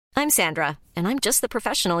I'm Sandra, and I'm just the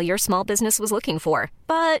professional your small business was looking for.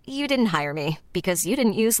 But you didn't hire me because you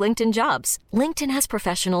didn't use LinkedIn Jobs. LinkedIn has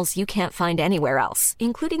professionals you can't find anywhere else,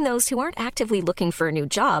 including those who aren't actively looking for a new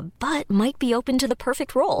job, but might be open to the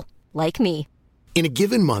perfect role, like me. In a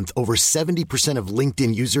given month, over 70% of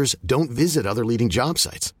LinkedIn users don't visit other leading job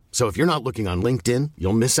sites. So if you're not looking on LinkedIn,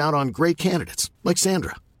 you'll miss out on great candidates like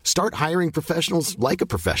Sandra. Start hiring professionals like a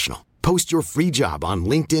professional. Post your free job on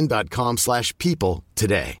linkedin.com/people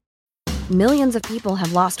today. Millions of people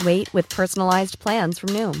have lost weight with personalized plans from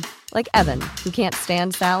Noom. Like Evan, who can't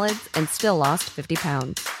stand salads and still lost 50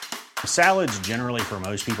 pounds. Salads generally for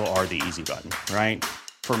most people are the easy button, right?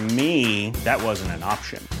 For me, that wasn't an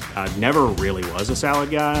option. I never really was a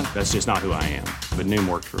salad guy. That's just not who I am. But Noom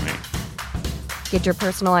worked for me. Get your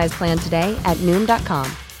personalized plan today at Noom.com.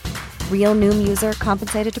 Real Noom user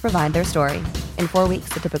compensated to provide their story. In 4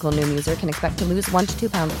 weeks, the typical Noom user can expect to lose 1 to 2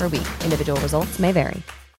 pounds per week. Individual results may vary.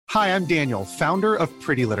 Hi, I'm Daniel, founder of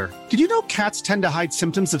Pretty Litter. Did you know cats tend to hide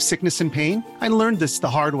symptoms of sickness and pain? I learned this the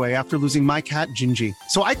hard way after losing my cat, Gingy.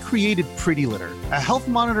 So I created Pretty Litter, a health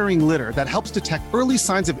monitoring litter that helps detect early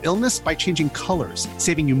signs of illness by changing colors,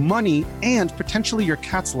 saving you money and potentially your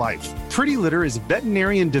cat's life. Pretty Litter is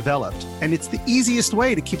veterinarian developed, and it's the easiest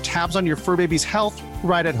way to keep tabs on your fur baby's health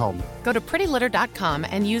right at home. Go to prettylitter.com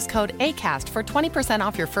and use code ACAST for 20%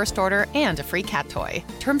 off your first order and a free cat toy.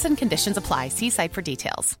 Terms and conditions apply. See site for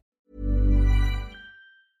details.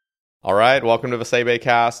 All right, welcome to the Sebe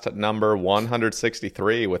Cast number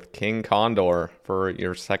 163 with King Condor for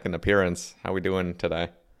your second appearance. How we doing today?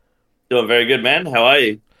 Doing very good, man. How are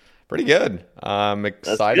you? Pretty good. I'm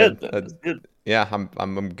excited. That's good. Yeah,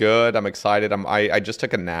 I'm good. I'm excited. I just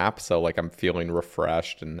took a nap, so like I'm feeling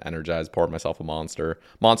refreshed and energized. Poured myself a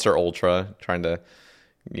Monster Ultra, trying to,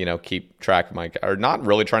 keep track of my, or not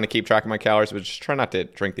really trying to keep track of my calories, but just try not to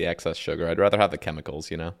drink the excess sugar. I'd rather have the chemicals,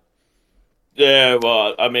 Yeah,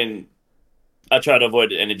 well, I mean, I try to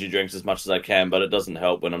avoid energy drinks as much as I can, but it doesn't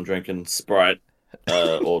help when I'm drinking Sprite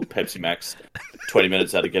or Pepsi Max 20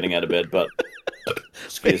 minutes out of getting out of bed. But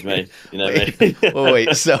excuse me, you know what I mean?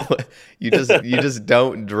 Wait, so you just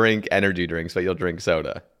don't drink energy drinks, but you'll drink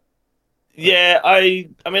soda? Yeah, I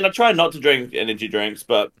mean, I try not to drink energy drinks,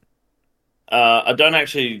 but I don't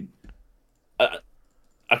actually.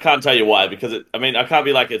 I can't tell you why, because I can't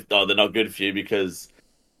be like, they're not good for you, because.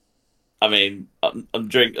 I mean, I'm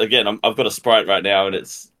drinking again. I've got a Sprite right now, and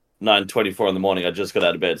it's 9:24 in the morning. I just got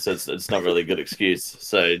out of bed, so it's not really a good excuse.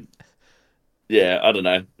 So, yeah, I don't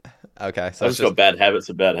know. Okay, so I've just got bad habits,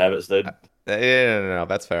 dude. Yeah, no,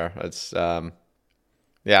 that's fair. It's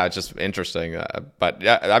it's just interesting. But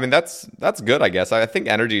yeah, I mean, that's good, I guess. I think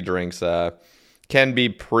energy drinks can be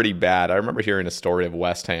pretty bad. I remember hearing a story of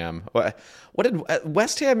West Ham. What did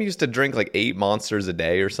West Ham used to drink like 8 Monsters a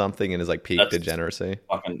day or something in his like peak degeneracy?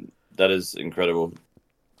 That is incredible.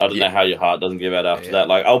 I don't know how your heart doesn't give out after that.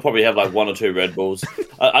 Like, I'll probably have like 1 or 2 Red Bulls.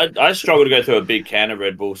 I struggle to go through a big can of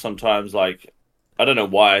Red Bull sometimes. Like, I don't know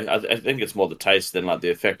why. I think it's more the taste than like the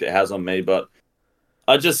effect it has on me. But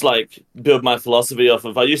I just like build my philosophy off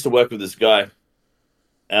of. I used to work with this guy,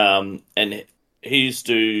 and we used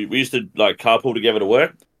to like carpool together to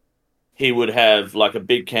work. He would have like a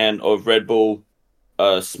big can of Red Bull,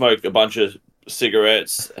 smoke a bunch of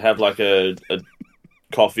cigarettes, have like a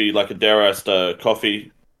coffee, like a Darasta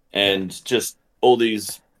coffee, and just all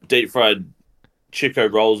these deep fried Chico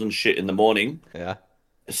rolls and shit in the morning. Yeah.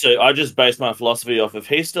 So I just based my philosophy off, if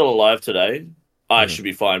he's still alive today, I should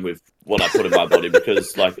be fine with what I put in my body,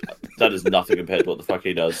 because like that is nothing compared to what the fuck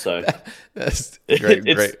he does. So that's great.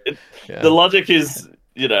 The logic is,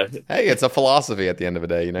 hey, it's a philosophy at the end of the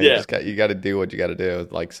day. You got to do what you got to do.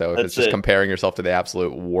 Like, so if it's just comparing yourself to the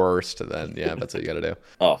absolute worst, then yeah, that's what you got to do.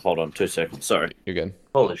 Oh, hold on 2 seconds. Sorry. You're good.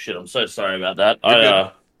 Holy shit, I'm so sorry about that.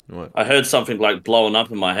 I heard something like blowing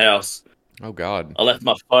up in my house. Oh God. I left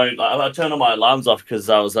my phone. I turned all my alarms off because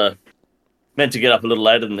I was meant to get up a little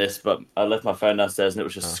later than this, but I left my phone downstairs and it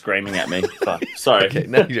was just screaming at me. Fuck. Sorry. Okay,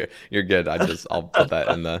 no, you're good. I'll put that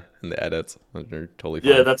in the edits. You're totally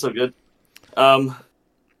fine. Yeah, that's all good.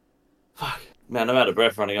 Fuck. Man, I'm out of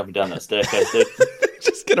breath running up and down that staircase, dude.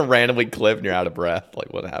 Just gonna randomly clip and you're out of breath.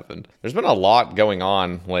 Like, what happened? There's been a lot going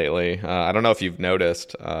on lately. I don't know if you've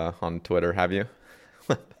noticed on Twitter. Have you?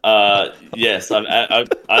 Yes,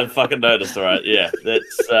 I've fucking noticed. All right, yeah,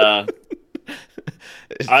 that's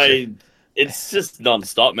It's just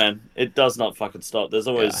non-stop, man. It does not fucking stop. There's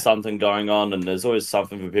always something going on, and there's always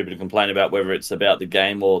something for people to complain about, whether it's about the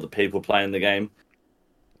game or the people playing the game.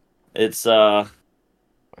 It's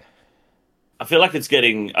I feel like it's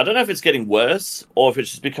getting... I don't know if it's getting worse or if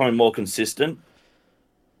it's just becoming more consistent.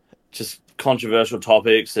 Just controversial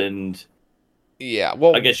topics and, Yeah,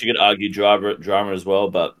 well, I guess you could argue drama as well,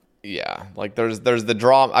 but yeah, like there's the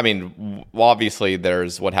drama. I mean, obviously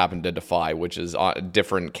there's what happened to Defy, which is a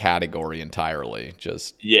different category entirely.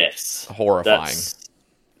 Just yes, horrifying.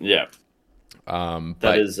 Yeah,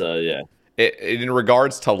 but yeah. In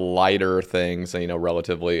regards to lighter things,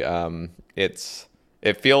 relatively,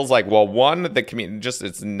 it feels like, well, one, the community just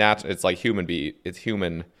it's like it's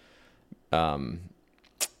human. What am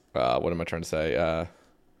I trying to say?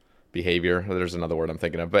 Behavior. There's another word I'm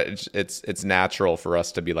thinking of, but it's natural for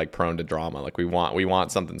us to be like prone to drama. Like we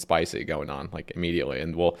want something spicy going on like immediately,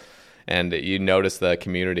 and you notice the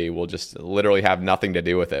community will just literally have nothing to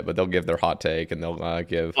do with it, but they'll give their hot take and they'll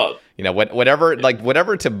give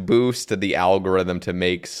whatever to boost the algorithm to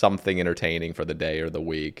make something entertaining for the day or the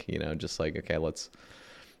week. Just like, okay,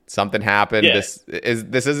 something happened. Yeah.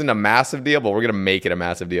 This isn't a massive deal, but we're gonna make it a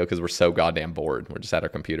massive deal because we're so goddamn bored. We're just at our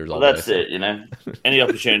computers all day. That's it. Any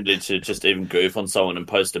opportunity to just even goof on someone and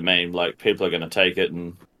post a meme, like people are gonna take it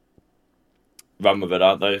and run with it,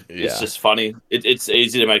 aren't they? Yeah. It's just funny. It's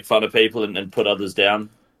easy to make fun of people and put others down,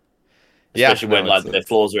 especially when their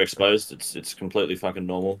flaws are exposed. It's completely fucking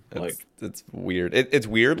normal. It's weird. It's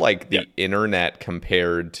weird, like the internet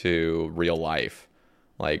compared to real life.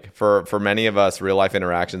 Like for many of us, real life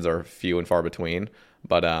interactions are few and far between.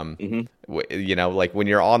 But like when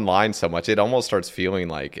you're online so much, it almost starts feeling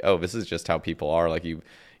like, oh, this is just how people are. Like you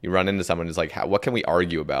run into someone who's like, what can we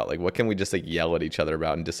argue about? Like what can we just like yell at each other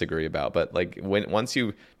about and disagree about? But like once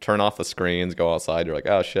you turn off the screens, go outside, you're like,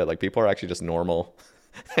 oh shit, like people are actually just normal.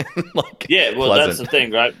 And, like, yeah, well, pleasant. That's the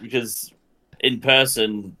thing, right? Because in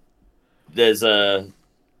person, there's a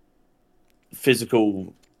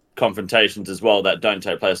physical confrontations as well that don't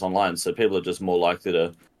take place online, so people are just more likely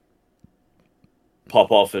to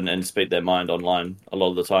pop off and speak their mind online a lot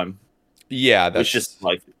of the time. Yeah, that's which just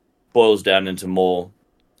like boils down into more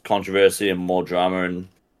controversy and more drama and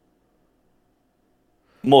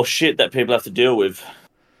more shit that people have to deal with.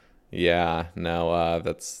 Yeah, no,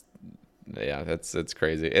 it's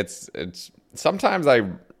crazy. It's sometimes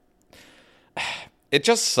it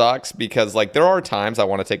just sucks because like there are times I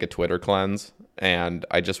want to take a Twitter cleanse and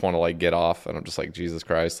I just want to like get off and I'm just like, Jesus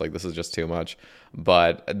Christ, like this is just too much.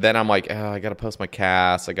 But then I'm like, I got to post my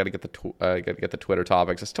cast. I got to get the Twitter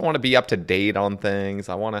topics. I still want to be up to date on things.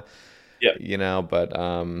 I want to, but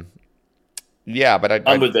I'm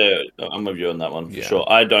with you on that one for sure.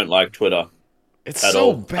 I don't like Twitter. It's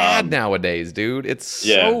so bad nowadays, dude. It's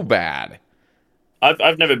so bad.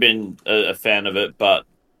 I've never been a fan of it, but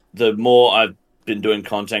the more I've been doing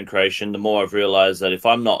content creation, the more I've realized that if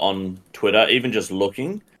I'm not on Twitter, even just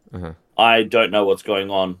looking, I don't know what's going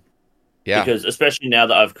on. Yeah. Because especially now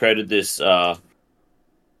that I've created this,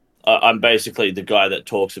 I'm basically the guy that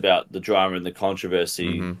talks about the drama and the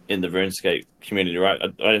controversy in the RuneScape community, right?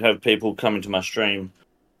 I have people come into my stream,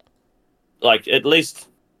 like at least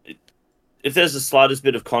if there's the slightest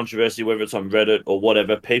bit of controversy, whether it's on Reddit or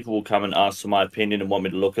whatever, people will come and ask for my opinion and want me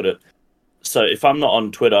to look at it. So if I'm not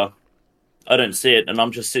on Twitter, I don't see it, and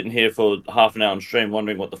I'm just sitting here for half an hour on stream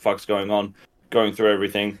wondering what the fuck's going on, going through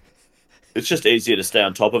everything. It's just easier to stay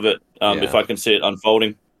on top of it if I can see it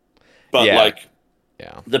unfolding. But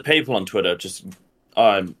the people on Twitter just,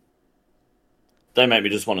 they make me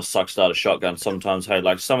just want to start a shotgun sometimes. Hey,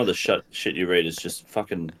 like some of the shit you read is just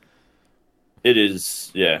fucking. It is,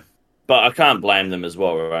 yeah. But I can't blame them as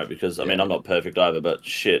well, right? Because I mean, I'm not perfect either, but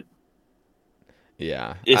shit.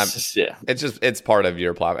 Yeah, it's part of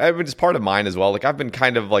your platform. It's part of mine as well. Like I've been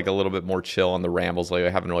kind of like a little bit more chill on the rambles lately.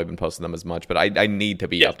 I haven't really been posting them as much, but I need to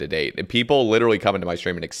be up to date. And people literally come into my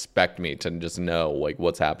stream and expect me to just know like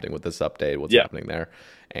what's happening with this update, what's happening there,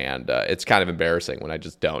 and it's kind of embarrassing when I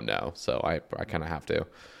just don't know. So I kind of have to.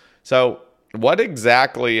 So what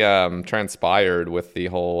exactly transpired with the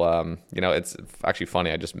whole? It's actually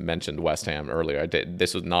funny. I just mentioned West Ham earlier.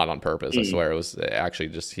 This was not on purpose. I swear it was actually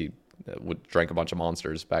just he drank a bunch of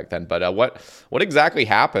monsters back then. But what exactly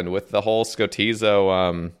happened with the whole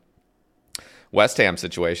Scotizo West Ham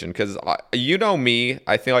situation? Because me,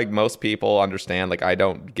 I feel like most people understand. Like I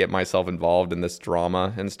don't get myself involved in this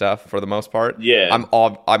drama and stuff for the most part. Yeah,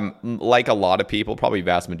 I'm like a lot of people. Probably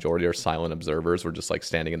vast majority are silent observers. We're just like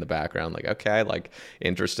standing in the background, like okay, like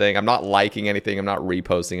interesting. I'm not liking anything. I'm not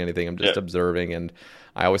reposting anything. I'm just observing, and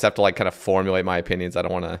I always have to like kind of formulate my opinions. I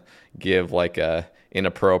don't want to give like a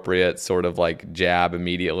inappropriate sort of like jab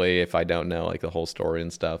immediately if I don't know like the whole story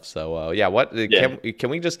and stuff. So can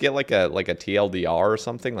we just get like a TLDR or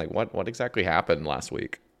something? Like what exactly happened last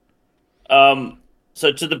week? So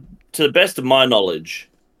to the best of my knowledge,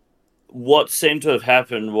 what seemed to have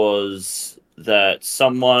happened was that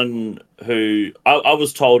someone who I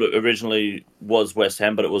was told it originally was West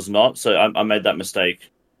Ham, but it was not. So I made that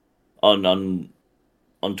mistake on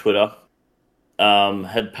Twitter.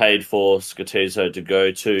 Had paid for Scatizzo to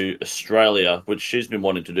go to Australia, which she's been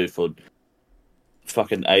wanting to do for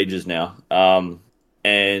fucking ages now.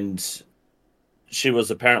 And she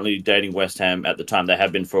was apparently dating West Ham at the time. They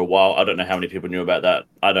have been for a while. I don't know how many people knew about that.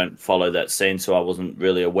 I don't follow that scene, so I wasn't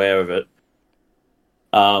really aware of it.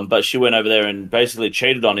 But she went over there and basically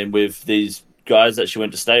cheated on him with these guys that she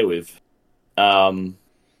went to stay with.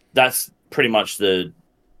 That's pretty much the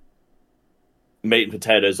meat and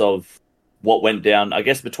potatoes of what went down, I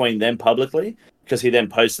guess, between them publicly, because he then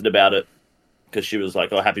posted about it because she was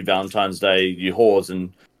like, oh, happy Valentine's Day, you whores.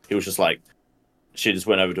 And he was just like, she just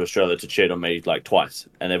went over to Australia to cheat on me like twice.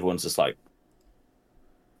 And everyone's just like,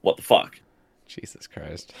 what the fuck? Jesus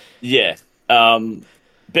Christ. Yeah. Being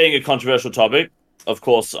a controversial topic, of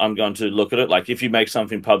course, I'm going to look at it. Like, if you make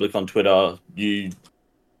something public on Twitter, you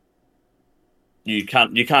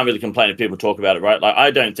can't really complain if people talk about it, right? Like, I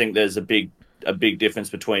don't think there's a big difference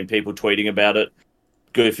between people tweeting about it,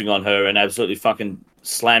 goofing on her, and absolutely fucking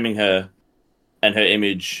slamming her and her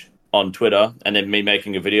image on Twitter, and then me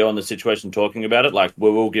making a video on the situation talking about it. Like,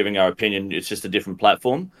 we're all giving our opinion. It's just a different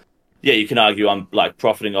platform. Yeah, you can argue I'm like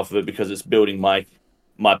profiting off of it because it's building my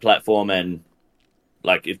platform, and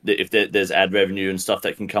like if there's ad revenue and stuff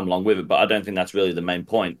that can come along with it. But I don't think that's really the main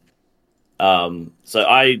point. So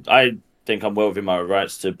I think I'm well within my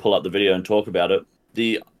rights to pull up the video and talk about it.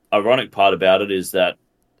 The ironic part about it is that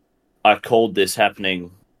I called this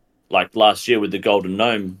happening like last year with the Golden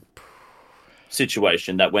Gnome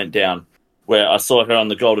situation that went down, where I saw her on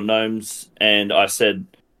the Golden Gnomes and I said,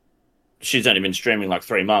 she's only been streaming like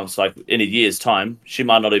 3 months. Like, in a year's time, she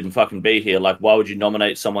might not even fucking be here. Like, why would you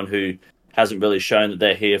nominate someone who hasn't really shown that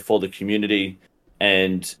they're here for the community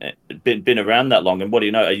and been around that long? And what do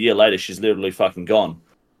you know? A year later, she's literally fucking gone.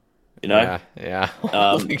 You know? Yeah.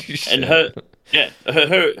 And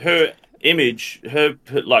her image, her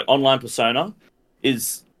like online persona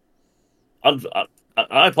is.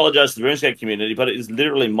 I apologize to the RuneScape community, but it is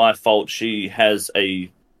literally my fault she has a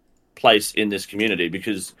place in this community,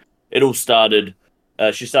 because it all started.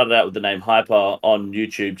 She started out with the name Hyper on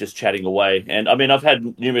YouTube, just chatting away. And I mean, I've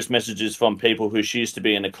had numerous messages from people who she used to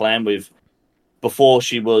be in a clan with before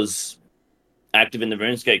she was active in the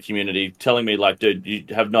RuneScape community, telling me like, dude, you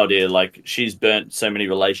have no idea. Like, she's burnt so many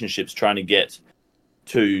relationships trying to get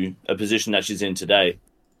to a position that she's in today,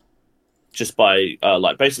 just by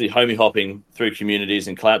like basically homie hopping through communities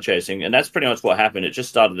and clout chasing. And that's pretty much what happened. It just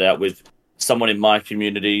started out with someone in my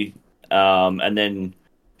community, and then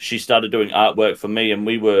she started doing artwork for me, and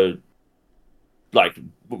we were like,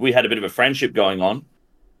 we had a bit of a friendship going on.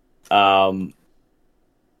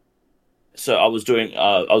 So I was paying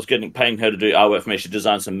her to do artwork for me. She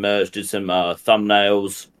designed some merch, did some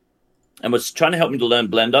thumbnails, and was trying to help me to learn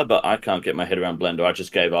Blender, but I can't get my head around Blender. I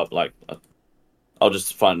just gave up. Like, I'll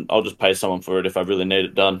just pay someone for it if I really need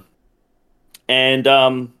it done.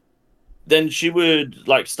 And then she would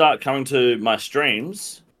like start coming to my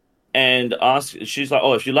streams and ask. She's like,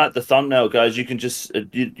 "Oh, if you like the thumbnail, guys, you can just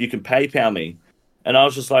you can PayPal me." And I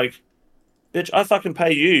was just like, "Bitch, I fucking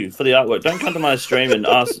pay you for the artwork. Don't come to my stream and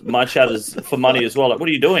ask my chatters for money as well. Like, what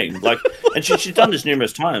are you doing?" Like, and she's done this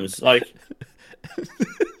numerous times. Like,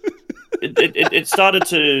 there started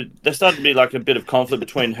to be like a bit of conflict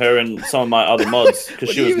between her and some of my other mods,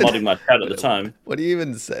 because she was modding my chat at the time. What do you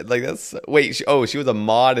even say? Like, that's she was a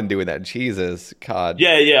mod and doing that. Jesus, God.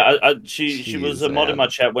 Yeah. She was a mod in my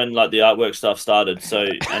chat when like the artwork stuff started. So,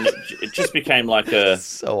 and it just became like a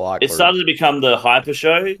so awkward. It started to become the hyper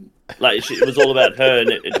show. Like, it was all about her,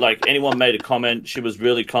 and like anyone made a comment, she was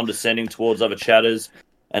really condescending towards other chatters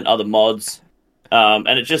and other mods.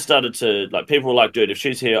 And it just started to, like, people were like, dude, if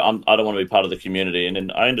she's here, I don't want to be part of the community. And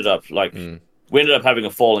then I ended up, like, we ended up having a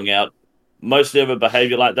falling out, mostly over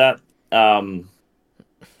behavior like that.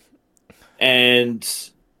 And,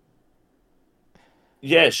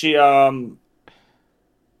 yeah, she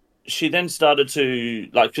then started to,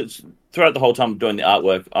 like, throughout the whole time of doing the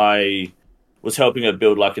artwork, I was helping her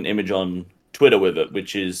build, like, an image on Twitter with it,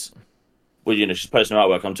 which is, well, you know, she's posting her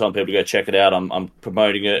artwork. I'm telling people to go check it out. I'm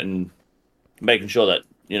promoting it and making sure that,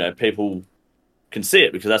 you know, people can see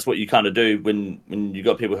it, because that's what you kind of do when you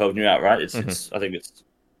got people helping you out, right? It's I think it's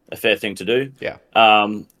a fair thing to do. Yeah.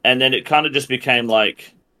 And then it kind of just became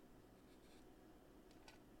like,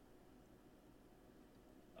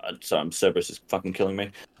 sorry, Cerberus is fucking killing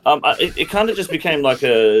me. It kind of just became like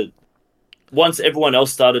once everyone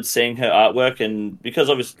else started seeing her artwork, and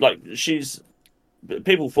because obviously, like,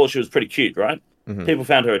 people thought she was pretty cute, right? Mm-hmm. People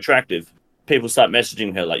found her attractive. People start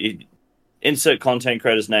messaging her like, insert content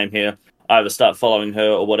creator's name here. I either start following her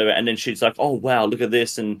or whatever, and then she's like, "Oh wow, look at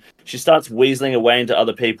this," and she starts weaseling away into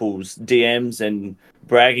other people's DMs and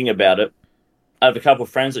bragging about it. I have a couple of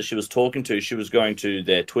friends that she was talking to. She was going to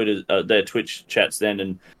their Twitch chats then,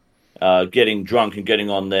 and getting drunk and getting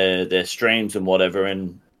on their streams and whatever.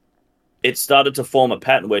 And it started to form a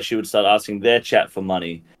pattern where she would start asking their chat for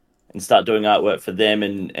money and start doing artwork for them,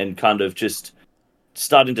 and kind of just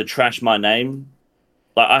starting to trash my name.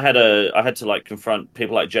 Like I had to like confront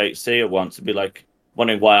people like Jake C at once and be like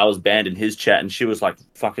wondering why I was banned in his chat, and she was like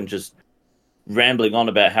fucking just rambling on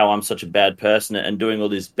about how I'm such a bad person and doing all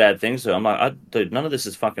these bad things. So I'm like, dude, none of this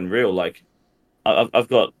is fucking real. Like I've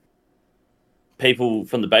got people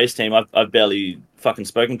from the base team I've barely fucking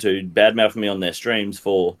spoken to badmouthing me on their streams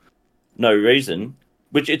for no reason,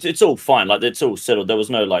 which it's all fine. Like it's all settled. There was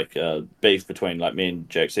no like beef between like me and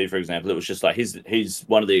Jake C, for example. It was just like he's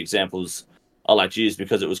one of the examples I like to use,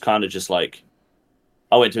 because it was kind of just like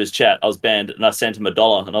I went to his chat, I was banned, and I sent him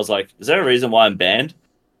 $1, and I was like, "Is there a reason why I'm banned?"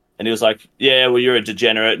 And he was like, "Yeah, well, you're a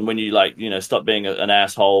degenerate, and when you like, stop being an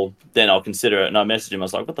asshole, then I'll consider it." And I messaged him. I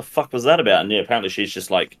was like, "What the fuck was that about?" And yeah, apparently she's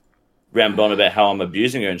just like rambled on about how I'm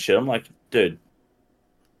abusing her and shit. I'm like, dude,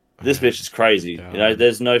 this bitch is crazy.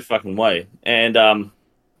 There's no fucking way. And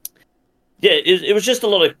yeah, it was just a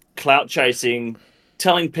lot of clout chasing.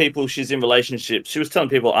 Telling people she's in relationships. She was telling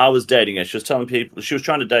people I was dating her. She was telling people she was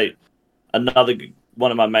trying to date another one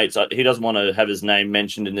of my mates. He doesn't want to have his name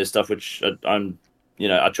mentioned in this stuff, which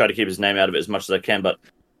I try to keep his name out of it as much as I can. But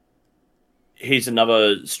he's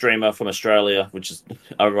another streamer from Australia, which is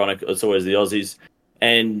ironic. It's always the Aussies.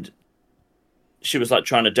 And she was like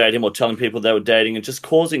trying to date him or telling people they were dating and just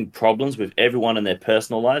causing problems with everyone in their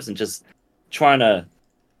personal lives and just trying to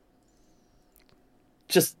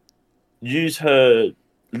just use her.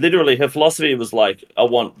 Literally, her philosophy was like, I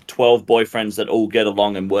want 12 boyfriends that all get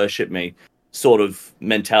along and worship me, sort of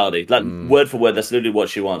mentality. Like, word for word, that's literally what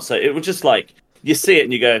she wants. So it was just like, you see it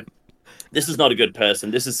and you go, this is not a good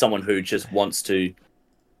person. This is someone who just wants to...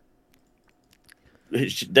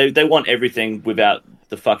 They want everything without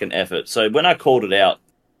the fucking effort. So when I called it out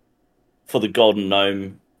for the Golden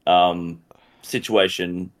Gnome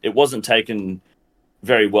situation, it wasn't taken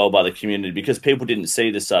very well by the community because people didn't see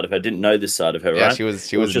this side of her, didn't know this side of her, yeah, right? she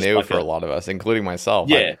was new like for a lot of us, including myself.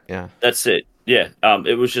 Yeah, yeah, that's it. Yeah,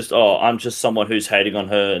 it was just, I'm just someone who's hating on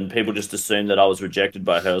her, and people just assumed that I was rejected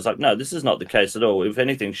by her. I was like, no, this is not the case at all. If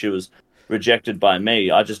anything, she was rejected by me.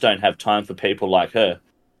 I just don't have time for people like her,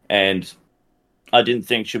 and I didn't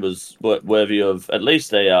think she was worthy of at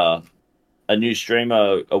least a new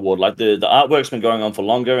streamer award. Like the artwork's been going on for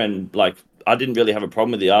longer, and like I didn't really have a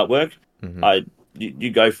problem with the artwork. Mm-hmm.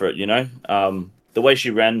 You go for it, the way she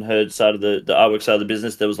ran her side of the artwork side of the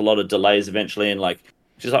business, there was a lot of delays eventually, and like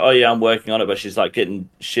she's like, oh yeah, I'm working on it, but she's like getting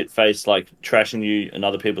shit faced, like trashing you and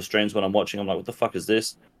other people's streams when I'm watching. I'm like, what the fuck is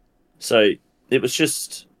this? So it was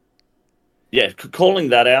just, yeah, calling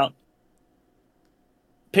that out.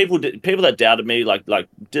 People that doubted me, like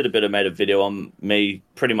did a bit of made a video on me,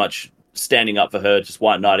 pretty much standing up for her, just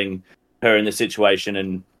white knighting her in the situation,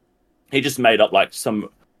 and he just made up like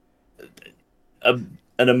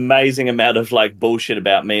an amazing amount of like bullshit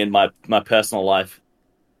about me and my personal life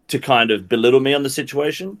to kind of belittle me on the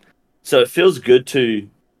situation. So it feels good to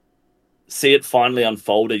see it finally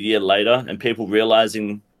unfold a year later and people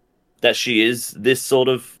realizing that she is this sort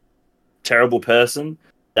of terrible person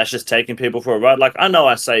that's just taking people for a ride. Like, I know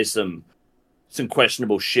I say some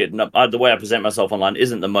questionable shit, and the way I present myself online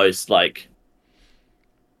isn't the most like,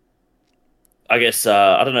 I guess,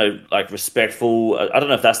 I don't know, like respectful. I don't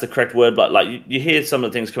know if that's the correct word, but like you hear some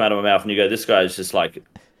of the things come out of my mouth and you go, this guy is just like,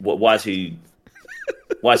 why is he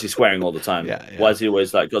swearing all the time? Yeah. Why is he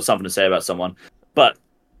always like got something to say about someone? But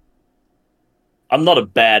I'm not a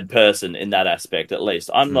bad person in that aspect, at least.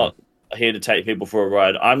 I'm not here to take people for a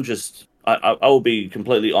ride. I'm just, I will be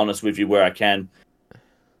completely honest with you where I can,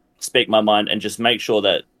 speak my mind, and just make sure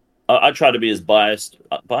that I try to be as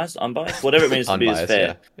unbiased, whatever it means to be as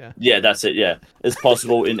fair. Yeah, that's it. Yeah, as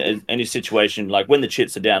possible in any situation. Like when the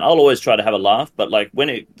chips are down, I'll always try to have a laugh. But like when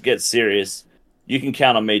it gets serious, you can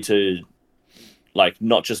count on me to like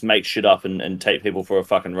not just make shit up and take people for a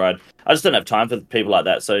fucking ride. I just don't have time for people like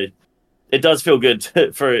that. So it does feel good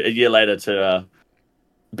for a year later to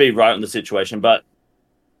be right in the situation. But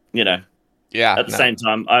yeah. At the same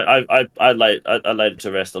time, I laid it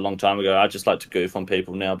to rest a long time ago. I just like to goof on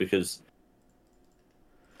people now because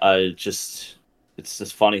it's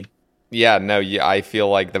just funny. Yeah, no, I feel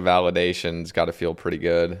like the validation's got to feel pretty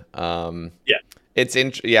good. Yeah, it's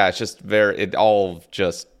just it all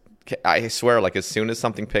just I swear, like as soon as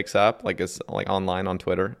something picks up, like it's like online on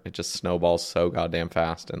Twitter, it just snowballs so goddamn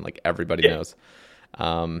fast, and like everybody knows.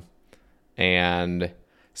 And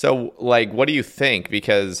so, like, what do you think?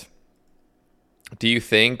 Because do you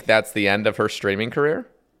think that's the end of her streaming career?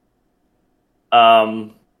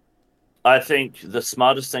 I think the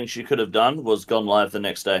smartest thing she could have done was gone live the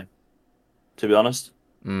next day. To be honest,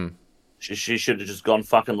 she should have just gone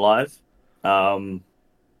fucking live. But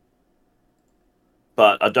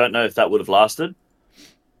I don't know if that would have lasted.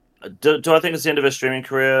 Do I think it's the end of her streaming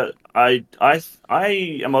career? I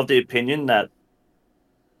am of the opinion that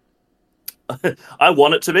I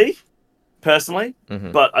want it to be, personally,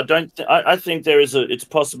 but I don't. I think it's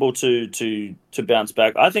possible to bounce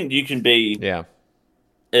back. I think you can be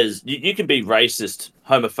you can be racist,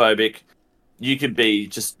 homophobic, you could be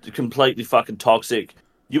just completely fucking toxic.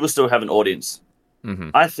 You will still have an audience.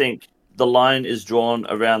 I think the line is drawn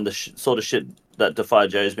around the sort of shit that Defy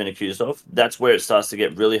J has been accused of. That's where it starts to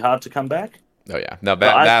get really hard to come back. Oh yeah, no,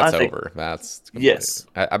 that's think, over. That's yes.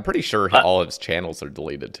 I'm pretty sure all of his channels are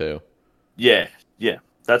deleted too. Yeah,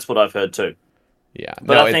 that's what I've heard too. Yeah,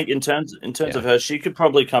 but I think in terms of her, she could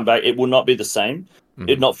probably come back. It will not be the same.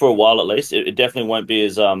 If not for a while at least. It definitely won't be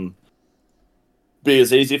as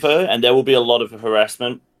easy for her, and there will be a lot of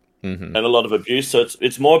harassment and a lot of abuse. So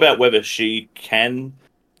it's more about whether she can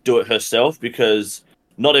do it herself, because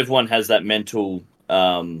not everyone has that mental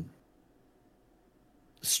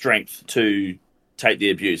strength to take the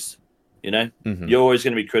abuse. You know, you're always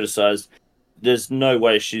going to be criticized. There's no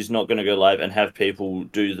way she's not going to go live and have people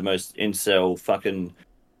do the most incel fucking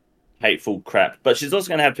hateful crap. But she's also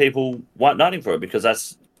going to have people white knighting for it, because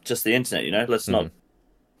that's just the internet, you know? Let's not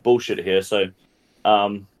bullshit it here. So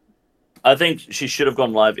I think she should have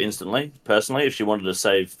gone live instantly, personally, if she wanted to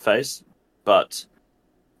save face. But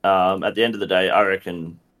at the end of the day, I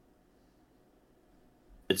reckon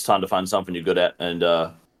it's time to find something you're good at. And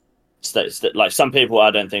like some people, I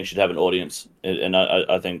don't think should have an audience. And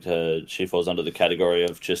I think she falls under the category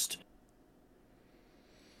of just...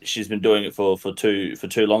 She's been doing it for too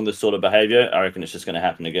long, this sort of behavior. I reckon it's just going to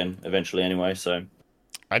happen again eventually anyway. So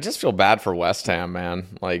I just feel bad for West Ham, man.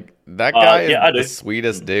 Like, that guy is the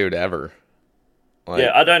sweetest dude ever. Like,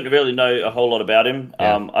 I don't really know a whole lot about him.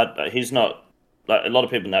 Yeah. He's not... Like, a lot of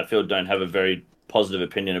people in that field don't have a very positive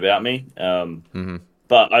opinion about me.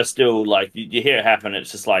 But I still, like, you hear it happen,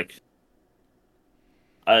 it's just like...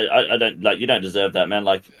 I don't... Like, you don't deserve that, man.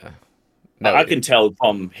 Like... No, I can tell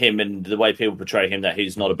from him and the way people portray him that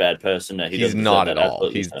he's not a bad person. That he's not at all.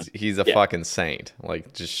 He's a fucking saint,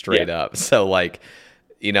 like, just straight up. So, like,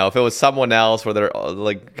 you know, if it was someone else where they're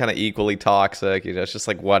like kind of equally toxic, you know, it's just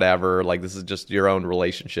like whatever. Like, this is just your own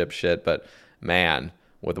relationship shit. But man,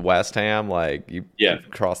 with West Ham, like, you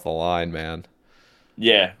crossed the line, man.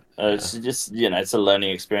 Yeah, it's just, you know, it's a learning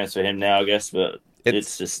experience for him now, I guess. But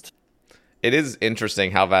it's just. It is interesting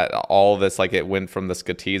how that all this, like, it went from the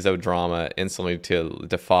Scatizo drama instantly to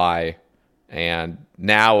Defy, and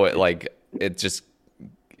now it just,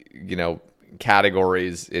 you know,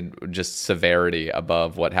 categories in just severity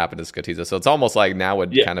above what happened to Scatizo. So it's almost like now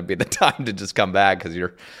would kind of be the time to just come back, because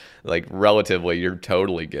you're like you're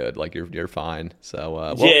totally good, like you're fine.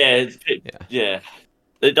 So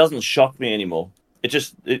it doesn't shock me anymore. It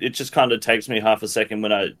just kind of takes me half a second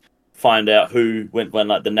when I find out who when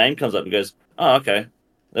like the name comes up and goes, oh, okay,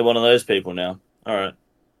 they're one of those people now. All right,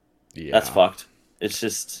 that's fucked. It's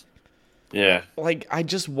just, like, I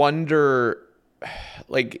just wonder,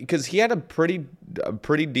 like, because he had a pretty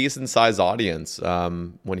decent sized audience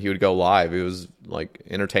when he would go live. It was like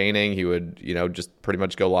entertaining. He would, you know, just pretty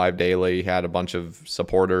much go live daily. He had a bunch of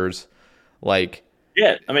supporters, like.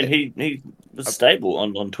 Yeah, I mean, he was stable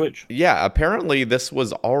on Twitch. Yeah, apparently this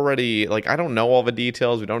was already, like, I don't know all the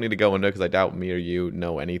details. We don't need to go into it because I doubt me or you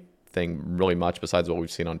know anything really much besides what we've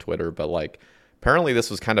seen on Twitter. But, like, apparently this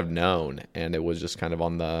was kind of known, and it was just kind of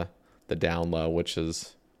on the down low, which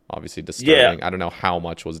is obviously disturbing. Yeah. I don't know how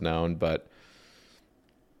much was known, but...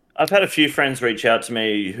 I've had a few friends reach out to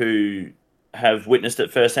me who have witnessed it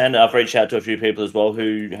firsthand. I've reached out to a few people as well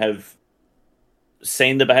who have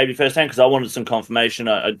seen the behavior firsthand, because I wanted some confirmation,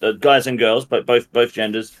 guys and girls, but both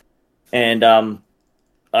genders, and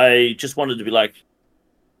I just wanted to be like,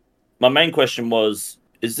 my main question was,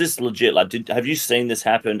 is this legit? Like, have you seen this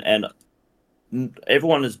happen? And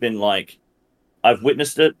everyone has been like, I've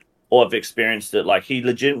witnessed it or I've experienced it. Like, he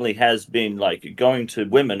legitimately has been like going to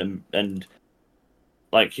women and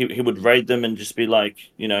like he would raid them and just be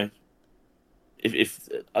like, you know, if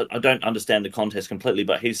I don't understand the context completely,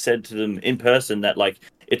 but he said to them in person that, like,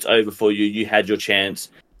 it's over for you. You had your chance.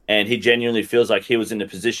 And he genuinely feels like he was in a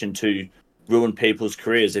position to ruin people's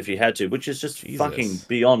careers if he had to, which is just fucking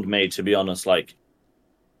beyond me, to be honest. Like,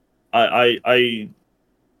 I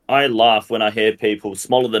laugh when I hear people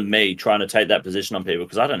smaller than me trying to take that position on people,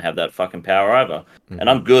 because I don't have that fucking power either, and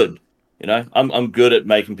I'm good. You know, I'm good at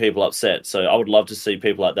making people upset. So I would love to see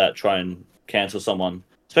people like that try and cancel someone,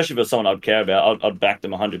 especially if it's someone I'd care about. I'd back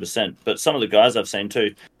them 100%. But some of the guys I've seen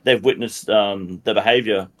too, they've witnessed the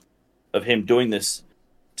behavior of him doing this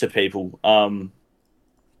to people.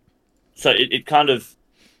 So it kind of,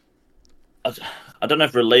 I don't know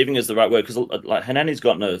if relieving is the right word, because like Hanani's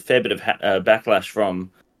gotten a fair bit of backlash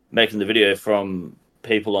from making the video from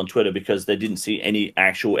people on Twitter because they didn't see any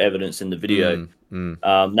actual evidence in the video.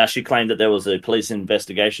 Now, she claimed that there was a police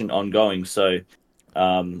investigation ongoing. So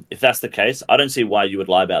if that's the case, I don't see why you would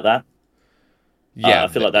lie about that. I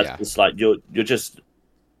feel like that's just like you're just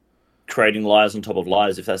creating lies on top of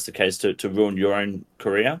lies if that's the case, to ruin your own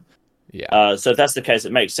career. So if that's the case,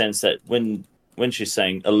 it makes sense that when she's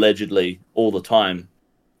saying allegedly all the time,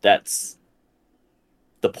 that's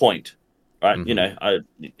the point, right? You know,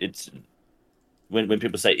 it's when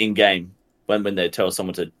people say in game, when they tell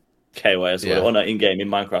someone to KOS or no, in game in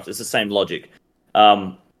Minecraft, it's the same logic.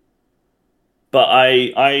 But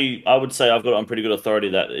I would say I've got it on pretty good authority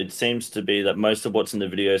that it seems to be that most of what's in the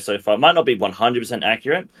video so far might not be 100%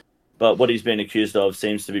 accurate, but what he's been accused of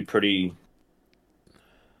seems to be pretty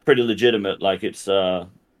legitimate. Like, it's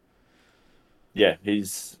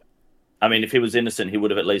he's, I mean, if he was innocent, he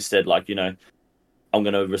would have at least said, like, you know, I'm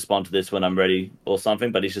going to respond to this when I'm ready or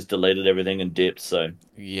something, but he's just deleted everything and dipped. So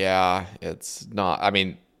yeah, it's not, I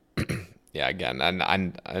mean, yeah, again,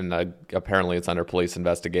 and apparently it's under police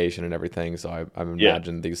investigation and everything, so I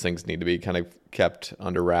imagine these things need to be kind of kept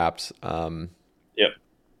under wraps.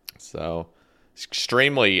 So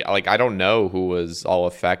extremely, like, I don't know who was all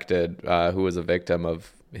affected, who was a victim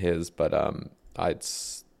of his, but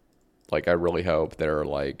it's like, I really hope they're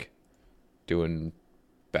like doing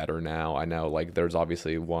better now. I know, like, there's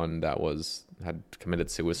obviously one that had committed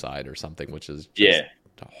suicide or something, which is just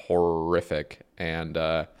horrific. And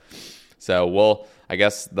so I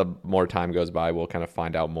guess the more time goes by, we'll kind of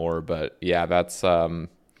find out more. But yeah, that's I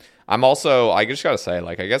just gotta say,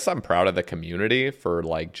 like, I guess I'm proud of the community for,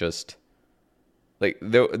 like, just like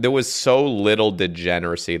there was so little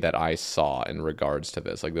degeneracy that I saw in regards to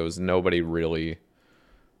this. Like, there was nobody really,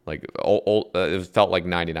 like, it felt like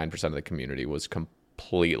 99% of the community was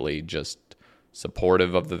completely just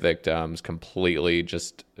supportive of the victims, completely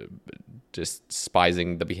just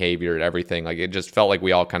despising the behavior and everything. Like, it just felt like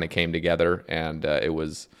we all kind of came together, and it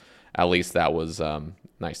was, at least that was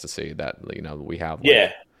nice to see that, you know, we have,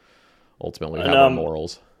 like, ultimately we have our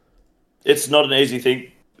morals. It's not an easy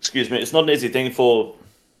thing. Excuse me. It's not an easy thing for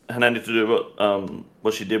Hanani to do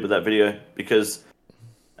what she did with that video, because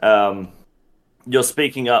you're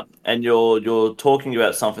speaking up and you're talking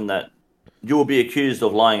about something that you will be accused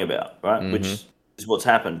of lying about, right? Which is what's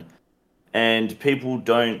happened. And people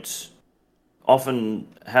don't often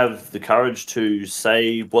have the courage to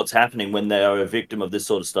say what's happening when they are a victim of this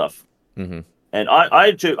sort of stuff. And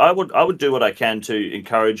I would do what I can to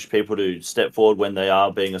encourage people to step forward when they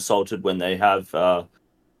are being assaulted, when they have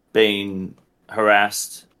been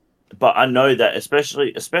harassed. But I know that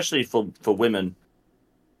especially for women,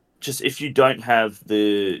 just if you don't have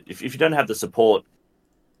the support,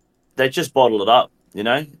 they just bottle it up, you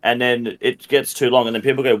know, and then it gets too long, and then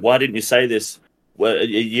people go, "Why didn't you say this a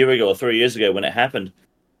year ago or 3 years ago when it happened?"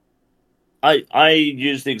 I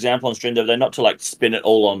used the example on stream the other day, not to, like, spin it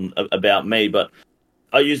all on about me, but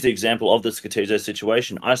I used the example of the Scatizo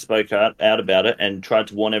situation. I spoke out about it and tried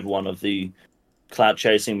to warn everyone of the clout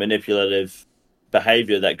chasing, manipulative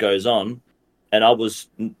behavior that goes on, and I was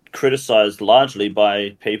criticized largely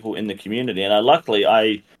by people in the community. And luckily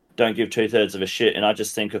I don't give 2/3 of a shit, and I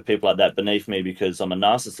just think of people like that beneath me because I'm a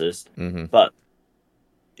narcissist. But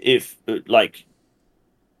if, like,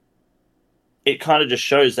 it kind of just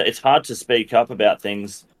shows that it's hard to speak up about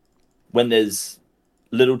things when there's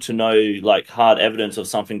little to no, like, hard evidence of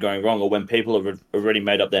something going wrong, or when people have already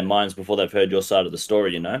made up their minds before they've heard your side of the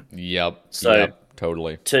story, you know? So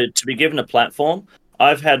totally. To be given a platform,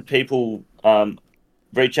 I've had people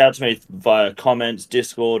reach out to me via comments,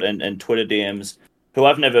 Discord, and Twitter DMs, who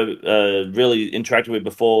I've never really interacted with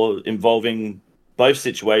before, involving both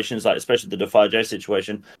situations, like especially the Defy J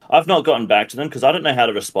situation. I've not gotten back to them because I don't know how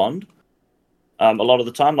to respond. A lot of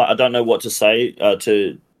the time, like, I don't know what to say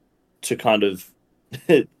to kind of.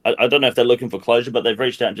 I don't know if they're looking for closure, but they've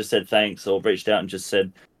reached out and just said thanks, or reached out and just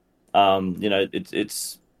said, you know,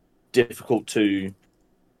 it's difficult to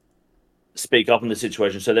speak up in the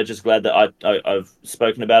situation, so they're just glad that I've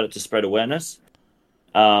spoken about it to spread awareness.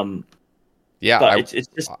 Yeah, but it's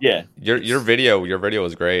just Your video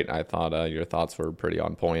was great. I thought your thoughts were pretty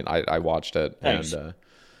on point. I watched it. Thanks. And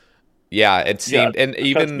it seemed, and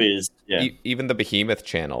even the Behemoth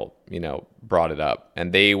channel, brought it up,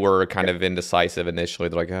 and they were kind of indecisive initially.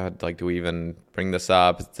 They're like, like, do we even bring this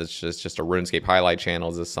up? It's just a RuneScape highlight channel.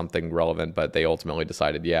 Is this something relevant? But they ultimately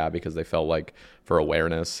decided, because they felt like for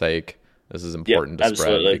awareness sake, this is important to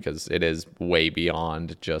spread because it is way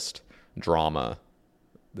beyond just drama.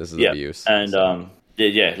 This is abuse. And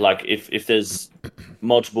like if there's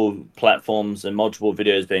multiple platforms and multiple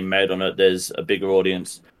videos being made on it, there's a bigger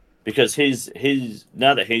audience. Because he's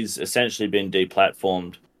now that he's essentially been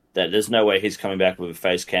deplatformed, that there's no way he's coming back with a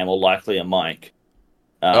face cam or likely a mic.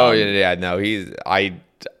 No, I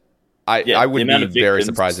would be very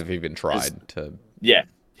surprised if he even tried to. Yeah,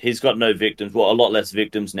 he's got no victims. Well, a lot less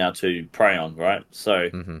victims now to prey on, right? So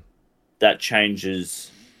that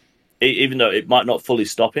changes. Even though it might not fully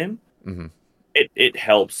stop him, it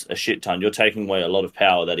helps a shit ton. You're taking away a lot of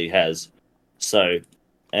power that he has. So,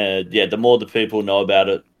 the more the people know about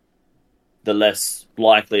it, the less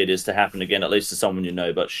likely it is to happen again, at least to someone you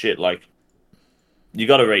know. But shit, like, you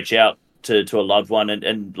got to reach out to a loved one.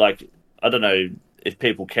 And like, I don't know if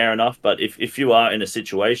people care enough, but if you are in a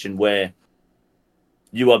situation where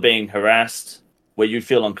you are being harassed, where you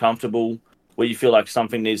feel uncomfortable, where you feel like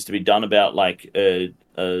something needs to be done about, like,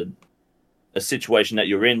 a situation that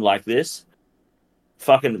you're in like this,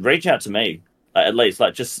 fucking reach out to me. At least,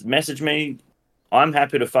 like, just message me. I'm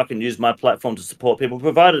happy to fucking use my platform to support people,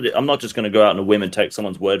 provided I'm not just going to go out on a whim and take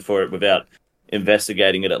someone's word for it without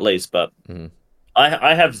investigating it at least. But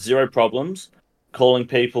I have zero problems calling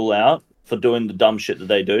people out for doing the dumb shit that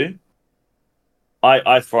they do.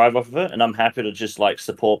 I thrive off of it, and I'm happy to just, like,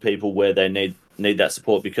 support people where they need that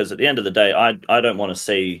support, because at the end of the day, I don't want to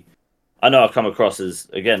see... I know I've come across as,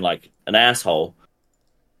 again, like an asshole.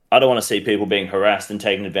 I don't want to see people being harassed and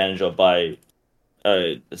taken advantage of by,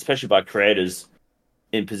 especially by creators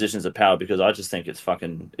in positions of power, because I just think it's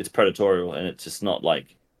predatorial, and it's just not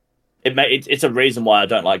like it's a reason why I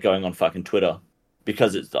don't like going on fucking Twitter,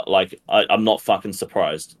 because it's like I'm not fucking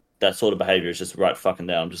surprised. That sort of behavior is just right fucking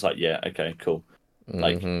there. I'm just like, yeah, okay, cool,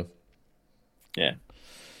 like, yeah.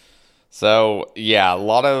 So a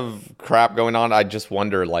lot of crap going on. I just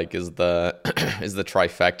wonder, like, is the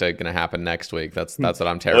trifecta going to happen next week? That's what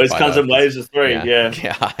I'm terrified of. Always comes in waves of three. Yeah.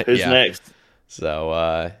 Who's next?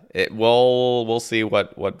 So we'll see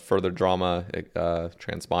what further drama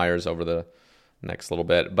transpires over the next little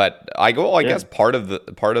bit. But I guess part of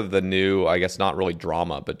the new, I guess not really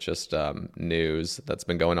drama, but just news that's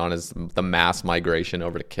been going on is the mass migration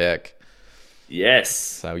over to Kick. Yes.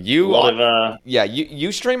 So you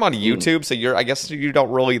stream on YouTube, so I guess you don't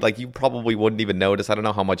really, like, you probably wouldn't even notice. I don't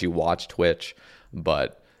know how much you watch Twitch,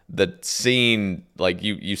 but the scene, like,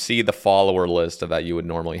 you see the follower list that you would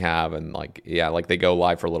normally have, and like they go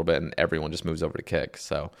live for a little bit and everyone just moves over to Kick.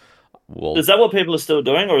 So is that what people are still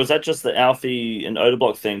doing, or is that just the Alfie and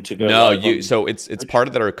Odablock thing to go? No, so it's part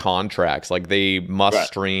of their contracts. Like, they must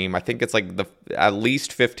stream. I think it's like at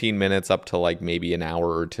least 15 minutes up to like maybe an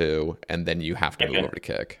hour or two, and then you have to move over to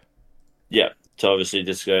Kick. Yeah. So obviously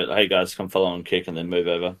just go, hey guys, come follow on Kick, and then move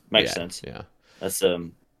over. Makes sense. Yeah. That's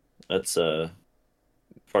probably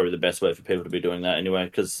the best way for people to be doing that anyway,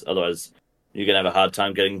 because otherwise you're gonna have a hard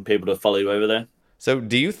time getting people to follow you over there. So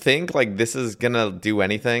do you think, like, this is going to do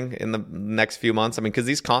anything in the next few months? I mean, because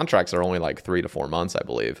these contracts are only like 3 to 4 months, I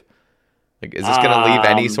believe. Like, is this going to leave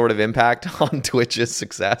any sort of impact on Twitch's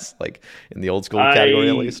success, like in the old school category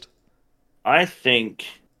at least? I think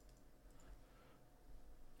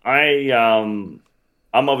I'm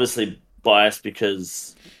obviously biased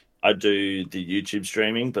because I do the YouTube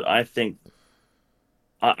streaming, but I think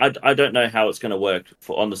I don't know how it's going to work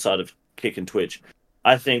on the side of Kick and Twitch.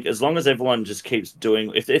 I think as long as everyone just keeps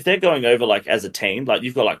doing... If they're going over, like, as a team, like,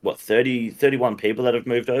 you've got, like, what, 31 people that have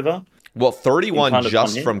moved over? Well, 31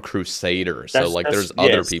 just from Crusader. So, like, there's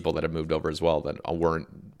other people that have moved over as well that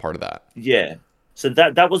weren't part of that. Yeah. So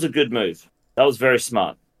that was a good move. That was very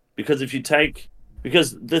smart. Because if you take...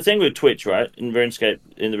 Because the thing with Twitch, right, in the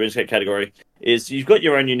RuneScape category, is you've got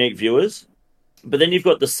your own unique viewers, but then you've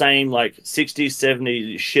got the same, like, 60,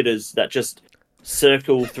 70 shitters that just...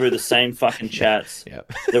 circle through the same fucking chats.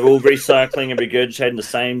 Yep. They're all recycling and regurgitating the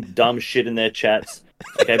same dumb shit in their chats.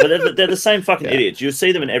 Okay, but they're the same fucking idiots. You'll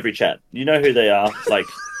see them in every chat. You know who they are. Like,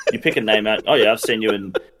 you pick a name out. Oh yeah, I've seen you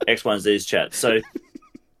in X, Y, and Z's chat. So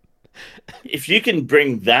if you can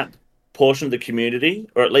bring that portion of the community,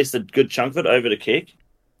 or at least a good chunk of it, over to Kick,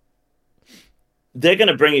 they're going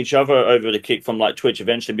to bring each other over to Kick from, like, Twitch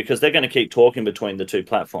eventually, because they're going to keep talking between the two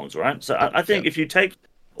platforms, right? So I think if you take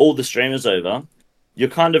all the streamers over, you're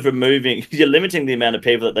kind of you're limiting the amount of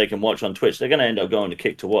people that they can watch on Twitch. They're going to end up going to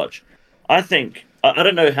Kick to watch. I think, I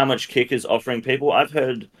don't know how much Kick is offering people. I've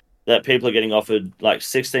heard that people are getting offered like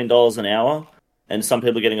 $16 an hour, and some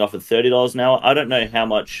people are getting offered $30 an hour. I don't know how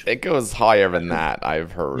much. It goes higher than that,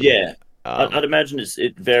 I've heard. Yeah. I'd imagine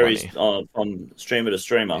it varies 20. From streamer to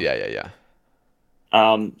streamer. Yeah.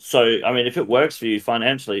 So, I mean, if it works for you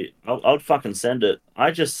financially, I'd fucking send it. I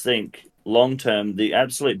just think long term, the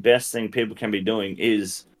absolute best thing people can be doing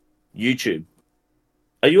is YouTube.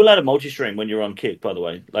 Are you allowed to multi-stream when you're on Kick, by the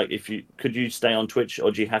way? Like, could you stay on Twitch,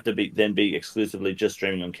 or do you have to be exclusively just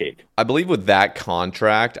streaming on Kick? I believe with that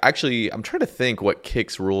contract, actually, I'm trying to think what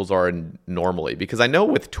Kick's rules are normally, because I know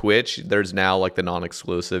with Twitch, there's now like the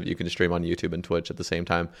non-exclusive. You can stream on YouTube and Twitch at the same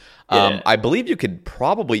time. Yeah. I believe you could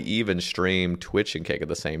probably even stream Twitch and Kick at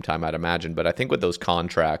the same time, I'd imagine. But I think with those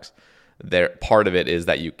contracts, part of it is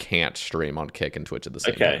that you can't stream on Kick and Twitch at the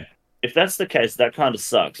same time. Okay. If that's the case, that kind of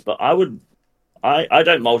sucks. But I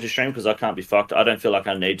don't multi-stream because I can't be fucked. I don't feel like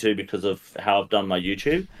I need to because of how I've done my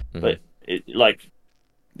YouTube. Mm-hmm. But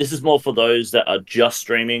this is more for those that are just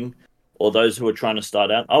streaming or those who are trying to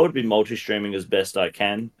start out. I would be multi-streaming as best I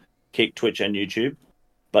can, Kick, Twitch, and YouTube.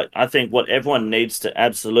 But I think what everyone needs to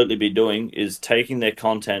absolutely be doing is taking their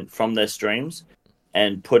content from their streams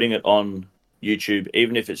and putting it on YouTube,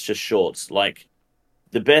 even if it's just shorts. Like,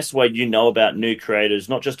 the best way you know about new creators,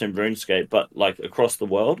 not just in RuneScape, but like across the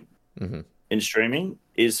world, mm-hmm. in streaming,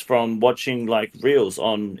 is from watching like reels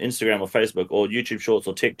on Instagram or Facebook or YouTube Shorts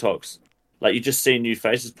or TikToks. Like, you just see new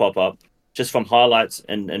faces pop up just from highlights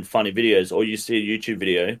and funny videos, or you see a YouTube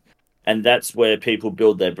video, and that's where people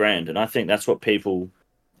build their brand. And I think that's what people,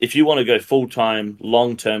 if you want to go full-time,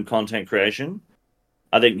 long-term content creation,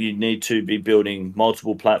 I think you need to be building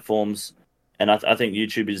multiple platforms. And I think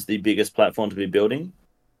YouTube is the biggest platform to be building,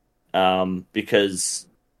 because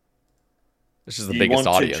this is the biggest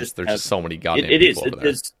audience. There's just so many goddamn it people is. over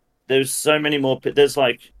there. There's so many more. There's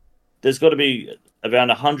got to be around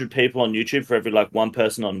 100 people on YouTube for every like one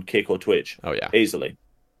person on Kick or Twitch. Oh yeah, easily.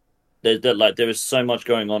 There is so much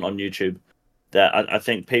going on YouTube that I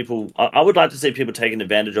think people. I would like to see people taking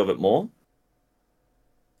advantage of it more.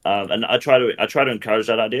 And I try to encourage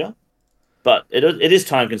that idea, but it is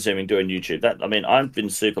time consuming doing YouTube. I've been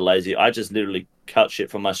super lazy. I just literally cut shit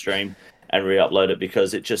from my stream and re-upload it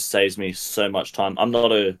because it just saves me so much time. I'm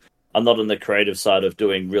not on the creative side of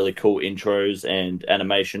doing really cool intros and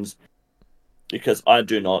animations because I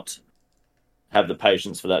do not have the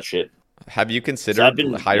patience for that shit. Have you considered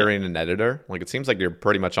hiring an editor? Like, it seems like you're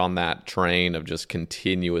pretty much on that train of just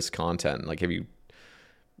continuous content. Like, have you?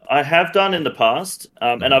 I have done in the past,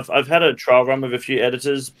 and I've had a trial run with a few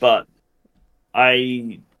editors, but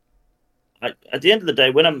I at the end of the day,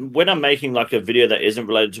 when I'm making like a video that isn't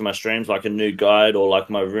related to my streams, like a new guide or like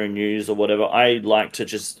my Rune news or whatever, I like to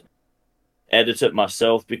just edit it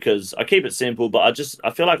myself because I keep it simple. But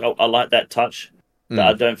I feel like I like that touch that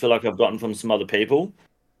I don't feel like I've gotten from some other people.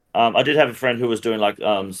 I did have a friend who was doing like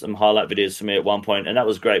some highlight videos for me at one point, and that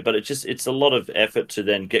was great. But it's a lot of effort to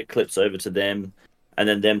then get clips over to them, and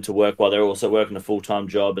then them to work while they're also working a full-time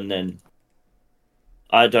job, and then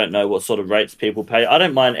I don't know what sort of rates people pay. I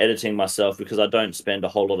don't mind editing myself because I don't spend a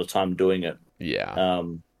whole lot of time doing it. Yeah.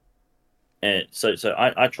 And so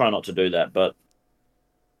I try not to do that, but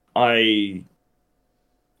I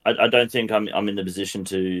don't think I'm in the position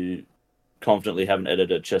to confidently have an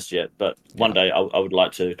editor just yet. But one day I would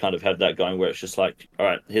like to kind of have that going where it's just like, all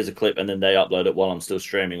right, here's a clip, and then they upload it while I'm still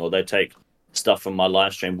streaming, or they take stuff from my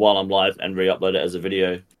live stream while I'm live and re-upload it as a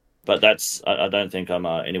video. But I don't think I'm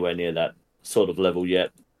anywhere near that sort of level yet.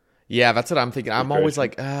 Yeah, that's what I'm thinking. I'm always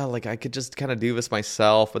like I could just kind of do this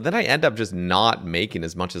myself, but then I end up just not making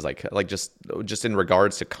as much as I could, like just in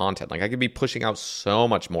regards to content. Like, I could be pushing out so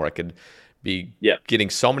much more. I could be getting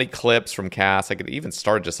so many clips from casts. I could even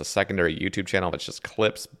start just a secondary YouTube channel that's just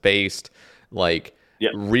clips based, like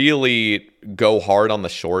really go hard on the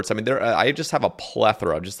shorts. I mean, I just have a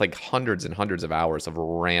plethora of just like hundreds and hundreds of hours of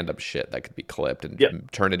random shit that could be clipped and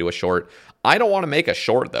turned into a short. I don't want to make a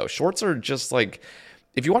short though. Shorts are just like,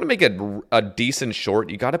 if you want to make a decent short,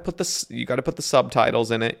 you got to put the subtitles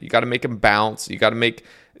in it. You got to make them bounce. You got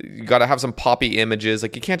to have some poppy images.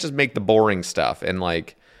 Like, you can't just make the boring stuff. And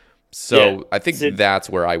like, so I think that's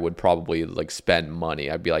where I would probably like spend money.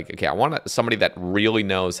 I'd be like, okay, I want somebody that really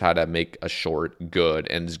knows how to make a short good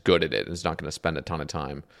and is good at it and is not going to spend a ton of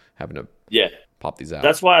time having to pop these out.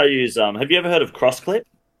 That's why I use. Have you ever heard of CrossClip?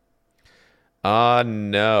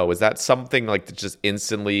 No. Is that something like that just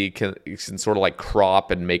instantly can sort of like crop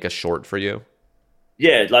and make a short for you?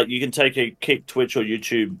 Yeah, like you can take a Kick, Twitch, or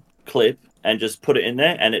YouTube clip and just put it in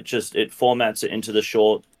there, and it formats it into the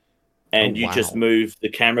short and you just move the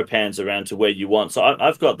camera pans around to where you want. So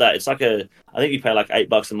I've got that. It's like I think you pay like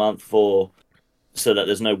 $8 a month so that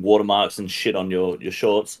there's no watermarks and shit on your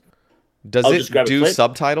shorts. Does it do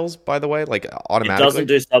subtitles, by the way, like automatically? It doesn't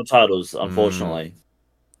do subtitles, unfortunately,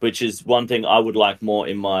 which is one thing I would like more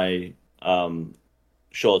in my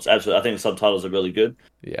shorts. Absolutely, I think the subtitles are really good.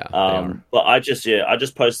 Yeah, they are. But I just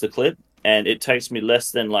post the clip, and it takes me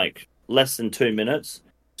less than 2 minutes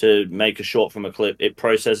to make a short from a clip. It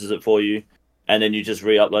processes it for you, and then you just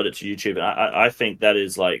re-upload it to YouTube. And I think that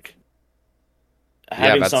is like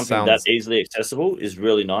having something that easily accessible is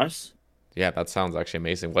really nice. Yeah, that sounds actually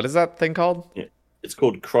amazing. What is that thing called? Yeah, it's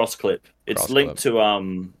called Crossclip. It's linked to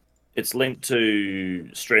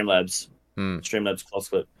Streamlabs. Streamlabs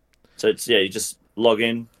Crossclip. So it's you just log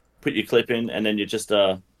in, put your clip in, and then you're just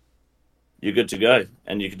you're good to go.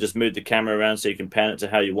 And you can just move the camera around so you can pan it to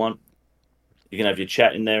how you want. You can have your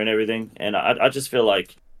chat in there and everything. And I just feel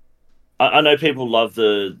like I know people love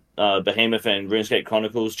the Behemoth and RuneScape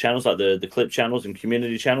Chronicles channels, like the clip channels and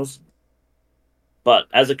community channels. But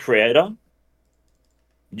as a creator,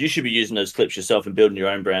 you should be using those clips yourself and building your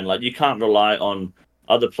own brand. Like, you can't rely on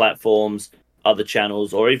other platforms, other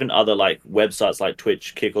channels, or even other like websites like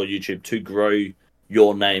Twitch, Kick, or YouTube to grow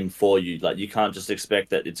your name for you. Like, you can't just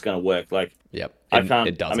expect that it's going to work. Like, yep, I can't.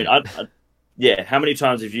 It doesn't. I mean, yeah. How many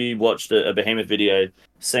times have you watched a Behemoth video,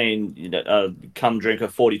 seen Come Drinker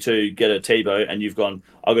 42 get a Tebow, and you've gone,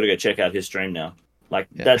 I've got to go check out his stream now. Like,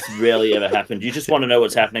 that's rarely ever happened. You just want to know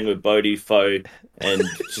what's happening with Bodhi, Foe, and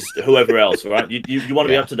just whoever else, right? You want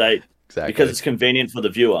to be up to date because it's convenient for the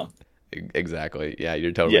viewer. Exactly. Yeah,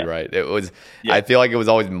 you're totally right. It was. I feel like it was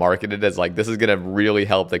always marketed as like, this is gonna really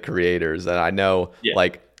help the creators, and I know,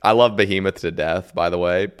 like, I love Behemoth to death, by the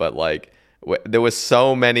way, but like, there was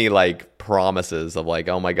so many like promises of like,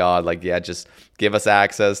 oh my god, like, just give us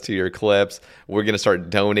access to your clips. We're gonna start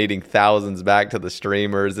donating thousands back to the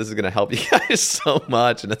streamers. This is gonna help you guys so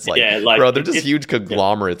much. And it's like, bro, they're just huge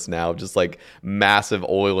conglomerates now, just like massive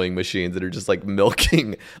oiling machines that are just like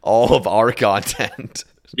milking all of our content.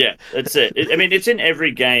 Yeah, that's it. I mean, it's in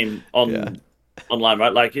every game online,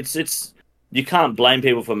 right? Like, it's you can't blame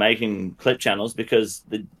people for making clip channels because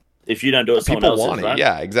if you don't do it, someone else want is, it. right?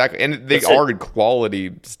 Yeah, exactly. And they are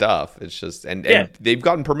quality stuff. It's just and they've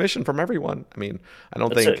gotten permission from everyone. I mean, I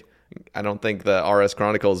don't think the RS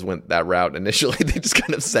Chronicles went that route initially. They just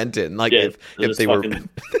kind of sent it. And like, if they were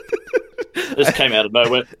this came out of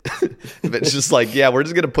nowhere. But it's just like, we're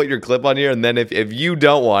just gonna put your clip on here, and then if you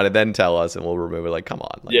don't want it, then tell us and we'll remove it. Like, come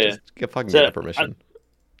on. Like, just get the permission.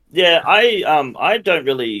 I don't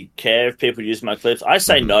really care if people use my clips. I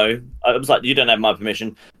say no. I was like, you don't have my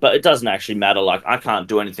permission, but it doesn't actually matter. Like, I can't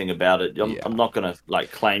do anything about it. I'm not going to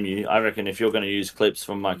like claim you. I reckon if you're going to use clips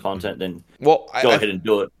from my content, then go ahead and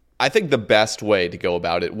do it. I think the best way to go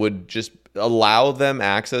about it would just allow them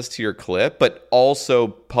access to your clip, but also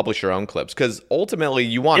publish your own clips, because ultimately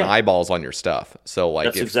you want eyeballs on your stuff. So like,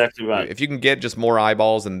 that's exactly right. If you can get just more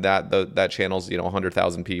eyeballs, and that channel's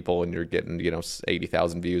 100,000 people, and you're getting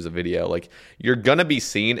 80,000 views a video, like, you're gonna be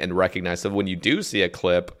seen and recognized. So when you do see a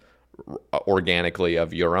clip organically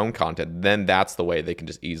of your own content, then that's the way they can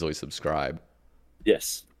just easily subscribe.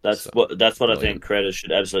 Yes, that's what I think creators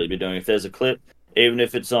should absolutely be doing. If there's a clip, even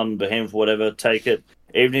if it's on Behemoth, whatever, take it.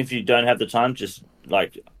 Even if you don't have the time, just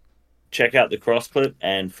like check out the cross clip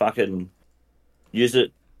and fucking use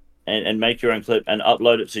it and make your own clip and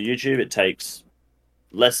upload it to YouTube. It takes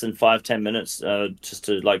less than 5-10 minutes just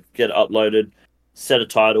to like get it uploaded, set a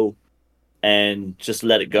title, and just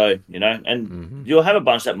let it go, And you'll have a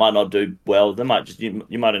bunch that might not do well. They might you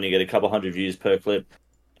might only get a couple hundred views per clip,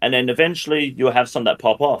 and then eventually you'll have some that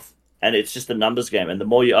pop off, and it's just a numbers game. And the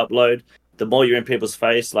more you upload, the more you're in people's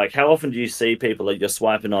face. Like, how often do you see people that you're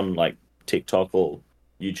swiping on like TikTok or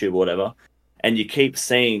YouTube or whatever, and you keep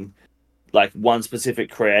seeing like one specific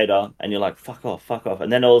creator, and you're like, fuck off,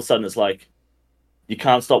 and then all of a sudden it's like you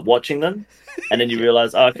can't stop watching them, and then you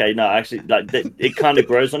realize, okay, no, actually, like, it kind of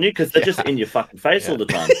grows on you because they're just in your fucking face all the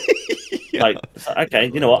time. Like, okay,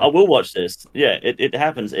 you know what, I will watch this. Yeah, it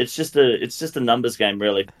happens. It's just a numbers game,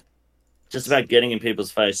 really. Just about getting in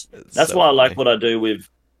people's face. That's why I like what I do with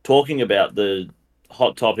talking about the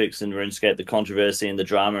hot topics in RuneScape, the controversy and the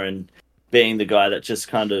drama, and being the guy that just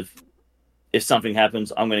kind of, if something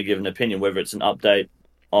happens, I'm going to give an opinion, whether it's an update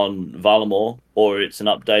on Valamore or it's an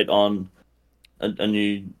update on a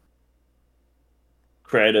new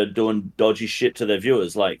creator doing dodgy shit to their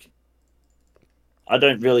viewers. Like, I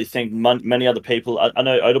don't really think many other people. I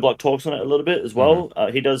know Odablock talks on it a little bit as well.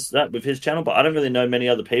 He does that with his channel, but I don't really know many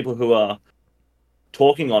other people who are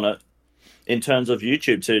talking on it in terms of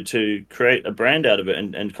YouTube to create a brand out of it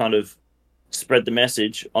and kind of spread the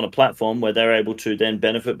message on a platform where they're able to then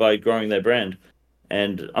benefit by growing their brand.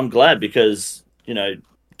 And I'm glad because,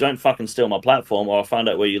 don't fucking steal my platform or I'll find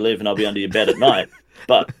out where you live and I'll be under your bed at night.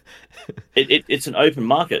 But it's an open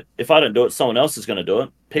market. If I don't do it, someone else is going to do it.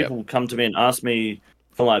 People come to me and ask me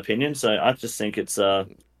for my opinion. So I just think it's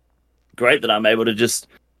great that I'm able to just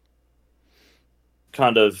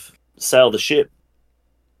kind of sail the ship.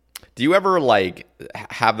 Do you ever like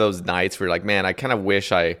have those nights where you're like, man, I kind of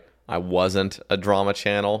wish I wasn't a drama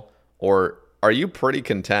channel? Or are you pretty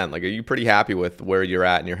content? Like, are you pretty happy with where you're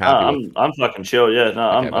at and you're happy? I'm fucking chill. Yeah,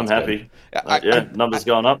 no, Okay, I'm happy. Numbers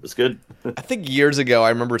going up. It's good. I think years ago, I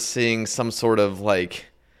remember seeing some sort of like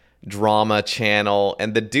drama channel,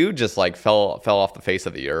 and the dude just like fell off the face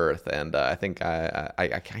of the earth. And I think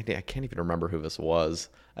I can't even remember who this was.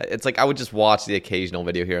 It's like I would just watch the occasional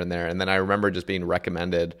video here and there, and then I remember just being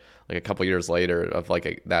recommended like a couple years later of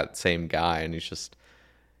like that same guy, and he just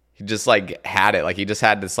like had it. Like he just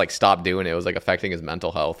had to like stop doing it. It was like affecting his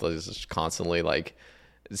mental health. He was just constantly like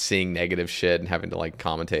seeing negative shit and having to like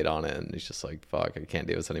commentate on it. And he's just like, fuck, I can't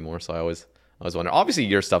do this anymore. So I always wonder. Obviously,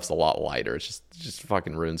 your stuff's a lot lighter. It's just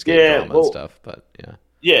fucking RuneScape drama and stuff. But yeah.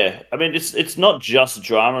 Yeah, I mean, it's not just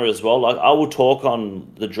drama as well. Like I will talk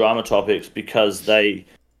on the drama topics because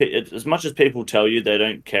as much as people tell you they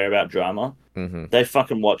don't care about drama, they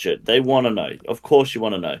fucking watch it. They want to know. Of course, you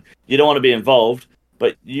want to know. You don't want to be involved.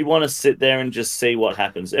 But you want to sit there and just see what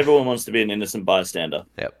happens. Everyone wants to be an innocent bystander.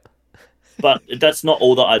 Yep. But that's not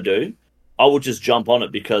all that I do. I will just jump on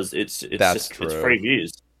it because it's free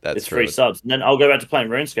views. It's free subs. And then I'll go back to playing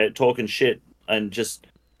RuneScape, talking shit and just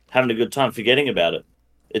having a good time, forgetting about it.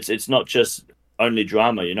 It's not just only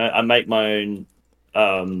drama, I make my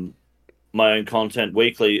own content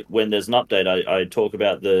weekly. When there's an update, I talk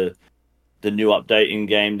about the new update in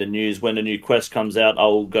game, the news. When a new quest comes out,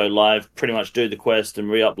 I'll go live, pretty much do the quest and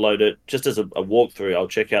re-upload it just as a walkthrough. I'll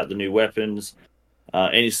check out the new weapons,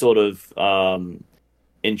 any sort of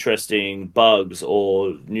interesting bugs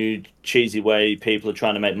or new cheesy way people are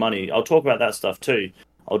trying to make money. I'll talk about that stuff too.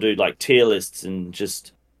 I'll do like tier lists and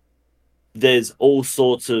just there's all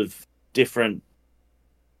sorts of different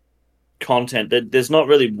content. There's not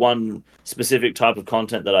really one specific type of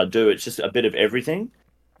content that I do. It's just a bit of everything.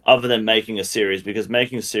 Other than making a series, because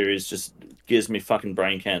making a series just gives me fucking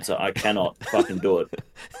brain cancer. I cannot fucking do it.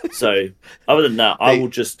 So, other than that, I will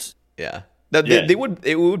just... Yeah.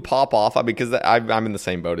 It would pop off because I'm in the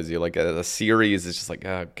same boat as you. Like, a series is just like,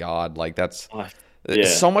 oh, God. Like, that's...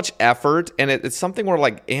 It's so much effort, and it's something where,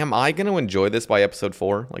 like, am I going to enjoy this by episode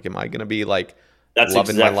 4? Like, am I going to be, like, that's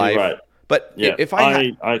loving exactly my life? Right. But if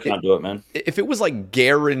I can't do it, man. If it was, like,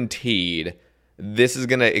 guaranteed... this is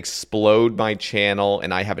going to explode my channel,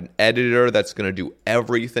 and I have an editor that's going to do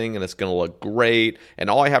everything, and it's going to look great, and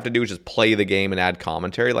all I have to do is just play the game and add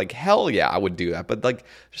commentary. Like, hell yeah, I would do that. But, like,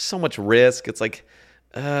 there's so much risk. It's like,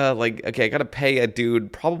 okay, I got to pay a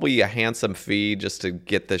dude probably a handsome fee just to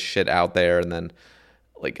get this shit out there, and then,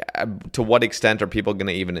 like, to what extent are people going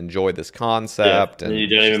to even enjoy this concept? Yeah, and you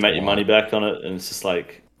don't even make your money back on it, and it's just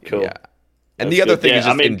like, cool. Yeah. And the other thing is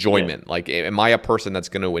just enjoyment. Like, am I a person that's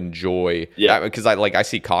going to enjoy? Yeah. Because I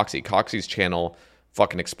see Coxie. Coxie's channel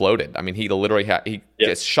fucking exploded. I mean, he literally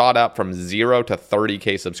gets shot up from 0 to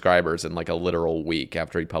 30K subscribers in like a literal week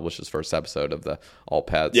after he published his first episode of the All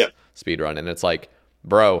Pets speedrun. And it's like,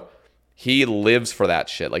 bro, he lives for that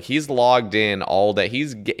shit. Like, he's logged in all day.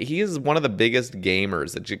 He is one of the biggest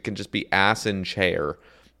gamers that can just be ass in chair.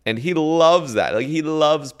 And he loves that. Like, he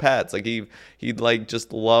loves pets. Like, he like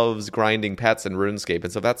just loves grinding pets in RuneScape.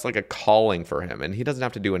 And so that's like a calling for him. And he doesn't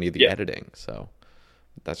have to do any of the editing. So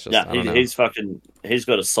that's just, I don't know. He's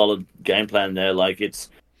got a solid game plan there. Like,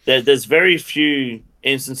 there's very few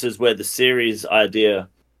instances where the series idea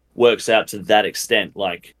works out to that extent.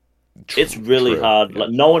 Like, it's really hard. Like,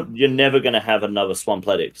 you're never going to have another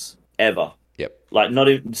Swampledix ever. Yep. Like, not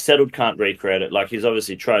even Settled can't recreate it. Like, he's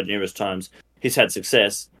obviously tried numerous times. He's had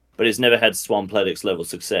success, but he's never had Swampledix level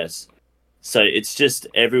success. So it's just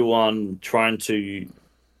everyone trying to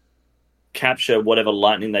capture whatever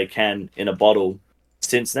lightning they can in a bottle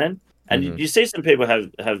since then. And you see some people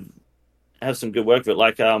have some good work of it.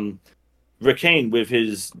 Like Rakeen with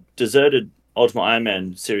his Deserted Ultimate Iron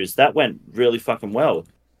Man series, that went really fucking well.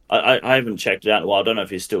 I haven't checked it out in a while. I don't know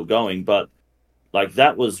if he's still going, but like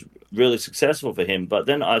that was really successful for him. But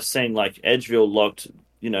then I've seen like Edgeville locked,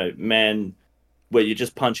 man, where you're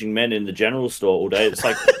just punching men in the general store all day. It's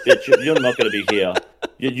like, bitch, you're not going to be here.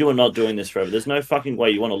 You are not doing this forever. There's no fucking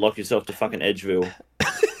way you want to lock yourself to fucking Edgeville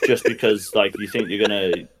just because like you think you're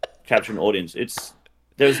going to capture an audience.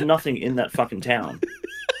 There's nothing in that fucking town.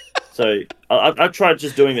 So I tried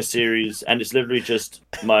just doing a series, and it's literally just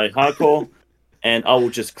my hardcore and I will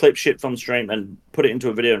just clip shit from stream and put it into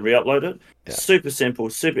a video and re-upload it. Yeah. Super simple,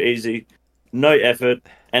 super easy, no effort.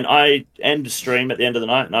 And I end the stream at the end of the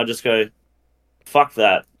night, and I just go, fuck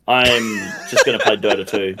that. I'm just going to play Dota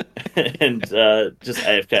 2 and just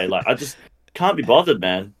AFK. Like, I just can't be bothered,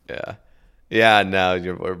 man. Yeah. Yeah,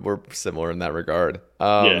 no, we're similar in that regard.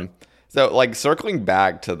 So, like, circling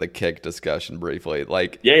back to the Kick discussion briefly,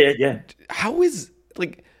 like... Yeah. How is,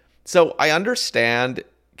 like... So, I understand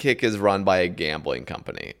Kick is run by a gambling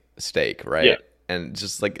company, Stake, right? Yeah. And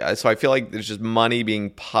just, like... So, I feel like there's just money being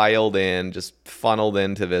piled in, just funneled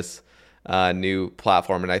into this new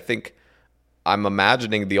platform. And I think... I'm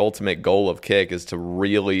imagining the ultimate goal of Kick is to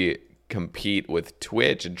really compete with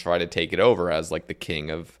Twitch and try to take it over as, like, the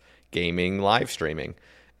king of gaming live streaming.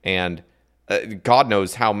 And... God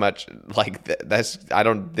knows how much, like, that's, I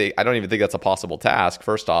don't even think that's a possible task,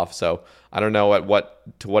 first off. So I don't know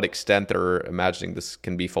to what extent they're imagining this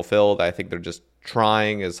can be fulfilled. I think they're just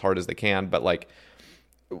trying as hard as they can. But, like,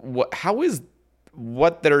 how is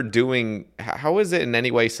what they're doing, how is it in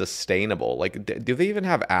any way sustainable? Like, do they even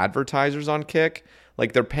have advertisers on Kick?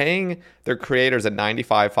 Like, they're paying their creators a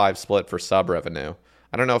 95-5 split for sub revenue.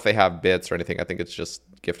 I don't know if they have bits or anything. I think it's just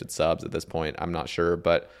gifted subs at this point. I'm not sure.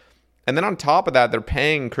 But... And then on top of that, they're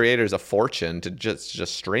paying creators a fortune to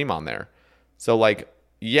just stream on there. So, like,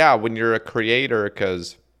 yeah, when you're a creator,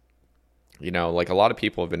 because, you know, like, a lot of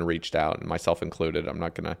people have been reached out, and myself included. I'm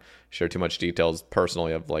not going to share too much details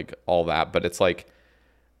personally of, like, all that. But it's like,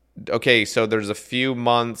 okay, so there's a few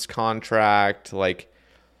months contract, like,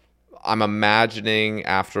 I'm imagining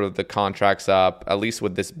after the contract's up, at least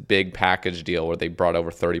with this big package deal where they brought over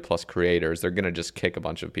 30 plus creators, they're going to just kick a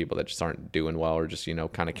bunch of people that just aren't doing well or just, you know,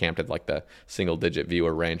 kind of camped at like the single digit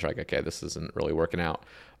viewer range. Like, okay, this isn't really working out.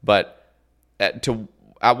 But at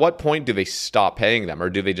what point do they stop paying them, or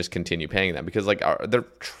do they just continue paying them? Because, like, they're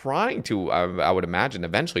trying to, I would imagine,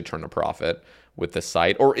 eventually turn a profit with the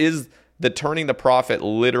site, or is the turning the profit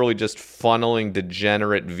literally just funneling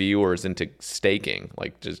degenerate viewers into staking,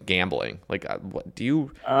 like just gambling? Like, what, do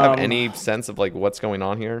you have any sense of, like, what's going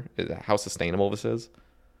on here? How sustainable this is?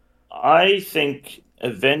 I think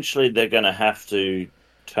eventually they're going to have to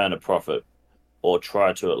turn a profit, or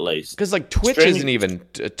try to at least. Because, like, Twitch isn't even.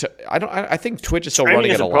 I think Twitch is still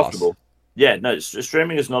running at a loss. Yeah, no,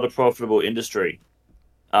 streaming is not a profitable industry.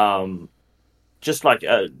 Just like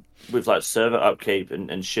with, like, server upkeep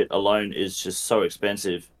and shit alone is just so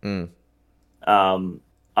expensive.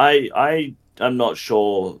 I am not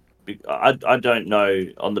sure. I don't know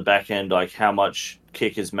on the back end, like, how much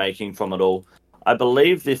Kick is making from it all. I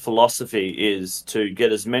believe the philosophy is to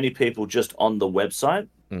get as many people just on the website,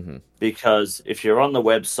 because if you're on the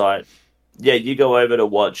website, yeah, you go over to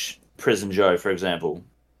watch Prison Joe, for example,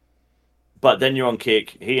 but then you're on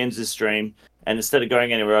Kick, he ends his stream, and instead of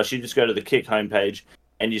going anywhere else, you just go to the Kick homepage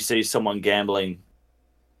and you see someone gambling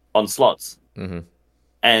on slots.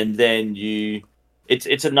 And then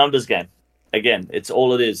it's a numbers game. Again, it's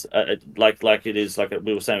all it is. Like it is, like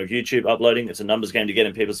we were saying with YouTube uploading, it's a numbers game to get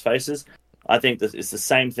in people's faces. I think that it's the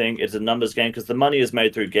same thing. It's a numbers game because the money is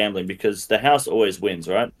made through gambling, because the house always wins,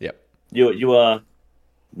 right? Yep. You are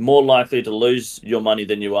more likely to lose your money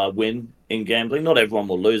than you are win in gambling. Not everyone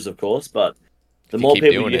will lose, of course, but the more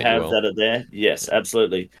people you have that are there, yes,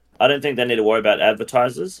 absolutely. I don't think they need to worry about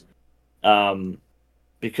advertisers,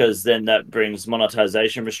 because then that brings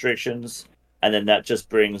monetization restrictions, and then that just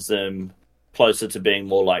brings them closer to being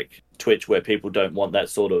more like Twitch, where people don't want that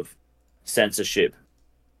sort of censorship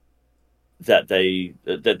that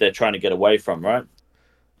they're trying to get away from, right?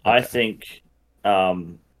 Okay.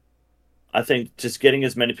 I think just getting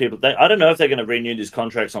as many people. I don't know if they're going to renew these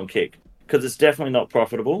contracts on Kick, because it's definitely not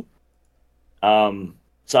profitable.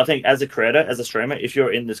 So I think as a creator, as a streamer, if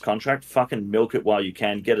you're in this contract, fucking milk it while you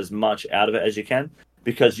can. Get as much out of it as you can,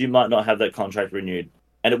 because you might not have that contract renewed.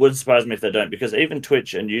 And it wouldn't surprise me if they don't, because even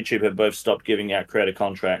Twitch and YouTube have both stopped giving out creator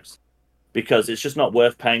contracts, because it's just not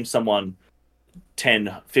worth paying someone $10,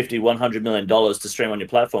 $50, $100 million to stream on your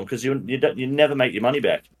platform, because you never make your money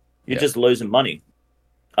back. You're just losing money.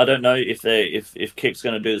 I don't know if Kick's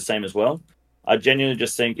going to do the same as well. I genuinely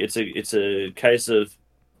just think it's a case of,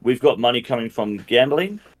 we've got money coming from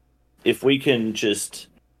gambling. If we can just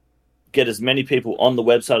get as many people on the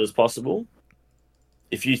website as possible,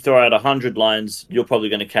 if you throw out 100 lines, you're probably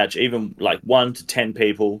going to catch even like 1 to 10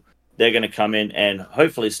 people. They're going to come in and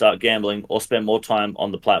hopefully start gambling or spend more time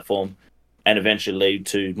on the platform, and eventually lead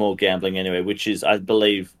to more gambling anyway, which is, I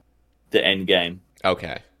believe, the end game.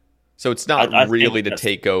 Okay. So it's not really to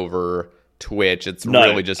take over Twitch. It's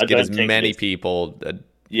really just get as many people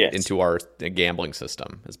into our gambling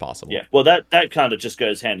system as possible. Yeah, well, that kind of just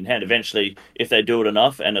goes hand in hand. Eventually, if they do it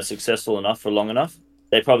enough and are successful enough for long enough,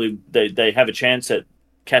 they probably they have a chance at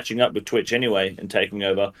catching up with Twitch anyway and taking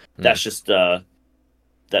over. That's just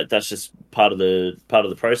that's just part of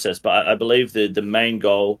the process. But I believe the main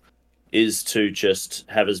goal is to just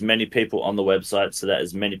have as many people on the website so that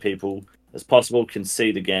as many people as possible can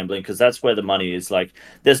see the gambling, because that's where the money is. Like,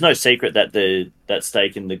 there's no secret that that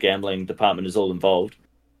stake in the gambling department is all involved.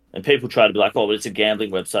 And people try to be like, oh, well, it's a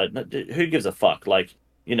gambling website. No, who gives a fuck? Like,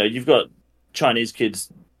 you've got Chinese kids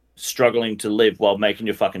struggling to live while making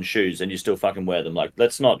your fucking shoes and you still fucking wear them. Like,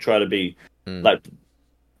 let's not try to be, like,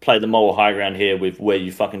 play the moral high ground here with where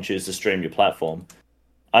you fucking choose to stream your platform.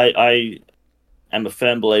 I am a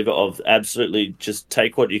firm believer of absolutely just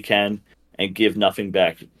take what you can and give nothing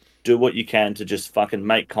back. Do what you can to just fucking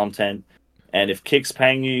make content. And if Kick's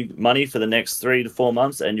paying you money for the next 3 to 4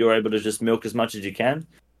 months and you're able to just milk as much as you can,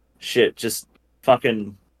 shit, just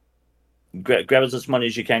fucking grab as much money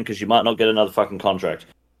as you can, because you might not get another fucking contract.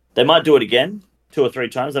 They might do it again 2 or 3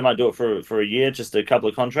 times. They might do it for a year, just a couple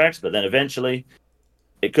of contracts, but then eventually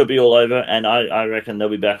it could be all over. And I reckon they'll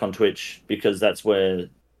be back on Twitch, because that's where,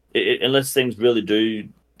 unless things really do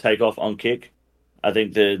take off on Kick, I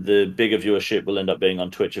think the bigger viewership will end up being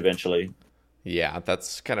on Twitch eventually. Yeah,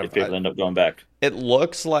 that's kind of... if people end up going back. It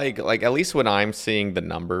looks like at least when I'm seeing the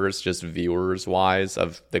numbers, just viewers-wise,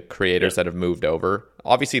 of the creators that have moved over,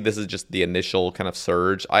 obviously this is just the initial kind of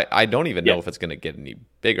surge. I don't even know if it's going to get any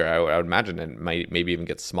bigger. I would imagine it might maybe even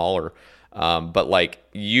get smaller. But, like,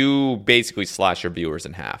 you basically slash your viewers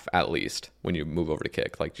in half, at least, when you move over to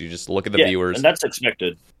Kick. Like, you just look at the viewers. And that's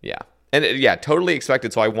expected. Yeah. And, totally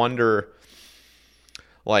expected. So I wonder...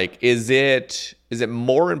 like, is it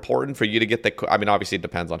more important for you to get the... I mean, obviously it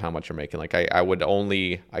depends on how much you're making. Like, I could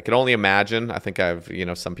only imagine. I think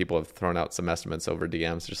some people have thrown out some estimates over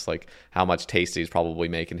DMs, just like how much Tasty's probably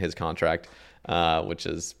making his contract, which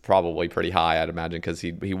is probably pretty high, I'd imagine, because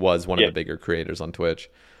he was one of the bigger creators on Twitch.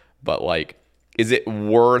 But, like, is it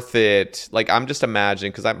worth it? Like, I'm just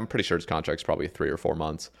imagining, because I'm pretty sure his contract's probably 3 or 4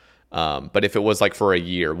 months. But if it was like for a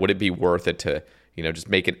year, would it be worth it to, just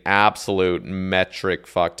make an absolute metric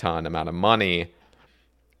fuck ton amount of money,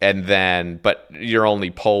 and then, but you're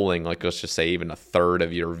only polling, like, let's just say even a third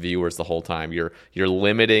of your viewers the whole time. You're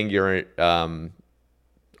limiting your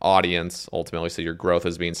audience ultimately, so your growth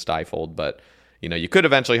is being stifled. But you could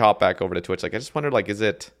eventually hop back over to Twitch. Like, I just wondered, like, is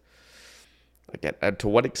it, like, to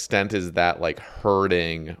what extent is that, like,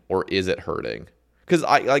 hurting, or is it hurting? Because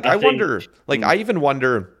I wonder, like, I even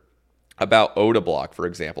wonder about Odablock, for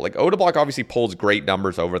example. Like, Odablock obviously pulls great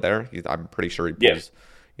numbers over there. I'm pretty sure he pulls,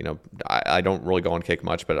 I don't really go on Kick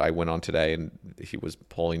much, but I went on today and he was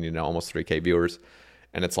pulling, almost 3K viewers.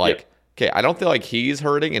 And it's like, okay, I don't feel like he's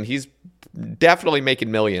hurting, and he's definitely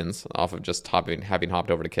making millions off of just having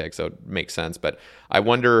hopped over to Kick, so it makes sense. But I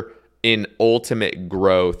wonder, in ultimate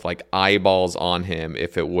growth, like eyeballs on him,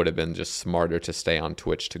 if it would have been just smarter to stay on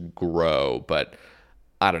Twitch to grow. But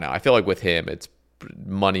I don't know. I feel like with him, it's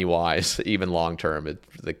money-wise, even long-term,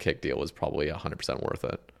 the Kick deal was probably 100% worth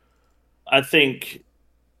it. I think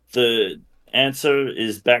the answer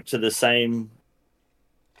is back to the same,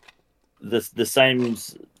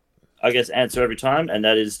 I guess, answer every time, and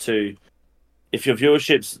that is to, if your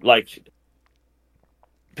viewership's, like,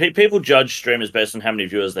 people judge streamers based on how many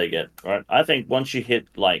viewers they get, right? I think once you hit,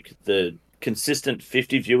 like, the consistent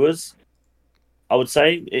 50 viewers, I would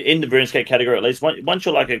say, in the RuneScape category at least, once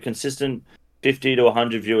you're, like, a consistent 50 to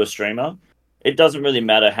 100 viewer streamer, it doesn't really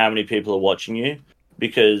matter how many people are watching you,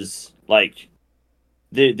 because, like,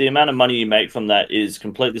 the amount of money you make from that is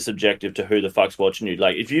completely subjective to who the fuck's watching you.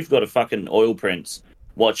 Like, if you've got a fucking oil prince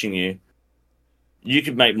watching you, you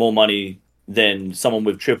could make more money than someone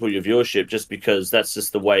with triple your viewership, just because that's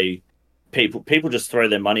just the way people just throw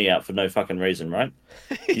their money out for no fucking reason, right?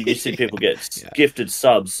 You see people get gifted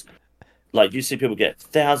subs. Like, you see people get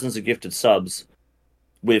thousands of gifted subs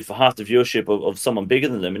with half the viewership of someone bigger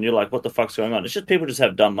than them, and you're like, what the fuck's going on? It's just people just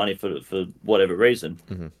have dumb money for whatever reason.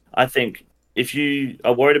 Mm-hmm. I think if you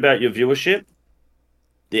are worried about your viewership,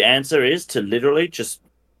 the answer is to literally just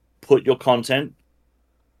put your content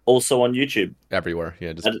also on YouTube. Everywhere.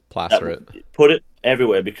 Yeah, just plaster it. Put it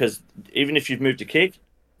everywhere, because even if you've moved to Kick,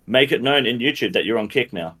 make it known in YouTube that you're on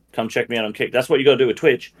Kick now. Come check me out on Kick. That's what you got to do with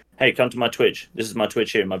Twitch. Hey, come to my Twitch. This is my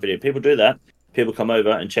Twitch here in my video. People do that. People come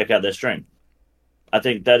over and check out their stream. I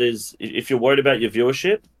think that is, if you're worried about your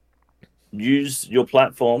viewership, use your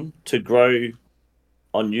platform to grow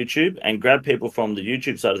on YouTube and grab people from the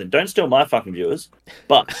YouTube side of things. Don't steal my fucking viewers,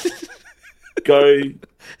 but go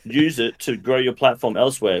use it to grow your platform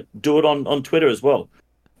elsewhere. Do it on Twitter as well,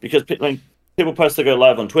 because people people post to go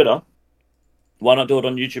live on Twitter. Why not do it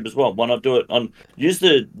on YouTube as well? Why not do it on... Use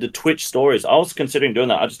the Twitch stories. I was considering doing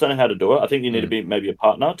that. I just don't know how to do it. I think you need to be maybe a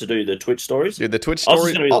partner to do the Twitch stories. Dude, the Twitch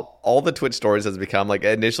stories... All the Twitch stories has become, like,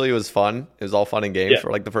 initially it was fun. It was all fun and games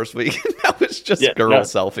for, like, the first week. Now it's just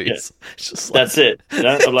selfies. Yeah. It's just like, that's it. You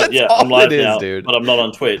know? I'm like, I'm live now, dude. But I'm not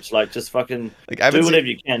on Twitch. Like, just fucking do whatever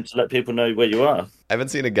you can to let people know where you are. I haven't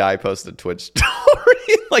seen a guy post a Twitch story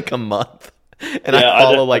in, like, a month. And I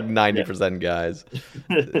follow like 90% guys.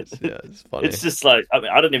 It's funny. It's just like, I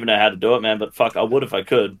mean, I don't even know how to do it, man. But fuck, I would if I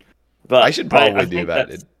could. But I should probably do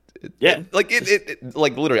that.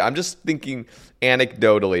 Like literally, I'm just thinking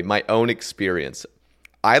anecdotally, my own experience.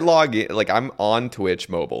 I log in, like I'm on Twitch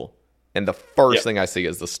mobile, and the first thing I see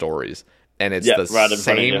is the stories, and it's the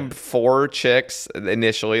same 4 chicks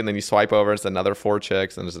initially, and then you swipe over, it's another 4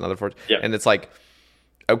 chicks, and there's another 4, and it's like.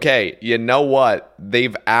 Okay, you know what?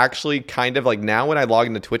 They've actually kind of like now when I log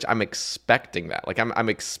into Twitch, I'm expecting that. Like I'm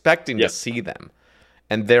expecting to see them.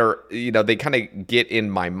 And they're, they kind of get in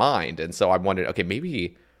my mind. And so I wondered, okay,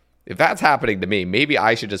 maybe if that's happening to me, maybe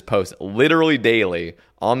I should just post literally daily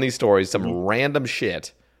on these stories some random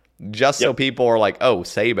shit just so people are like, oh,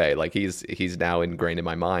 Sebe, like he's now ingrained in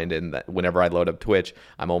my mind. And that whenever I load up Twitch,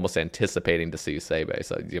 I'm almost anticipating to see Sebe.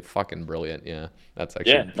 So you're fucking brilliant. Yeah, that's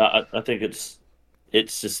actually... Yeah, I think it's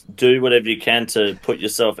just do whatever you can to put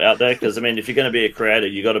yourself out there. Because, I mean, if you're going to be a creator,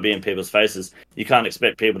 you got to be in people's faces. You can't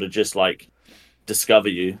expect people to just, like, discover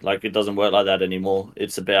you. Like, it doesn't work like that anymore.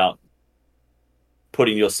 It's about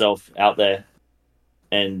putting yourself out there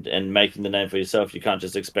and making the name for yourself. You can't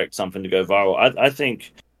just expect something to go viral. I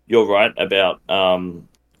think you're right about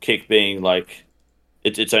Kick being, like,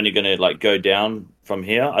 it's only going to, like, go down from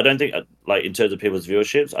here. I don't think, like, in terms of people's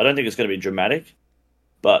viewerships, I don't think it's going to be dramatic.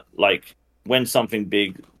 But, like... when something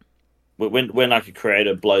big, when like a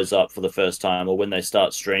creator blows up for the first time, or when they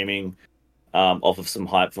start streaming off of some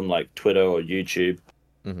hype from like Twitter or YouTube,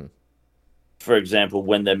 for example,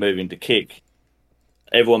 when they're moving to Kick,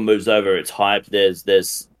 everyone moves over. It's hype. There's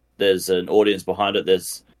an audience behind it.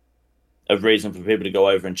 There's a reason for people to go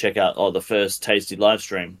over and check out the first Tasty live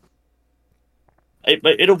stream.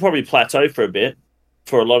 It'll probably plateau for a bit.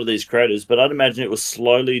 For a lot of these creators, but I'd imagine it will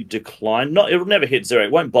slowly decline. It will never hit zero.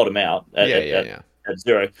 It won't bottom out at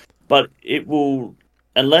zero, but it will,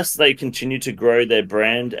 unless they continue to grow their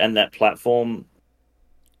brand and that platform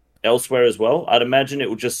elsewhere as well. I'd imagine it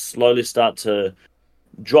will just slowly start to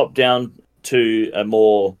drop down to a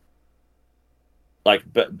more like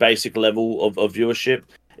basic level of viewership.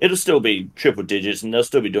 It'll still be triple digits, and they'll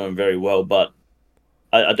still be doing very well, but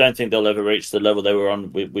I don't think they'll ever reach the level they were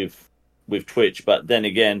on with Twitch. But then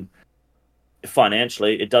again,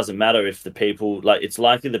 financially, it doesn't matter if the people, like, it's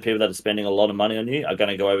likely the people that are spending a lot of money on you are going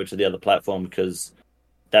to go over to the other platform, because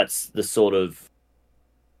that's the sort of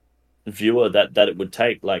viewer that it would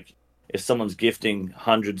take. Like, if someone's gifting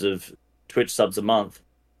hundreds of Twitch subs a month,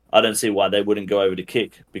 I don't see why they wouldn't go over to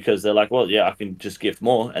Kick, because they're like, well, yeah, I can just gift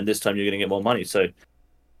more, and this time you're going to get more money. So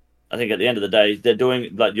I think at the end of the day, they're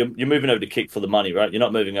doing, like, you're moving over to Kick for the money, right? You're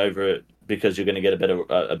not moving over it because you're going to get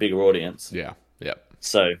a bigger audience. Yeah. Yep.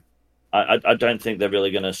 So I don't think they're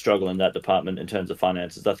really going to struggle in that department in terms of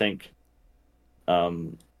finances. I think,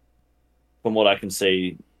 from what I can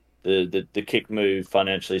see, the Kick move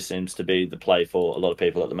financially seems to be the play for a lot of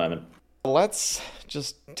people at the moment. Let's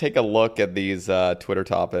just take a look at these Twitter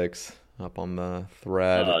topics up on the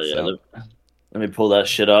thread. Oh, yeah. So... Let me pull that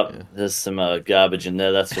shit up. Yeah. There's some garbage in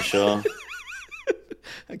there, that's for sure.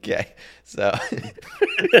 Okay, so...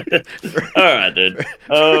 All right, dude.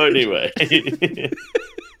 Oh, anyway.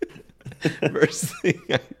 First thing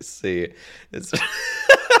I see is...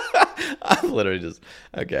 I'm literally just...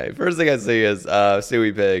 Okay, first thing I see is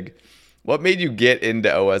Suey Pig. What made you get into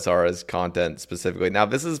OSRS content specifically? Now,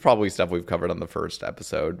 this is probably stuff we've covered on the first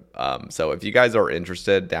episode. So if you guys are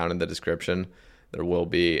interested, down in the description, there will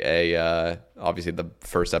be obviously the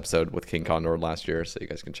first episode with King Condor last year, so you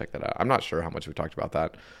guys can check that out. I'm not sure how much we talked about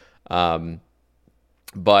that.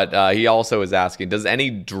 But he also is asking, does any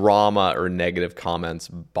drama or negative comments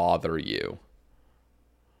bother you?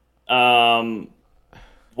 What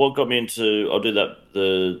got me into... I'll do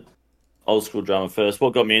the old school drama first.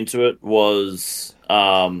 What got me into it was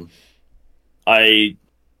I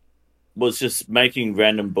was just making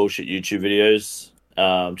random bullshit YouTube videos.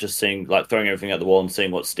 Just seeing, like, throwing everything at the wall and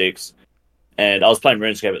seeing what sticks. And I was playing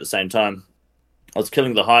RuneScape at the same time. I was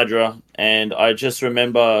killing the Hydra, and I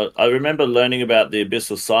remember learning about the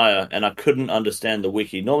Abyssal Sire, and I couldn't understand the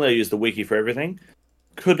wiki. Normally I use the wiki for everything.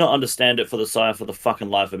 Could not understand it for the Sire for the fucking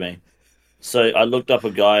life of me. So I looked up a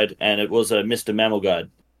guide, and it was a Mr. Mammal guide.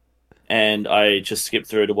 And I just skipped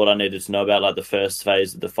through to what I needed to know about, like, the first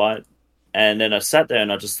phase of the fight. And then I sat there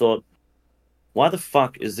and I just thought, why the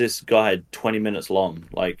fuck is this guide 20 minutes long?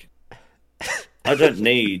 Like, I don't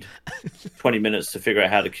need 20 minutes to figure out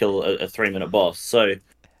how to kill a 3-minute boss. So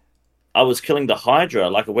I was killing the Hydra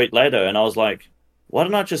like a week later, and I was like, why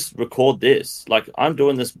don't I just record this? Like, I'm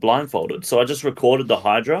doing this blindfolded. So I just recorded the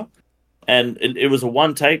Hydra, and it was a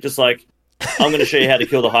one take, just like, I'm going to show you how to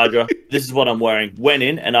kill the Hydra. This is what I'm wearing. Went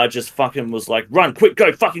in, and I just fucking was like, run, quick,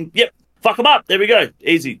 go, fucking, yep, fuck him up. There we go.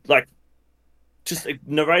 Easy. Like, just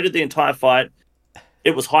narrated the entire fight.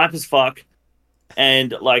 It was hype as fuck.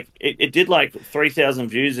 And, like, it did, like, 3,000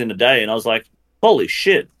 views in a day. And I was like, holy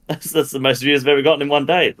shit. That's the most views I've ever gotten in one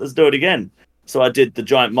day. Let's do it again. So I did the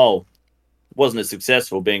giant mole. Wasn't as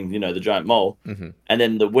successful being, the giant mole. Mm-hmm. And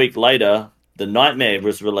then the week later, the Nightmare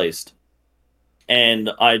was released. And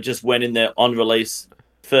I just went in there on release,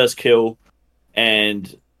 first kill,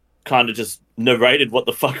 and kind of just narrated what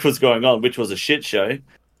the fuck was going on, which was a shit show.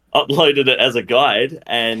 Uploaded it as a guide,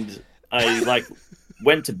 and I, like,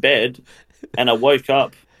 went to bed, and I woke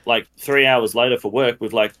up, like, 3 hours later for work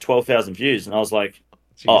with, like, 12,000 views. And I was like,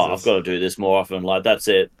 Jesus. I've got to do this more often. Like, that's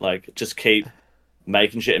it. Like, just keep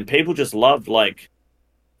making shit. And people just loved, like,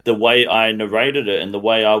 the way I narrated it and the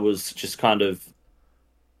way I was just kind of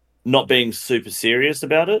not being super serious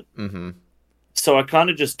about it. Mm-hmm. So I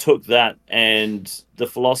kind of just took that and the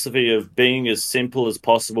philosophy of being as simple as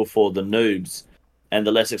possible for the noobs and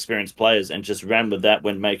the less experienced players, and just ran with that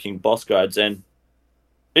when making boss guides. And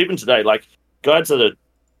even today, like, guides that are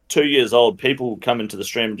 2 years old, people come into the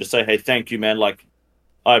stream and just say, hey, thank you, man. Like,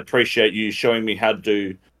 I appreciate you showing me how to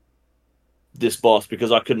do this boss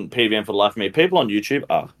because I couldn't PvM for the life of me. People on YouTube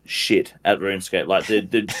are shit at RuneScape. Like,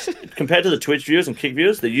 compared to the Twitch viewers and Kick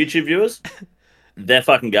viewers, the YouTube viewers, they're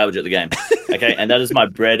fucking garbage at the game. Okay, and that is my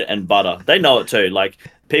bread and butter. They know it too. Like,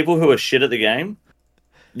 people who are shit at the game,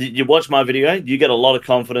 you watch my video, you get a lot of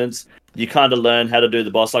confidence. You kind of learn how to do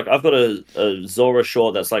the boss. Like, I've got a Zora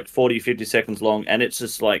short that's like 40, 50 seconds long, and it's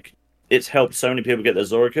just like, it's helped so many people get their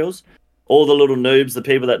Zora kills. All the little noobs, the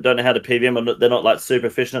people that don't know how to PvM, and they're not like super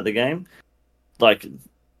efficient at the game, like,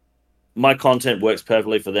 my content works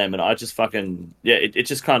perfectly for them. And I just fucking, it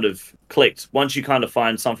just kind of clicked. Once you kind of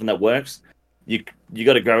find something that works, you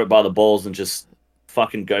got to grab it by the balls and just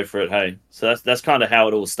fucking go for it, hey? So that's kind of how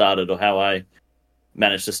it all started, or how I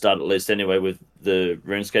managed to start, at least anyway, with the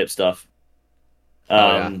RuneScape stuff.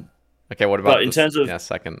 Okay, what about in terms of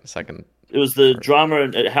second? It was the drama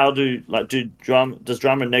and does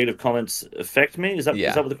drama and negative comments affect me? Is that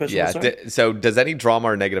what the question was? Sorry? So does any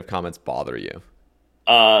drama or negative comments bother you?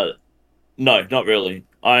 No, not really.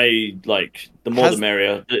 I like, the more the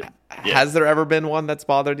merrier. Has there ever been one that's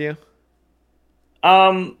bothered you?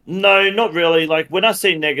 No, not really. Like, when I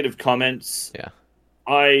see negative comments,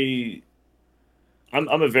 I'm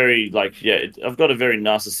a very, like, I've got a very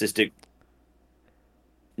narcissistic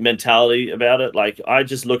mentality about it. Like, I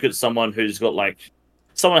just look at someone who's got, like,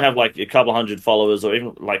 someone have like a couple hundred followers, or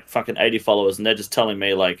even like fucking 80 followers, and they're just telling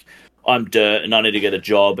me like, I'm dirt and I need to get a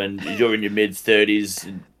job, and you're in your mid-30s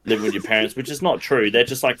and living with your parents, which is not true. They're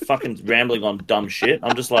just like fucking rambling on dumb shit.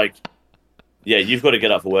 I'm just like, yeah, you've got to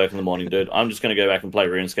get up for work in the morning, dude. I'm just going to go back and play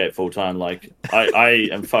RuneScape full time. Like, I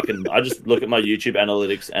just look at my YouTube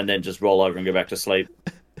analytics and then just roll over and go back to sleep.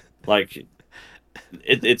 Like,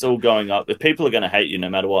 it's all going up. If people are going to hate you no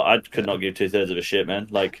matter what, I could not give 2/3 of a shit, man.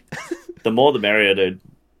 Like, the more the merrier, dude.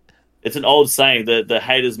 It's an old saying, the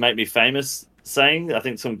haters make me famous saying. I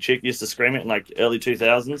think some chick used to scream it in like early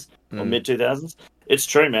 2000s or mid 2000s. It's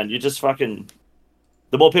true, man. You just fucking,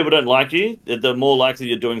 the more people don't like you, the more likely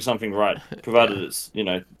you're doing something right, provided it's,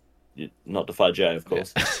 not Defy J, of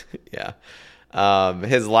course. Yeah.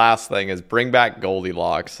 His last thing is bring back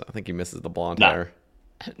Goldilocks. I think he misses the blonde hair.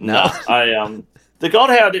 No, the gold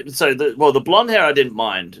hair I didn't. So the blonde hair I didn't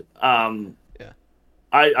mind.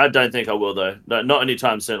 I don't think I will though. No, not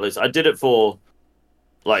anytime soon. At least I did it for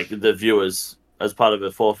like the viewers as part of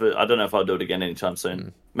a forfeit. I don't know if I'll do it again anytime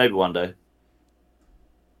soon. Maybe one day.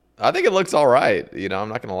 I think it looks all right. I'm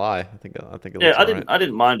not gonna lie. I think it looks I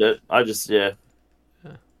didn't mind it. I just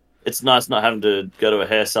it's nice not having to go to a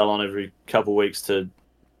hair salon every couple weeks to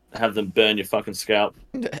have them burn your fucking scalp.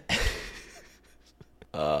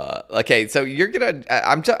 Okay, so you're gonna.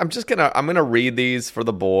 I'm gonna read these for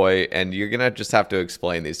the boy, and you're gonna just have to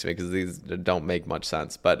explain these to me because these don't make much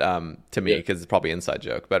sense. But to me, because it's probably an inside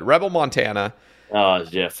joke. But Rebel Montana. Oh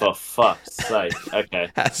yeah, for fuck's sake. Okay.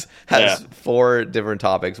 has 4 different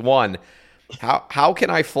topics. 1, how can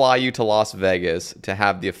I fly you to Las Vegas to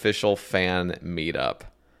have the official fan meetup?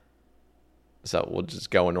 So we'll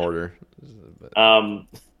just go in order.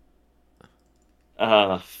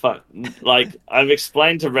 Fuck. Like, I've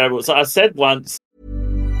explained to Rebel. So I said once.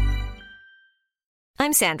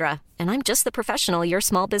 I'm Sandra, and I'm just the professional your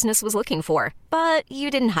small business was looking for. But you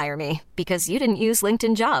didn't hire me because you didn't use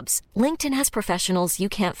LinkedIn Jobs. LinkedIn has professionals you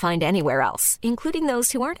can't find anywhere else, including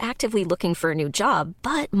those who aren't actively looking for a new job,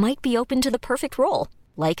 but might be open to the perfect role,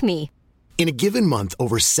 like me. In a given month,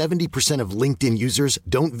 over 70% of LinkedIn users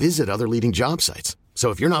don't visit other leading job sites. So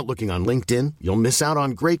if you're not looking on LinkedIn, you'll miss out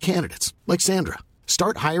on great candidates like Sandra.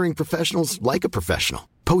 Start hiring professionals like a professional.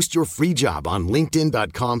 Post your free job on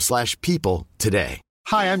linkedin.com/people today.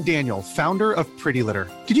 Hi, I'm Daniel, founder of Pretty Litter.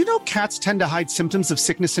 Did you know cats tend to hide symptoms of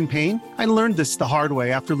sickness and pain? I learned this the hard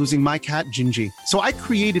way after losing my cat, Gingy. So I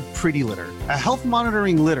created Pretty Litter, a health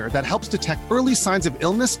monitoring litter that helps detect early signs of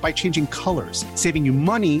illness by changing colors, saving you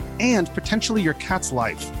money and potentially your cat's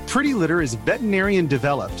life. Pretty Litter is veterinarian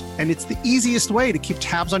developed, and it's the easiest way to keep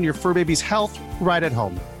tabs on your fur baby's health right at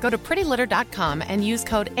home. Go to prettylitter.com and use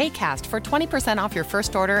code ACAST for 20% off your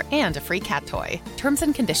first order and a free cat toy. Terms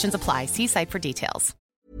and conditions apply. See site for details.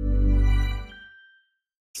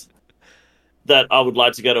 That I would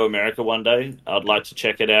like to go to America one day. I'd like to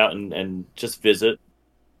check it out and just visit.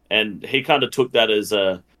 And he kind of took that as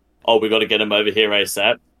we got to get him over here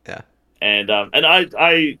ASAP. Yeah. And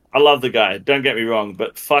I love the guy. Don't get me wrong,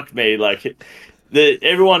 but fuck me, like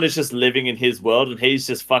everyone is just living in his world, and he's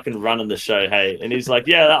just fucking running the show. Hey, and he's like,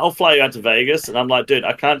 yeah, I'll fly you out to Vegas, and I'm like, dude,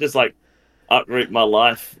 I can't just like uproot my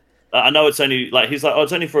life. I know it's only like he's like, oh,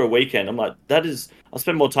 it's only for a weekend. I'm like, I'll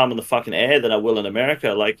spend more time on the fucking air than I will in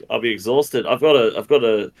America. Like, I'll be exhausted. I've got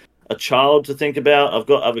a child to think about. I've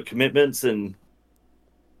got other commitments, and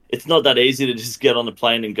it's not that easy to just get on the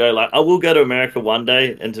plane and go. Like, I will go to America one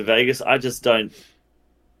day and to Vegas. I just don't.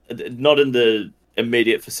 Not in the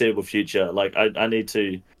immediate foreseeable future. Like, I need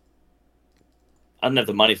to. I don't have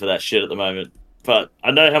the money for that shit at the moment, but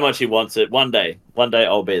I know how much he wants it. One day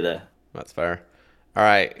I'll be there. That's fair. All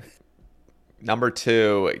right. Number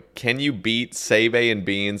 2, can you beat Sebe and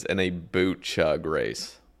Beans in a boot chug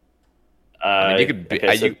race? I mean, you could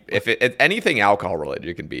if it's anything alcohol related,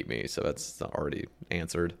 you can beat me. So that's already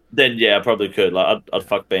answered. Then yeah, I probably could. Like, I'd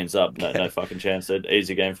fuck Beans up. No fucking chance.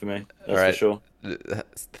 Easy game for me. That's right. For sure.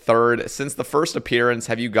 3rd, since the first appearance,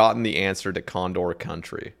 have you gotten the answer to Condor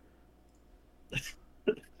Country?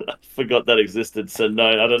 I forgot that existed. So no,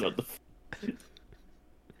 I don't know.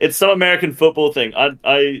 It's some American football thing.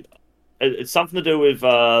 It's something to do with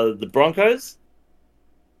the Broncos.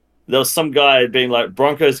 There was some guy being like,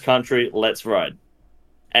 Broncos country, let's ride.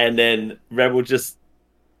 And then Rebel just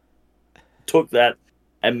took that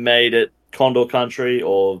and made it Condor country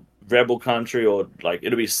or Rebel country, or like,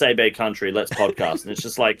 it'll be Sebe country, let's podcast. And it's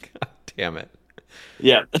just like... God damn it.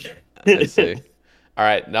 Yeah. I see. All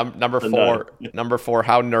right, number 4. Number 4,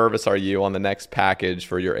 how nervous are you on the next package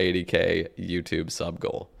for your 80K YouTube sub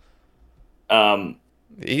goal? Um...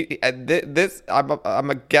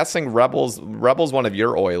 I'm guessing Rebel's one of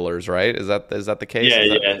your Oilers, right? Is that the case?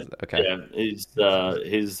 Yeah. Okay. Yeah,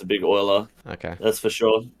 he's a big Oiler. Okay. That's for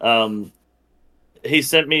sure. He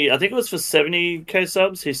sent me, I think it was for 70K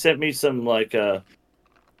subs. He sent me some like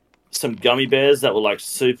some gummy bears that were like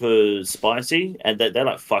super spicy, and they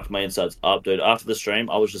like fucked my insides up, dude. After the stream,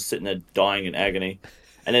 I was just sitting there dying in agony,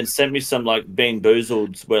 and then sent me some like bean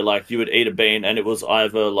boozleds where like you would eat a bean and it was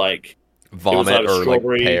either like vomit or like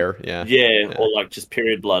pear, yeah, or like just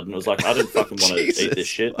period blood, and it was like, I didn't fucking want to eat this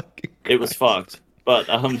shit. It was fucked. But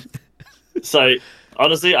so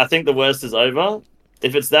honestly, I think the worst is over.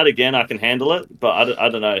 If it's that again, I can handle it. But I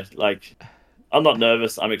don't know. Like, I'm not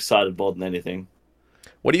nervous. I'm excited more than anything.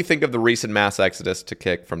 What do you think of the recent mass exodus to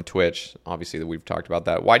Kick from Twitch? Obviously, we've talked about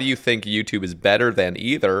that. Why do you think YouTube is better than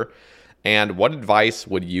either? And what advice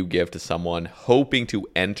would you give to someone hoping to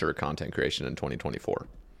enter content creation in 2024?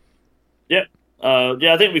 Yeah.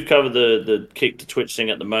 I think we've covered the Kick to Twitch thing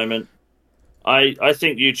at the moment. I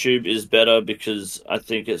think YouTube is better because I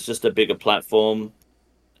think it's just a bigger platform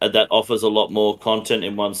that offers a lot more content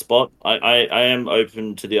in one spot. I am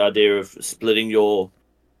open to the idea of splitting your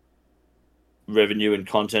revenue and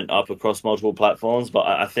content up across multiple platforms, but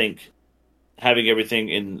I think having everything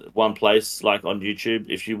in one place, like on YouTube,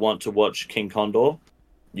 if you want to watch King Condor,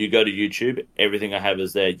 you go to YouTube, everything I have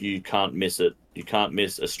is there. You can't miss it. You can't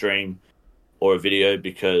miss a stream or a video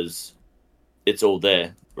because it's all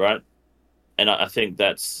there, right? And I think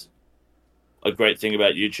that's a great thing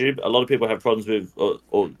about YouTube. A lot of people have problems with,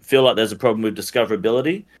 or feel like there's a problem with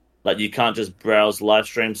discoverability. Like, you can't just browse live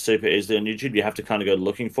streams super easily on YouTube. You have to kind of go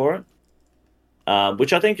looking for it,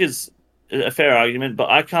 which I think is a fair argument.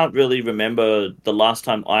 But I can't really remember the last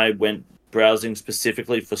time I went browsing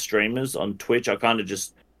specifically for streamers on Twitch. I kind of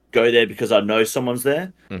just go there because I know someone's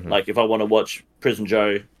there. Mm-hmm. Like, if I want to watch Prison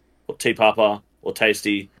Joe or T Papa or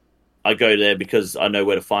Tasty, I go there because I know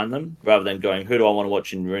where to find them, rather than going, who do I want to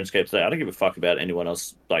watch in RuneScape today? I don't give a fuck about anyone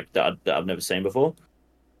else like that I've never seen before.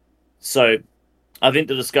 So I think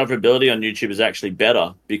the discoverability on YouTube is actually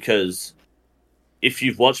better, because if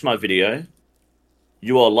you've watched my video,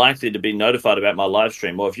 you are likely to be notified about my live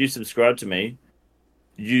stream. Or if you subscribe to me,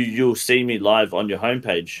 you'll see me live on your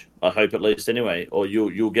homepage. I hope, at least anyway. Or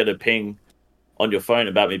you'll get a ping on your phone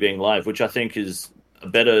about me being live, which I think is a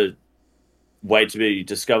better way to be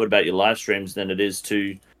discovered about your live streams than it is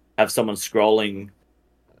to have someone scrolling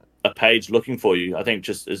a page looking for you. I think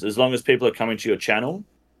just as long as people are coming to your channel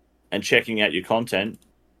and checking out your content,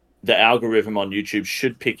 the algorithm on YouTube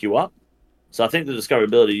should pick you up. So I think the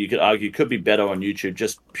discoverability, you could argue, could be better on YouTube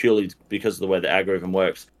just purely because of the way the algorithm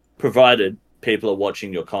works, provided people are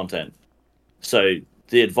watching your content. So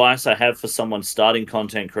the advice I have for someone starting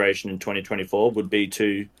content creation in 2024 would be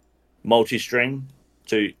to multi-stream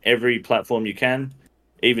to every platform you can,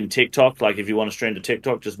 even TikTok. Like if you want to stream to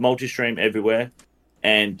TikTok, just multi-stream everywhere,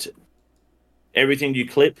 and everything you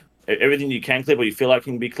clip, everything you can clip or you feel like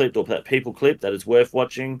can be clipped or that people clip that is worth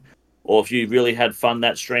watching, or if you really had fun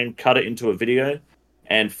that stream, cut it into a video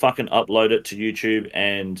and fucking upload it to YouTube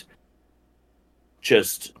and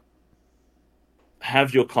just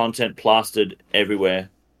have your content plastered everywhere.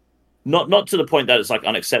 Not to the point that it's like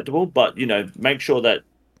unacceptable, but make sure that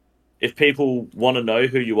if people want to know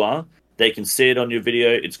who you are, they can see it on your video.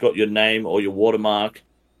 It's got your name or your watermark,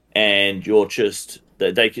 and you're just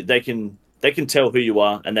they can tell who you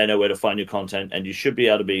are, and they know where to find your content. And they should be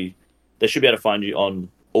able to find you on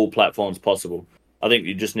all platforms possible. I think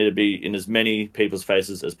you just need to be in as many people's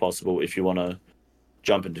faces as possible if you want to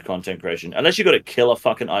jump into content creation. Unless you've got a killer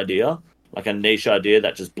fucking idea, like a niche idea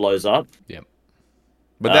that just blows up. Yep.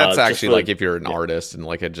 But that's actually like if you're an artist and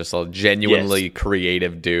like just a genuinely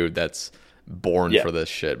creative dude that's born for this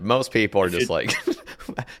shit. Most people are just like,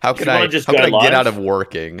 how can I get out of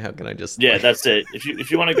working? How can I just... Yeah, that's it.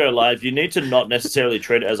 If you want to go live, you need to not necessarily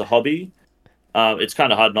treat it as a hobby. It's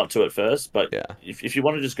kind of hard not to at first, but if you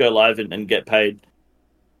want to just go live and get paid,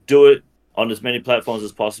 do it on as many platforms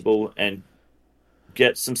as possible and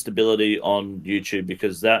get some stability on YouTube,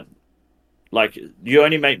 because that... Like,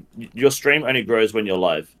 your stream only grows when you're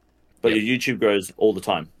live, but your YouTube grows all the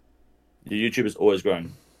time. Your YouTube is always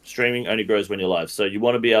growing. Streaming only grows when you're live. So you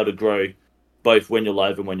want to be able to grow both when you're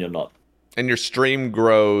live and when you're not. And your stream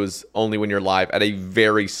grows only when you're live at a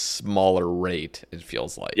very smaller rate, it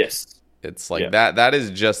feels like. Yes. It's like that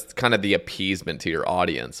is just kind of the appeasement to your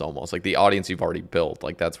audience, almost. Like the audience you've already built.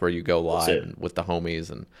 Like that's where you go live with the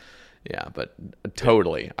homies. And yeah, but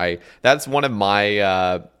totally. That's one of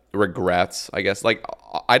my... regrets, I guess. Like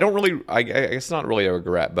I guess not really a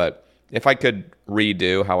regret, but if I could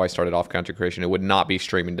redo how I started off content creation, it would not be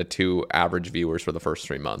streaming to 2 average viewers for the first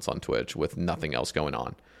 3 months on Twitch with nothing else going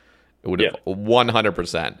on. It would have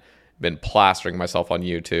 100% been plastering myself on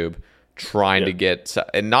YouTube, trying to get,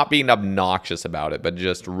 and not being obnoxious about it, but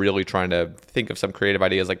just really trying to think of some creative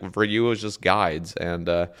ideas. Like for you, it was just guides. And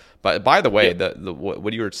but by the way, the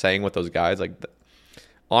what you were saying with those guides, like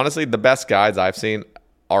honestly, the best guides I've seen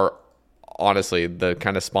are honestly the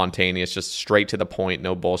kind of spontaneous, just straight to the point,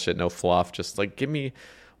 no bullshit, no fluff. Just like, give me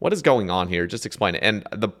what is going on here. Just explain it. And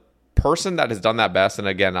the person that has done that best, and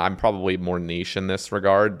again, I'm probably more niche in this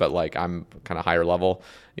regard, but like I'm kind of higher level,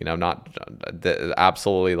 not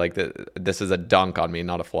absolutely like this is a dunk on me,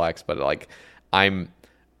 not a flex, but like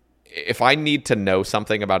if I need to know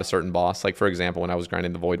something about a certain boss, like for example, when I was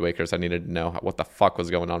grinding the Void Wakers, I needed to know what the fuck was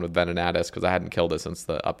going on with Venenatis because I hadn't killed it since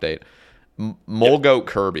the update. Molgoat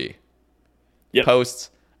Kirby posts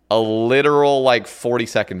a literal like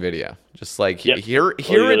 40-second video, just like here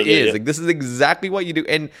it is. Like this is exactly what you do,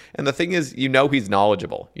 and the thing is, he's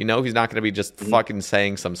knowledgeable. He's not going to be just fucking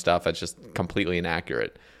saying some stuff that's just completely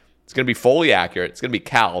inaccurate. It's going to be fully accurate. It's going to be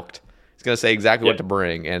calced. It's going to say exactly what to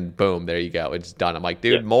bring, and boom, there you go. It's done. I'm like,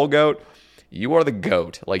 dude, Molgoat, you are the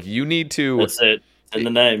GOAT. Like you need to. That's it. In the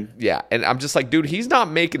name. Yeah, and I'm just like, dude, he's not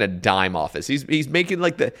making a dime off this. He's making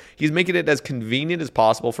he's making it as convenient as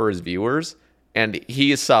possible for his viewers, and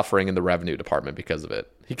he is suffering in the revenue department because of it.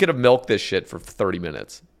 He could have milked this shit for 30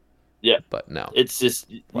 minutes. Yeah. But no. It's just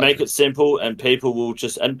make it simple, and people will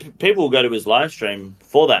go to his live stream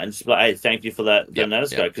for that and just be like, hey, thank you for that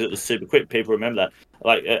because it was super quick. People remember that.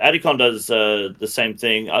 Like Adicon does the same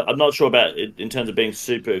thing. I'm not sure about it in terms of being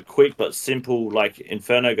super quick, but simple like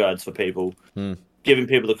Inferno guides for people. Giving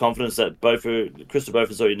people the confidence that Crystal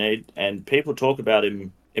Both is all you need. And people talk about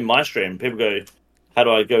him in my stream. People go, how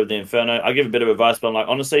do I go with the Inferno? I give a bit of advice, but I'm like,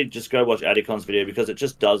 honestly, just go watch Adicon's video because it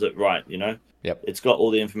just does it right, Yep. It's got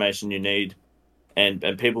all the information you need, and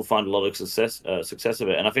people find a lot of success of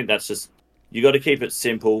it. And I think that's just, you got to keep it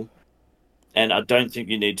simple. And I don't think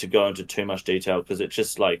you need to go into too much detail because it's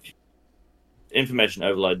just like information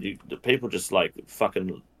overload. The people just like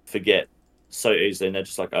fucking forget so easily, and they're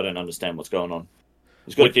just like, I don't understand what's going on.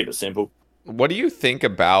 Just got to keep it simple. What do you think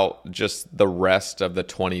about just the rest of the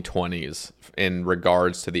 2020s in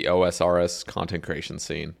regards to the OSRS content creation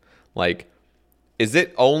scene? Like, is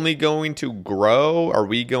it only going to grow? Are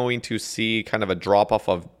we going to see kind of a drop off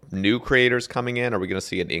of new creators coming in? Are we going to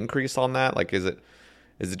see an increase on that? Like, is it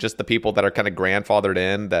just the people that are kind of grandfathered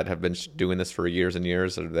in that have been doing this for years and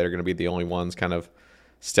years? Or they're going to be the only ones kind of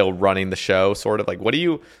still running the show, sort of? Like, what do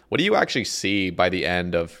you actually see by the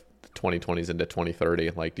end of the 2020s into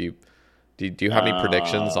 2030? Like, do you have any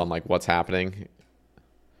predictions on like what's happening?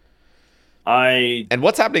 And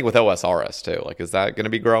what's happening with OSRS too? Like, is that going to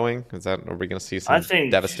be growing? Are we going to see some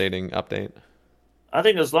devastating update? I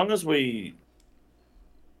think as long as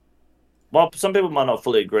some people might not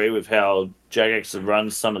fully agree with how Jagex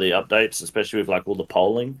runs some of the updates, especially with like all the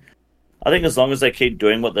polling. I think as long as they keep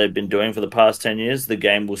doing what they've been doing for the past 10 years, the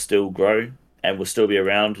game will still grow and will still be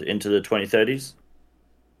around into the 2030s.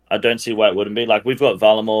 I don't see why it wouldn't be. Like, we've got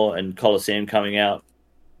Valamore and Colosseum coming out.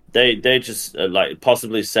 They just like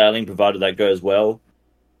possibly sailing, provided that goes well.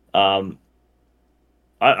 I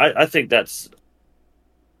think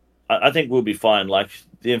I think we'll be fine. Like,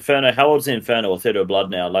 the Inferno, how old's the Inferno or Theater of Blood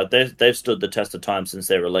now? Like, they've stood the test of time since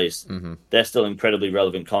their release. Mm-hmm. They're still incredibly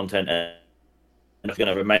relevant content, and it's going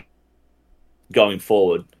to remain going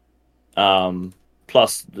forward.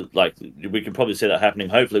 Plus, like, we can probably see that happening,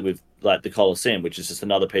 hopefully, with like the Colosseum, which is just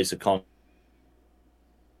another piece of content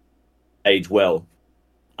age well.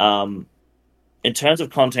 In terms of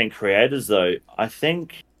content creators, though, I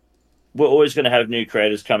think we're always going to have new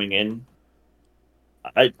creators coming in.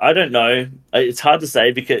 I don't know. It's hard to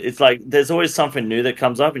say because it's like there's always something new that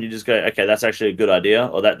comes up, and you just go, okay, that's actually a good idea,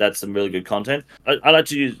 or that's some really good content. I like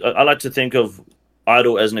to think of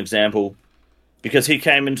Idol as an example, because he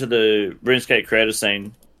came into the RuneScape creator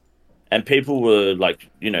scene, and people were like,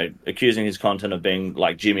 accusing his content of being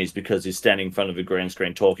like Jimmy's because he's standing in front of a green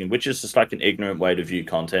screen talking, which is just like an ignorant way to view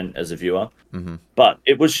content as a viewer. Mm-hmm. But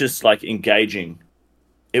it was just like engaging.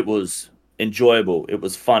 It was enjoyable. It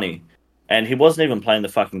was funny. And he wasn't even playing the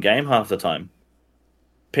fucking game half the time.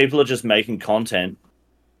 People are just making content,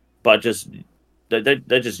 but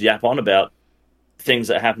they just yap on about things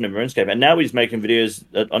that happen in RuneScape. And now he's making videos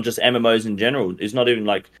on just MMOs in general. He's not even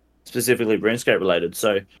like specifically RuneScape related.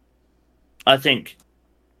 So I think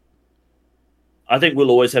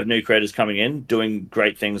we'll always have new creators coming in doing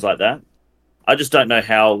great things like that. I just don't know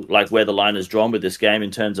how, like, where the line is drawn with this game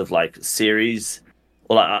in terms of like series.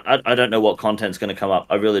 Well, I don't know what content's going to come up.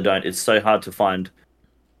 I really don't. It's so hard to find.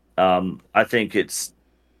 I think it's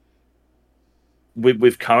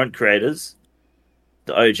with current creators,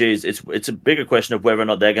 the OGs. It's a bigger question of whether or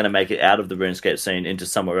not they're going to make it out of the RuneScape scene into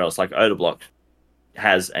somewhere else. Like Odablock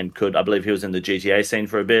has and could. I believe he was in the GTA scene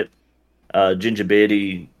for a bit. Ginger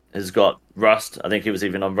Beardy has got Rust. I think he was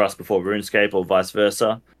even on Rust before RuneScape, or vice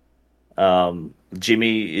versa.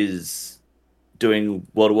 Jimmy is doing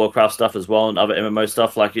World of Warcraft stuff as well and other MMO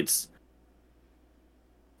stuff. Like, it's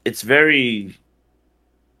very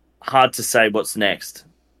hard to say what's next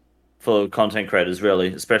for content creators, really,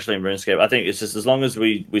 especially in RuneScape. I think it's just as long as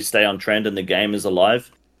we stay on trend and the game is alive,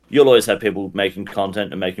 you'll always have people making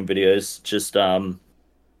content and making videos. Just don't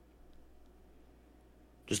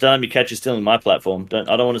let me catch you stealing my platform. I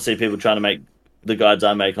don't want to see people trying to make the guides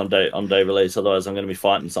I make on day release. Otherwise, I'm going to be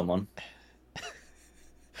fighting someone.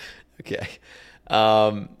 Okay.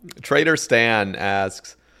 Trader Stan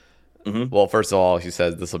asks, well, first of all, he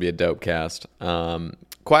says this will be a dope cast.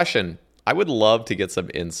 Question. I would love to get some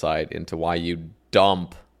insight into why you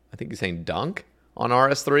dump, I think he's saying dunk, on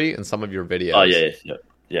RS3 in some of your videos. Oh,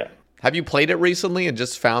 yeah. Have you played it recently and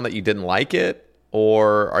just found that you didn't like it?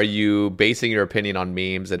 Or are you basing your opinion on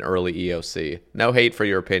memes and early EOC? No hate for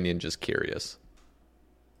your opinion, just curious.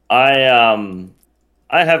 I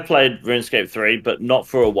have played RuneScape 3, but not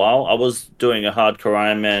for a while. I was doing a hardcore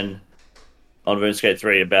Ironman on RuneScape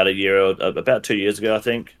 3 about 2 years ago, I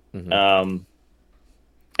think. Mm-hmm.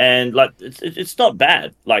 And like, it's not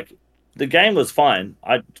bad. Like, the game was fine.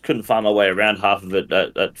 I couldn't find my way around half of it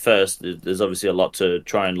at first. There's obviously a lot to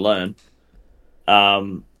try and learn.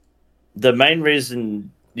 The main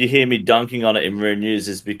reason you hear me dunking on it in Rune News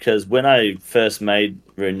is because when I first made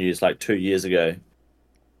Rune News like 2 years ago,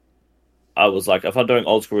 I was like, if I'm doing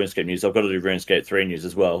old school RuneScape news, I've got to do RuneScape 3 news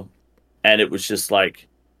as well. And it was just like,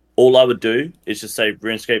 all I would do is just say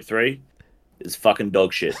RuneScape 3 is fucking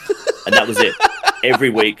dog shit. And that was it. Every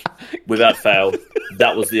week, without fail,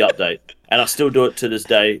 that was the update. And I still do it to this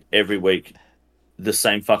day, every week. The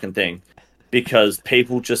same fucking thing. because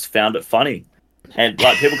people just found it funny. And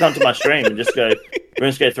like people come to my stream and just go,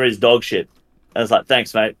 RuneScape 3 is dog shit. And it's like,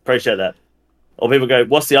 thanks, mate. Appreciate that. Or people go,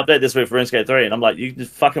 what's the update this week for RuneScape 3? And I'm like, you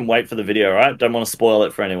just fucking wait for the video, right? Don't want to spoil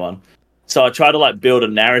it for anyone. So I try to like build a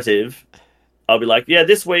narrative. I'll be like, yeah,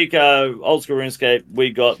 this week, old school RuneScape, we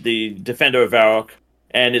got the Defender of Varrock,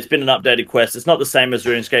 and it's been an updated quest. It's not the same as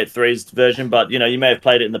RuneScape 3's version, but you know, you may have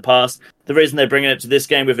played it in the past. The reason they're bringing it to this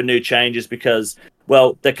game with a new change is because,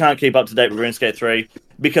 well, they can't keep up to date with RuneScape 3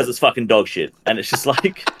 because it's fucking dog shit. And it's just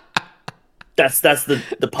like, that's the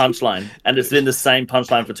punchline. And it's been the same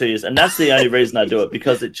punchline for 2 years. And that's the only reason I do it,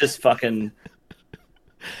 because it just fucking,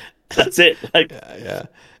 that's it. Like, yeah.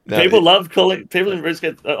 No, people in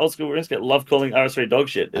RuneScape, old school RuneScape love calling RS3 dog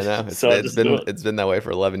shit. I know. It's been that way for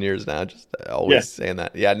 11 years now. Just always saying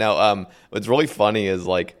that. Yeah. No. What's really funny is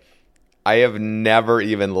like, I have never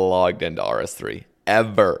even logged into RS3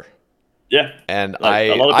 ever. Yeah. And like,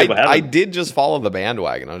 a lot of people I did just follow the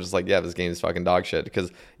bandwagon. I was just like, yeah, this game is fucking dog shit, because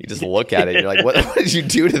you just look at it and you're like, what did you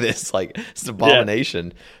do to this? Like, it's an abomination.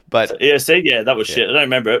 Yeah. But ESC, that was shit. I don't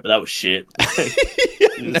remember it, but that was shit.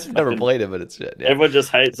 Never played it, but it's shit. Yeah. Everyone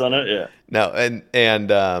just hates on it. Yeah. No,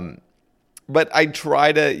 and but I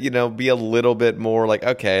try to, you know, be a little bit more like,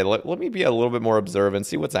 okay, let me be a little bit more observant,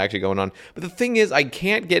 see what's actually going on. But the thing is, I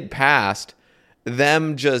can't get past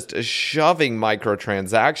them just shoving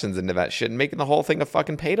microtransactions into that shit and making the whole thing a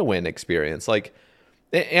fucking pay-to-win experience. Like,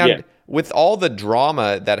 and with all the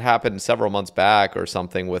drama that happened several months back or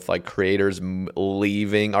something with like creators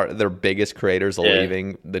leaving, or their biggest creators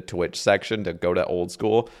leaving the Twitch section to go to old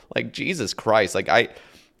school, like, Jesus Christ. Like, I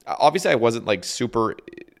wasn't like super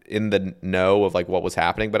in the know of like what was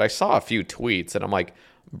happening, but I saw a few tweets and I'm like,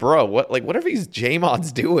 bro, what are these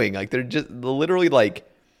J-mods doing? Like, they're just literally like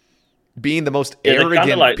being the most arrogant they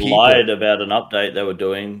kind of like people. Lied about an update they were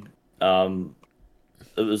doing.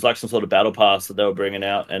 It was like some sort of battle pass that they were bringing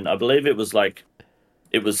out, and I believe it was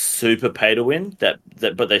super pay to win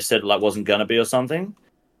but they said like wasn't gonna be or something,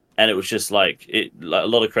 and it was just like a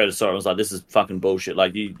lot of creators saw it and was like, this is fucking bullshit.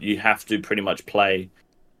 Like you have to pretty much play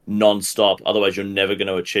non-stop, otherwise you're never going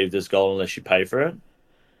to achieve this goal unless you pay for it.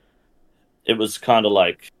 It was kind of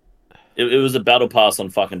like it was a battle pass on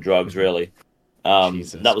fucking drugs, really.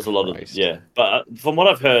 That was a lot of but from what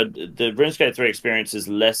I've heard, the RuneScape 3 experience is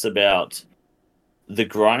less about the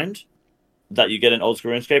grind that you get in old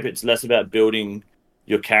school RuneScape. It's less about building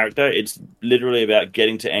your character. It's literally about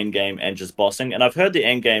getting to end game and just bossing. And I've heard the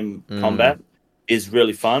end game combat is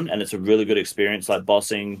really fun, and it's a really good experience, like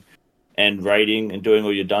bossing and raiding and doing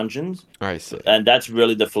all your dungeons. I see. And that's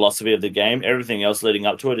really the philosophy of the game. Everything else leading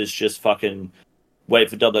up to it is just fucking wait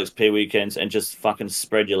for double XP weekends and just fucking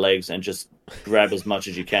spread your legs and just grab as much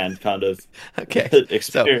as you can, kind of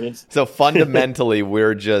experience. So fundamentally,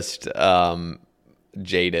 we're just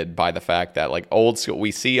jaded by the fact that like old school,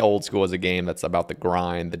 we see old school as a game that's about the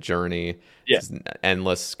grind, the journey,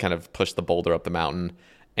 endless kind of push the boulder up the mountain,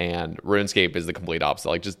 and RuneScape is the complete opposite.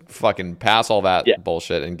 Like, just fucking pass all that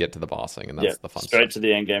bullshit and get to the bossing, and that's the fun straight stuff. To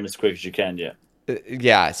the end game as quick as you can.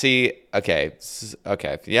 See, okay,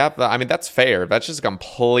 yeah. I mean, that's fair. That's just a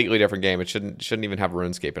completely different game. It shouldn't even have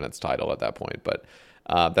RuneScape in its title at that point, but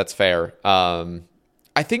that's fair.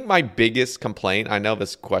 I think my biggest complaint, I know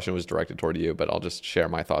this question was directed toward you, but I'll just share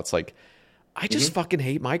my thoughts. Like, I just fucking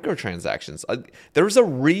hate microtransactions. There's a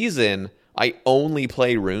reason I only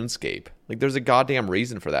play RuneScape. Like, there's a goddamn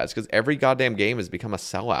reason for that. It's because every goddamn game has become a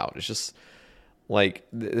sellout. It's just like,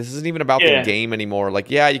 this isn't even about the game anymore. Like,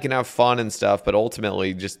 yeah, you can have fun and stuff, but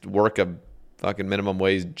ultimately just work a fucking minimum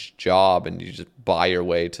wage job and you just buy your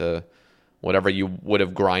way to whatever you would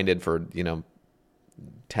have grinded for, you know,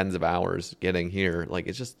 tens of hours getting here. Like,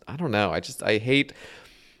 it's just, I don't know. I hate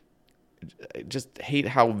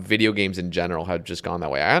how video games in general have just gone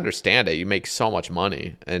that way. I understand it. You make so much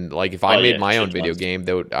money. And like, if I made my own video game,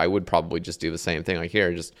 I would probably just do the same thing. Like,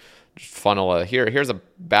 here, just funnel here's a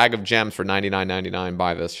bag of gems for $99.99.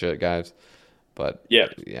 Buy this shit, guys. But yeah.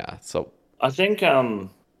 So I think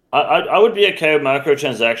I would be okay with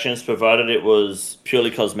microtransactions provided it was purely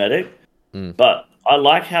cosmetic. But I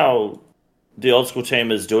like how the old school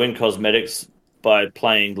team is doing cosmetics by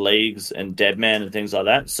playing leagues and Deadman and things like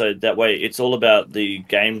that. So that way it's all about the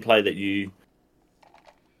gameplay that you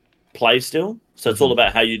play still. So it's all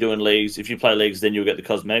about how you do in leagues. If you play leagues, then you'll get the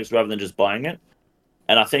cosmetics rather than just buying it.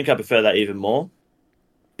 And I think I prefer that even more.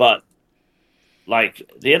 But like,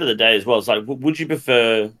 at the end of the day as well, it's like, would you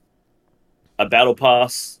prefer a battle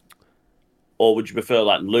pass, or would you prefer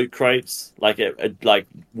like loot crates? Like,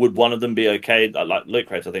 would one of them be okay? Like, loot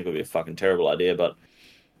crates, I think would be a fucking terrible idea. But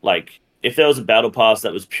like, if there was a battle pass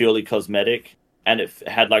that was purely cosmetic and it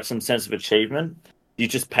had like some sense of achievement, you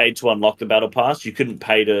just paid to unlock the battle pass. You couldn't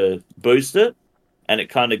pay to boost it, and it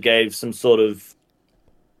kind of gave some sort of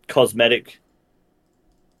cosmetic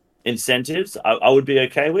incentives. I would be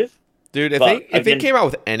okay with. Dude, if they came out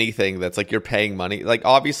with anything that's like you're paying money, like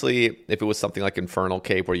obviously if it was something like Infernal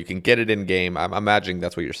Cape where you can get it in game, I'm imagining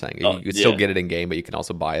that's what you're saying. You could still get it in game, but you can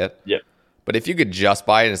also buy it. Yeah. But if you could just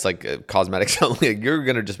buy it and it's like cosmetics only, you're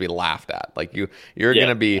gonna just be laughed at. Like you're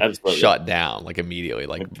gonna be shut down like immediately.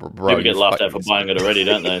 Like bro, people get laughed at for buying it already,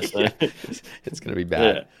 don't they? So. It's gonna be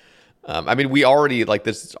bad. Yeah. I mean, we already like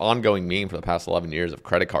this ongoing meme for the past 11 years of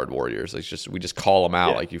credit card warriors. It's just we just call them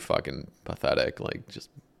out like you fucking pathetic. Like just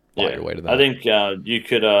buy your way to that. I think you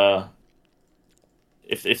could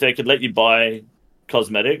if they could let you buy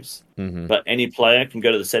cosmetics, but any player can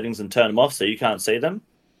go to the settings and turn them off so you can't see them.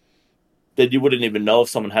 Then you wouldn't even know if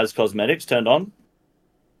someone has cosmetics turned on.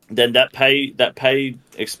 Then that pay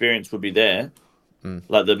experience would be there.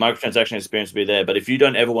 Like the microtransaction experience would be there. But if you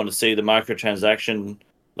don't ever want to see the microtransaction,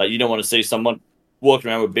 like you don't want to see someone walking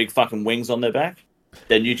around with big fucking wings on their back,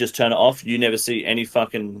 then you just turn it off. You never see any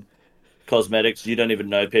fucking cosmetics. You don't even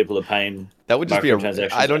know people are paying. That would just be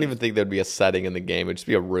I don't even think there'd be a setting in the game. It'd just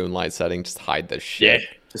be a rune light setting. Just hide the shit. Yeah.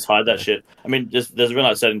 Just hide that shit. I mean, there's a real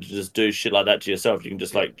nice setting to just do shit like that to yourself. You can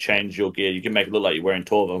just like change your gear. You can make it look like you're wearing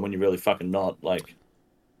Torva when you're really fucking not. Like,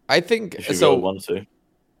 I think if you so. Really want to.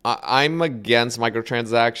 I'm against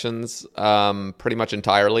microtransactions pretty much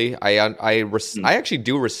entirely. I actually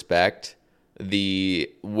do respect the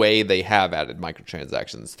way they have added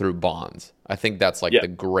microtransactions through bonds. I think that's like the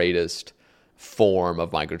greatest form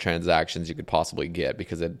of microtransactions you could possibly get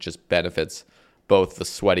because it just benefits both the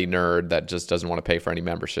sweaty nerd that just doesn't want to pay for any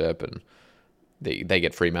membership and they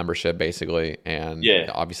get free membership basically, and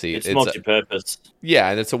obviously it's multi-purpose.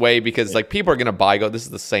 And it's a way because like people are going to buy gold. This is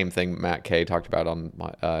the same thing Matt K talked about on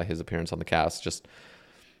his appearance on the cast. Just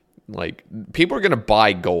like people are going to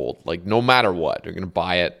buy gold, like no matter what, they're going to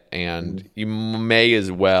buy it, and you may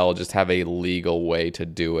as well just have a legal way to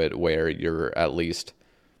do it where you're at least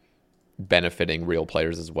benefiting real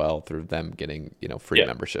players as well through them getting free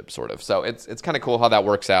membership sort of. So it's kind of cool how that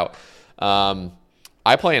works out.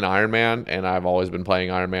 I play an Iron Man and I've always been playing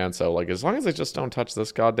Iron Man, so like as long as I just don't touch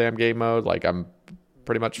this goddamn game mode, like I'm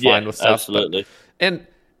pretty much fine with stuff. Absolutely. But,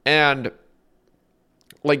 and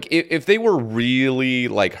like if they were really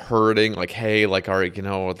like hurting, like hey, like all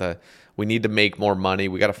right, we need to make more money,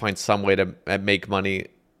 we got to find some way to make money.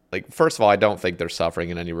 Like, first of all, I don't think they're suffering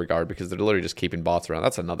in any regard because they're literally just keeping bots around.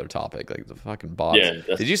 That's another topic, like the fucking bots. Yeah,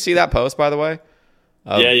 did you see that post, by the way?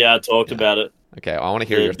 I talked about it. Okay, I want to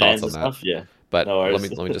hear your thoughts on that. Yeah, but let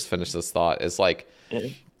me just finish this thought. It's like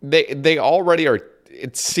they already are.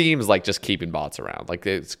 It seems like just keeping bots around. Like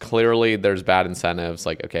it's clearly there's bad incentives.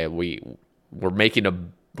 Like okay, we're making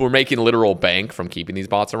literal bank from keeping these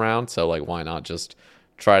bots around. So like, why not just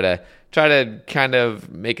try to kind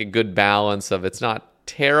of make a good balance of it's not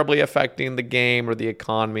terribly affecting the game or the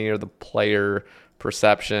economy or the player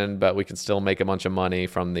perception, but we can still make a bunch of money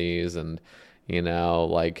from these, and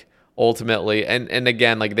like ultimately and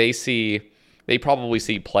again, like they probably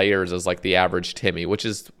see players as like the average Timmy, which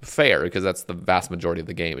is fair because that's the vast majority of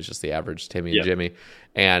the game. It's just the average Timmy and Jimmy,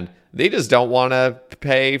 and they just don't want to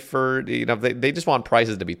pay for they just want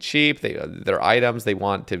prices to be cheap. Their items, they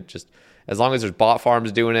want to just, as long as there's bot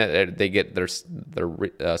farms doing it, they get their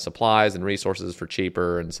supplies and resources for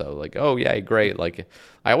cheaper. And so like, oh yeah, great. Like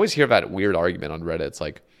I always hear that weird argument on Reddit. It's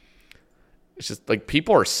like, it's just like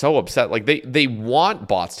people are so upset. Like they want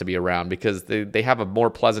bots to be around because they have a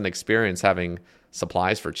more pleasant experience having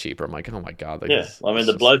supplies for cheaper. I'm like, oh my God. Like,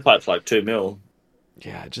 the blowpipe's like $2 million.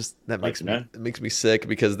 Yeah, just that makes me sick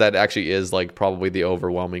because that actually is like probably the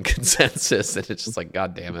overwhelming consensus. And it's just like,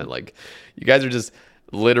 God damn it. Like you guys are just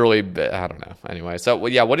literally, I don't know. Anyway, so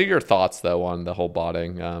what are your thoughts though on the whole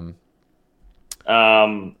botting?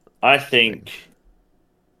 I think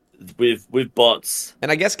with bots,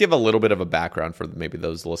 and I guess give a little bit of a background for maybe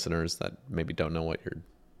those listeners that maybe don't know what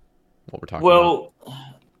we're talking about. Well,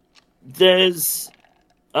 there's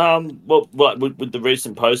what with the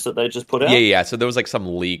recent post that they just put out. Yeah. So there was like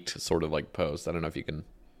some leaked sort of like post. I don't know if you can.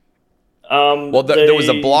 There was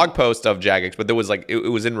a blog post of Jagex, but there was like it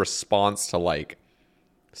was in response to like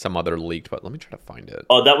some other leaked, but let me try to find it.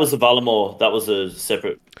 Oh, that was the Valamore. That was a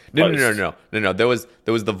separate post. No. There was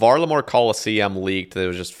the Varlamore Coliseum leaked. That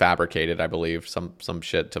was just fabricated, I believe. Some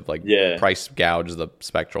shit to like price gouge the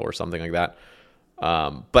Spectral or something like that.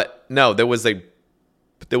 But no, there was a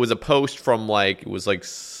post from like, it was like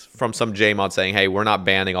from some JMod saying, hey, we're not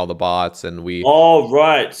banning all the bots, and we. Oh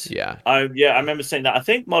right. Yeah. I remember saying that. I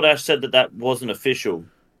think Modash said that wasn't official.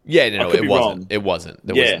 Yeah, no, I could it be wasn't. wrong. It wasn't.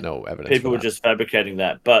 There Yeah, was no evidence. people for were that. just fabricating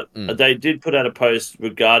that. But they did put out a post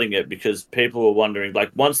regarding it because people were wondering, like,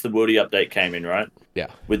 once the Woody update came in, right? Yeah.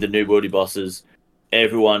 With the new Woody bosses,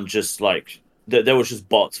 everyone just, like, there was just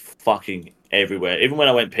bots fucking everywhere. Even when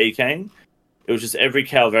I went PKing, it was just every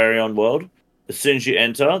Calvarion world. As soon as you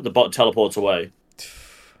enter, the bot teleports away.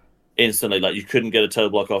 Instantly. Like, you couldn't get a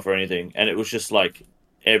teleblock off or anything. And it was just, like,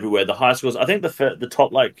 everywhere. The high scores, I think the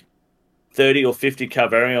top, like, 30 or 50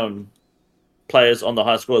 Calvarion players on the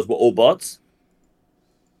high scores were all bots,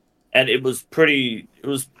 and it was pretty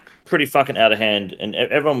fucking out of hand, and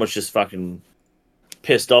everyone was just fucking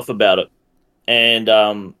pissed off about it. And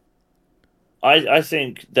I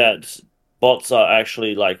think that bots are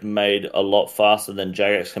actually like made a lot faster than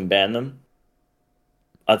Jagex can ban them.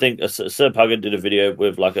 I think Sir Pugger did a video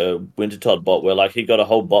with like a Wintertodt bot where like he got a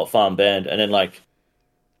whole bot farm banned, and then like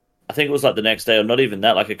I think it was like the next day, or not even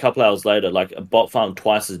that, like a couple hours later, like a bot farm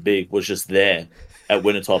twice as big was just there at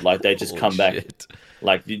Wintertodt. Like they just come back,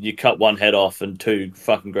 like you cut one head off and two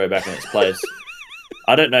fucking grow back in its place.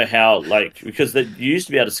 I don't know how, like, because you used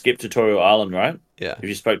to be able to skip Tutorial Island, right? Yeah. If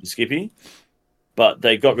you spoke to Skippy. But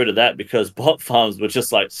they got rid of that because bot farms were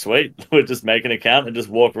just like, sweet, we'll just make an account and just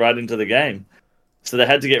walk right into the game. So they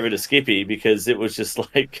had to get rid of Skippy because it was just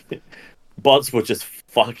like, bots were just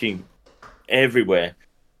fucking everywhere.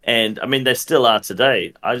 And I mean, they still are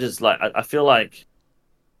today. I just like, I feel like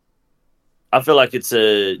it's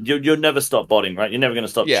you'll never stop botting, right? You're never going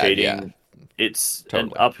to stop cheating. Yeah. It's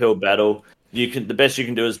totally an uphill battle. The best you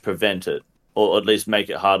can do is prevent it, or at least make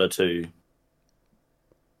it harder to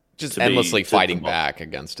just endlessly fighting back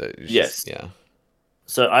against it. Yes. Yeah.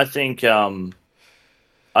 So I think Jagex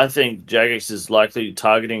is likely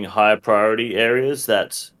targeting higher priority areas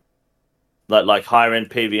that like higher end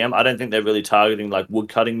PVM. I don't think they're really targeting like wood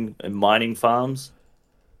cutting and mining farms,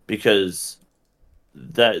 because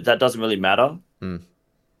that doesn't really matter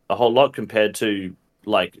a whole lot compared to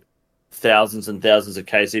like thousands and thousands of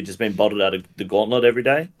KC just being bottled out of the Gauntlet every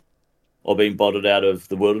day, or being bottled out of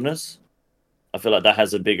the Wilderness. I feel like that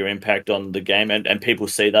has a bigger impact on the game, and people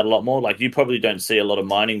see that a lot more. Like, you probably don't see a lot of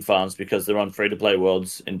mining farms because they're on free-to-play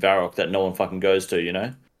worlds in Varrock that no one fucking goes to, you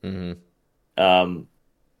know? Mm-hmm.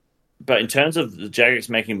 But in terms of the Jagex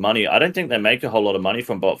making money, I don't think they make a whole lot of money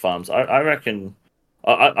from bot farms. I reckon...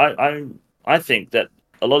 I think that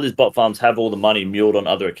a lot of these bot farms have all the money muled on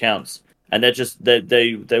other accounts, and they're just...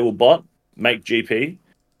 They will bot, make GP,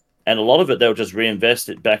 and a lot of it they'll just reinvest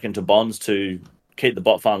it back into bonds to keep the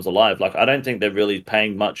bot farms alive. Like, I don't think they're really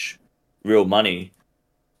paying much real money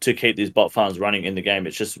to keep these bot farms running in the game.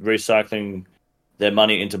 It's just recycling their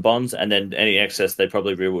money into bonds, and then any excess they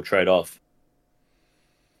probably will trade off.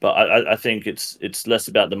 But I think it's less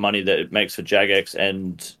about the money that it makes for Jagex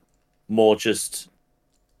and more just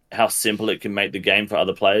how simple it can make the game for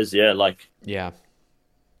other players. Yeah, like... Yeah.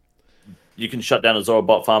 You can shut down a Zora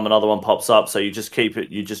bot farm, another one pops up, so you just keep it.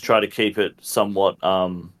 You just try to keep it somewhat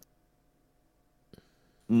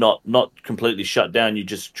not completely shut down. You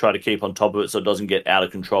just try to keep on top of it so it doesn't get out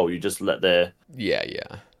of control. You just let them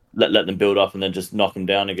build up and then just knock them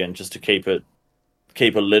down again, just to keep a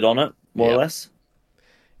lid on it, more or less.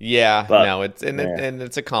 Yeah, but, no, it's and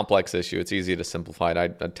it's a complex issue. It's easy to simplify it. I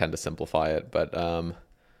tend to simplify it, but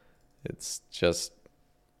it's just,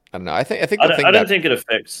 I don't know. I don't think it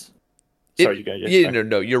affects. Sorry, you go. Yes,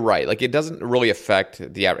 no, you're right. Like, it doesn't really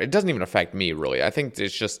affect the average. It doesn't even affect me, really. I think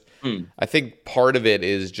it's just, I think part of it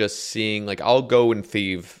is just seeing, like, I'll go and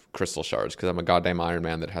thieve crystal shards because I'm a goddamn Iron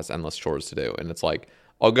Man that has endless chores to do. And it's like,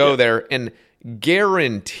 I'll go there and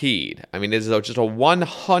guaranteed, I mean, it's just a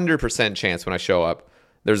 100% chance when I show up,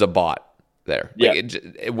 there's a bot there.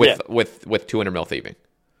 With 200 mil thieving.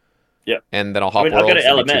 Yeah. And then I'll hop worlds. I'll go to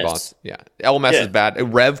LMS. LMS. Two bots. Yeah. LMS is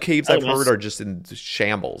bad. Rev caves, I've heard, are just in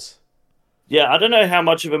shambles. Yeah, I don't know how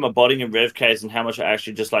much of them are botting in Rev caves and how much are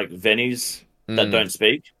actually just like Vennies that don't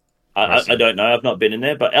speak. I don't know. I've not been in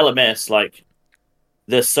there. But LMS, like,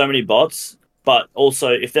 there's so many bots. But also,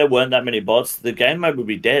 if there weren't that many bots, the game mode would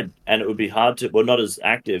be dead. And it would be hard to... Well, not as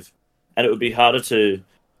active. And it would be harder to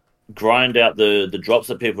grind out the drops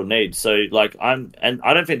that people need. So, like, I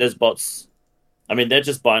don't think there's bots... I mean, they're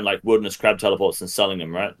just buying, like, wilderness crab teleports and selling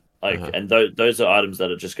them, right? Like, and those are items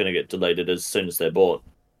that are just going to get deleted as soon as they're bought.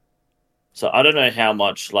 So I don't know how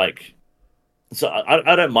much, like... So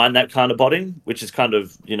I don't mind that kind of botting, which is kind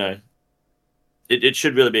of, you know... It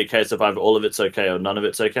should really be a case of either all of it's okay or none of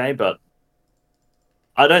it's okay, but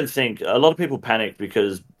I don't think... A lot of people panic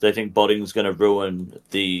because they think botting is going to ruin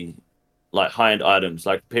the, like, high-end items.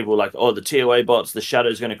 Like, people are like, oh, the TOA bots, the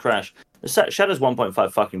Shadow's going to crash. The Shadow's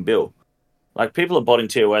 1.5 fucking bill. Like, people are botting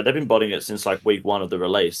TOA. They've been botting it since, like, week 1 of the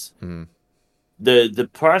release. the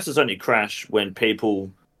prices only crash when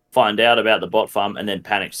people find out about the bot farm and then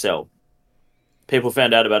panic sell. People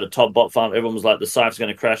found out about a top bot farm. Everyone was like, the site's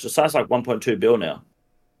going to crash. The site's like 1.2 bill now.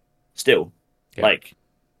 Still. Yeah. Like,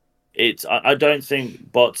 I don't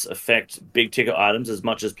think bots affect big ticket items as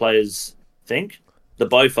much as players think. The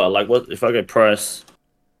BOFA, like, what if I go price,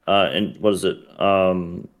 and what is it?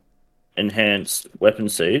 Enhanced weapon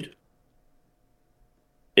seed.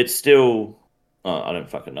 It's still, I don't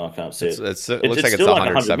fucking know. I can't see it. It looks like it's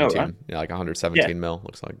 117. Mil, right? Yeah, like 117 mil.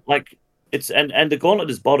 Looks like. Like it's and the gauntlet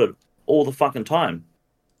is botted all the fucking time,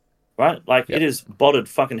 right? Like it is botted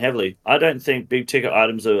fucking heavily. I don't think big ticket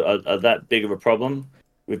items are that big of a problem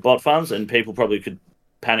with bot farms, and people probably could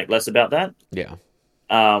panic less about that. Yeah.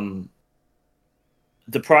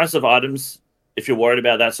 The price of items, if you're worried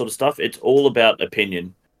about that sort of stuff, it's all about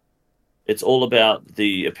opinion. It's all about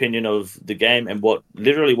the opinion of the game and what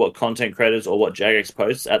content creators or what Jagex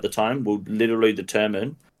posts at the time will literally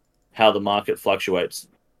determine how the market fluctuates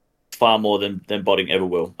far more than botting ever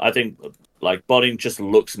will. I think like botting just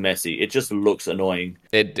looks messy. It just looks annoying.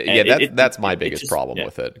 That's my biggest problem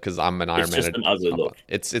with it because I'm an Iron Man. It's just an ugly look.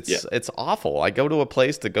 It's awful. I go to a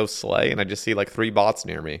place to go slay and I just see like 3 bots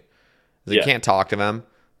near me. You can't talk to them.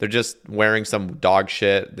 They're just wearing some dog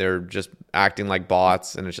shit. They're just acting like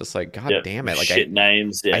bots, and it's just like, God damn it! Like shit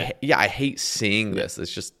names. I hate seeing this.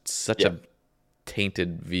 It's just such a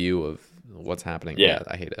tainted view of what's happening. Yeah,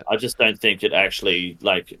 I hate it. I just don't think it actually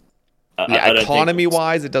like.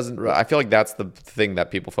 Economy-wise, it doesn't. I feel like that's the thing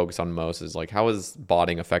that people focus on most is like, how is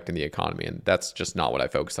botting affecting the economy? And that's just not what I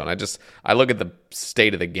focus on. I look at the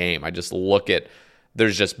state of the game. I just look at.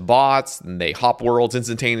 There's just bots, and they hop worlds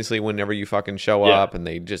instantaneously whenever you fucking show up, and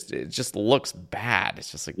it just looks bad. It's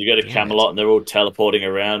just like you go to Camelot and they're all teleporting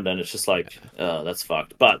around, and it's just like, oh, that's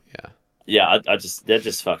fucked. But they're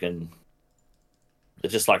just fucking, they're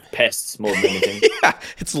just like pests more than anything.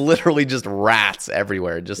 It's literally just rats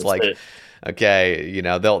everywhere. Just that's like, okay, you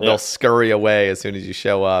know, they'll scurry away as soon as you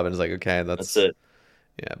show up, and it's like, okay, that's it.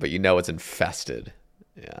 Yeah, but you know it's infested.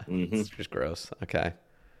 Yeah, it's just gross. Okay.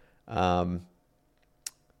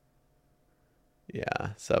 Yeah,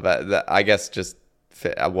 so that I guess just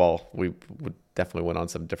we definitely went on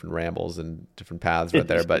some different rambles and different paths right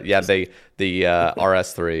there, but yeah, the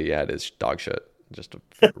RS3, it is dog shit. Just to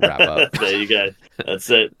wrap up. There you go. That's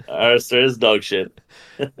it. RS3 is dog shit.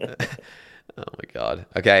 Oh my god.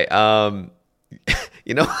 Okay.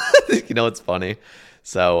 You know it's funny.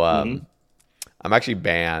 So I'm actually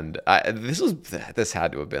banned. This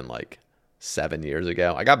had to have been like 7 years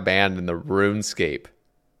ago. I got banned in the RuneScape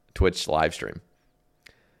Twitch live stream.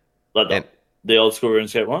 Like the old school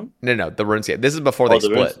RuneScape one? No, the RuneScape. This is before they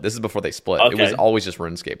split. This is before they split. Okay. It was always just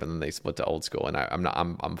RuneScape, and then they split to old school. And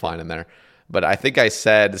I'm fine in there. But I think I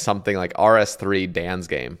said something like RS3 Dan's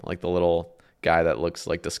game, like the little guy that looks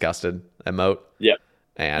like disgusted emote. Yeah.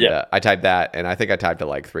 And I typed that, and I think I typed it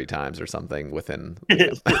like 3 times or something within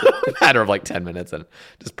a matter of like 10 minutes, and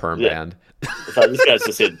just perm banned. This guy's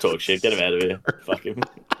just here to talk shit. Get him out of here. Fuck him.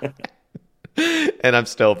 And I'm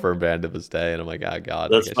still firm banned to this day, and I'm like, oh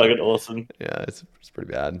god, that's fucking awesome. Yeah, it's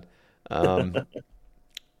pretty bad.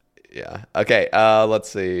 Yeah. Okay. Let's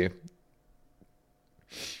see.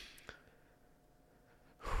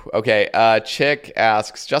 Okay. Chick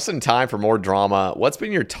asks, just in time for more drama, what's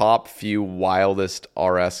been your top few wildest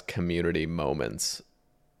RS community moments?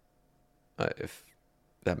 If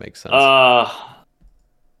that makes sense.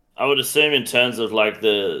 I would assume in terms of like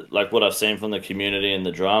what I've seen from the community and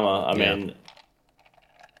the drama. I mean,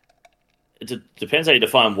 it depends how you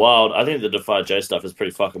define wild. I think the Defy J stuff is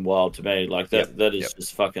pretty fucking wild to me. Like that is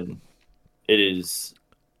just fucking. It is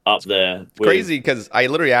up there. It's crazy because I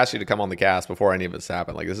literally asked you to come on the cast before any of this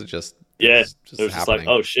happened. Like this is just it was just like,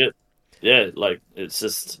 oh shit, yeah. Like it's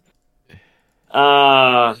just.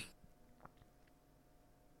 I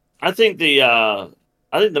think the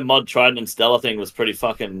mod Trident and Stella thing was pretty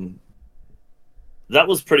fucking. That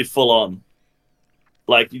was pretty full on.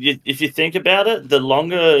 Like, if you think about it, the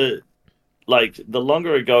longer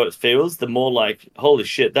ago it feels, the more like, holy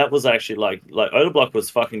shit, that was actually like Odablock was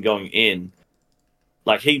fucking going in.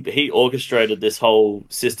 Like he orchestrated this whole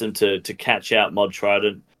system to catch out mod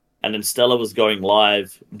Trident, and then Stella was going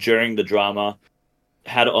live during the drama,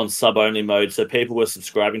 had it on sub only mode, so people were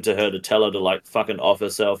subscribing to her to tell her to like fucking off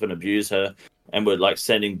herself and abuse her. And were like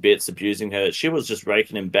sending bits, abusing her. She was just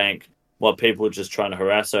raking in bank while people were just trying to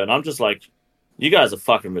harass her. And I'm just like, you guys are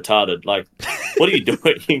fucking retarded. Like, what are you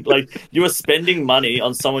doing? Like, you are spending money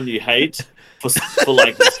on someone you hate for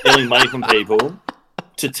like stealing money from people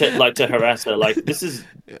to harass her. Like, this is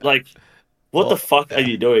like, what the fuck are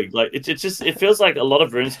you doing? Like, it feels like a lot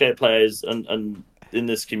of RuneScape players and in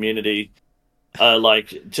this community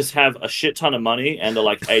like just have a shit ton of money and are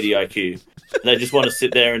like 80 IQ. They just want to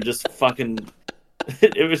sit there and just fucking.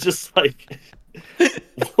 It was just like,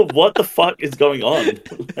 what the fuck is going on?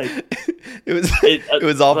 Like, it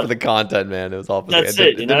was all for the content, man. It was all for that's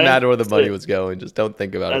it. It It didn't matter where the money was going. Just don't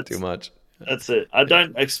think about it too much. That's it. I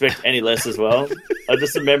don't expect any less as well. I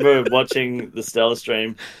just remember watching the Stella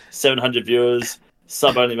stream, 700 viewers,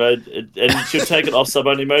 sub-only mode, and she'd take it off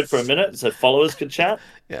sub-only mode for a minute so followers could chat,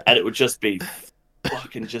 and it would just be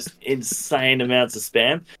fucking just insane amounts of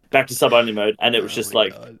spam. Back to sub-only mode, and it was just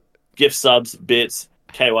like gift subs, bits,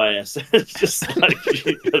 KYS. It's just like,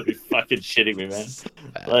 you gotta be fucking shitting me, man.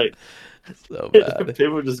 Like, so bad.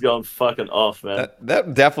 People were just going fucking off, man.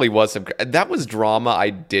 That definitely was that was drama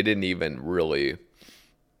I didn't even really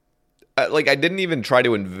like. I didn't even try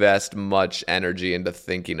to invest much energy into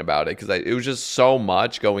thinking about it because it was just so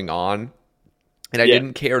much going on, and I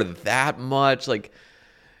didn't care that much. Like,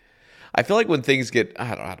 I feel like when things get,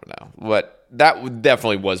 I don't know, but that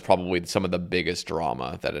definitely was probably some of the biggest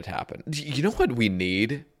drama that had happened. You know what we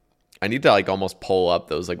need? I need to like almost pull up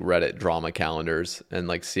those like Reddit drama calendars and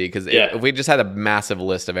like see, because if we just had a massive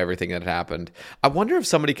list of everything that had happened, I wonder if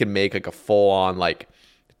somebody could make like a full on like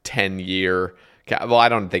 10-year. Well, I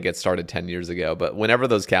don't think it started 10 years ago, but whenever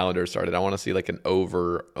those calendars started, I want to see like an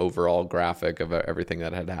overall graphic of everything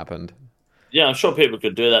that had happened. Yeah, I'm sure people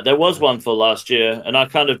could do that. There was one for last year, and I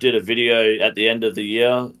kind of did a video at the end of the year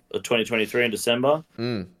of 2023 in December.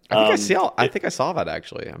 I think I saw that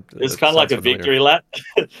actually. It's kind of like a victory lap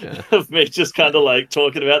of me just kind of like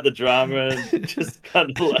talking about the drama and just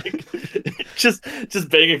kind of like just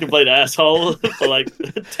being a complete asshole for like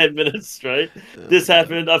 10 minutes straight. This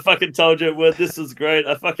happened. I fucking told you this was great.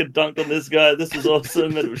 I fucking dunked on this guy. This was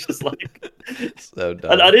awesome. And it was just like so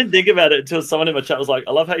dumb. And I didn't think about it until someone in my chat was like,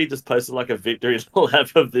 I love how you just posted like a victory lap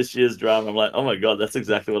of this year's drama. I'm like, oh my God, that's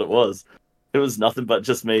exactly what it was. It was nothing but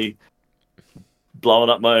just me blowing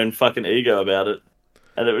up my own fucking ego about it.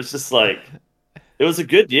 And it was just like, it was a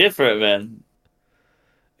good year for it, man.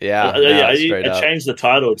 I changed the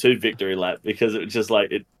title to Victory Lap because it was just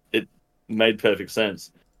like, it made perfect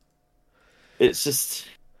sense. It's just,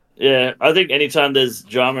 I think anytime there's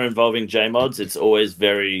drama involving JMods, it's always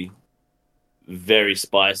very, very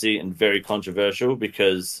spicy and very controversial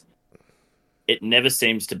because it never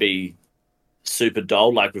seems to be super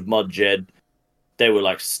dull. Like with Mod Jed, they were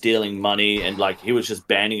like stealing money and like he was just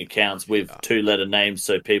banning accounts with 2-letter names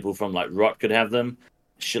so people from like Rot could have them.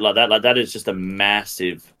 Shit like that. Like that is just a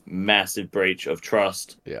massive, massive breach of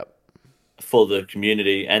trust for the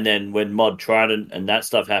community. And then when Mod Trident and that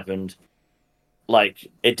stuff happened, like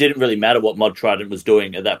it didn't really matter what Mod Trident was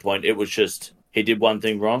doing at that point. It was just he did one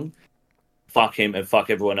thing wrong. Fuck him and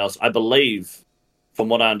fuck everyone else. I believe, from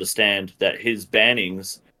what I understand, that his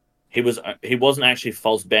bannings, he wasn't actually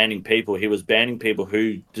false banning people. He was banning people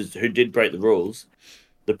who did break the rules.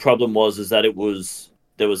 The problem was that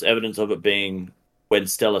there was evidence of it being when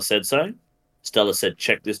Stella said so. Stella said,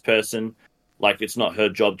 check this person. Like, it's not her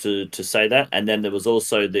job to say that. And then there was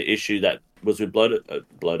also the issue that was with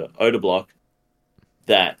Odablock,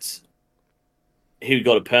 that he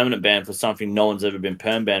got a permanent ban for something no one's ever been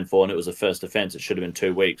perm banned for, and it was a first offense. It should have been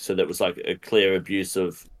 2 weeks. So that was like a clear abuse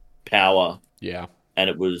of power. Yeah. And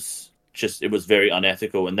it was very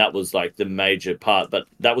unethical, and that was like the major part. But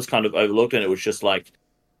that was kind of overlooked, and it was just like,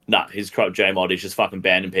 nah, he's corrupt JMod. He's just fucking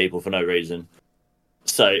banning people for no reason.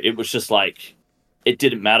 So it was just like, it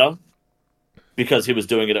didn't matter because he was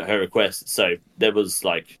doing it at her request. So there was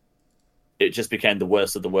like, it just became the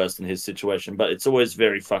worst of the worst in his situation. But it's always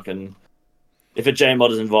very fucking, if a JMod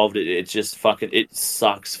is involved, it just fucking, it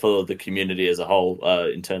sucks for the community as a whole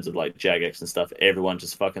in terms of like Jagex and stuff. Everyone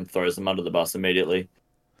just fucking throws them under the bus immediately.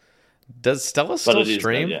 Does Stella still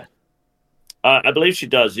stream? Yeah. I believe she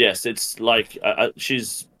does, yes. It's like,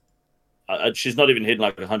 she's not even hitting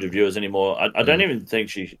like 100 viewers anymore. I don't even think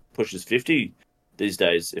she pushes 50 these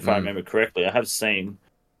days, if I remember correctly. I have seen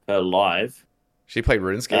her live. She played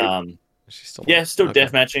RuneScape? She's still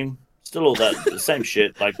deathmatching. Still all that, the same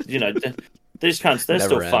shit. Like, you know, these cunts, they're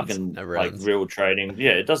still fucking like real trading.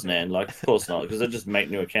 Yeah, it doesn't end. Like, of course not, because they just make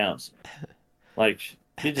new accounts. Like,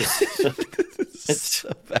 you just... it's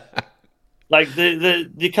so bad. Like,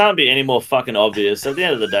 you can't be any more fucking obvious. At the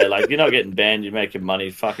end of the day, like, you're not getting banned, you're making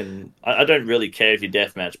money. Fucking, I don't really care if you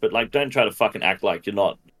deathmatch, but, like, don't try to fucking act like you're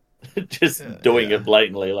not just doing it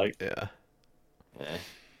blatantly. Like,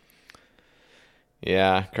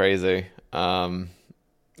 yeah, crazy.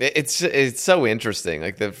 It's so interesting.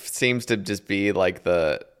 Like, there seems to just be, like,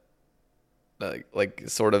 the like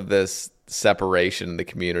sort of this separation in the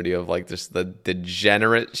community of like just the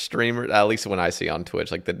degenerate streamers, at least when I see on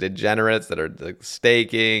Twitch, like the degenerates that are like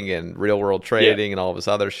staking and real world trading and all this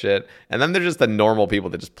other shit, and then there's just the normal people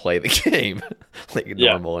that just play the game like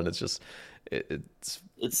normal, and it's just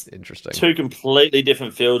it's interesting. Two completely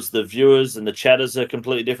different fields. The viewers and the chatters are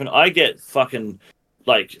completely different. I get fucking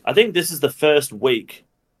like, I think this is the first week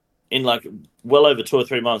in like well over 2 or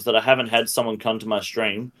 3 months that I haven't had someone come to my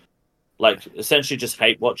stream like essentially just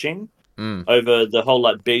hate watching over the whole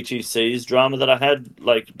like BTCs drama that I had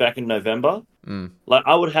like back in November. Like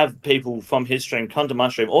I would have people from his stream come to my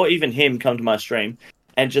stream, or even him come to my stream,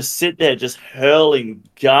 and just sit there just hurling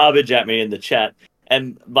garbage at me in the chat.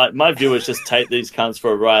 And like my viewers just take these cunts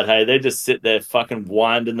for a ride. Hey, they just sit there fucking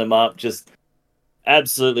winding them up, just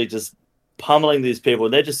absolutely just pummeling these people.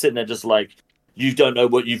 And they're just sitting there just like, you don't know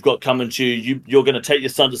what you've got coming to you. You're going to take your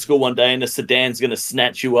son to school one day and a sedan's going to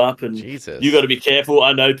snatch you up, and Jesus, you got to be careful.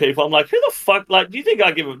 I know people. I'm like, who the fuck? Like, do you think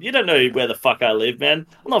I give a... You don't know where the fuck I live, man.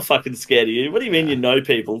 I'm not fucking scared of you. What do you mean you know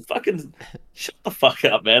people? Fucking shut the fuck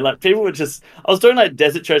up, man. Like, people were just... I was doing like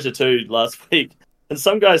Desert Treasure 2 last week, and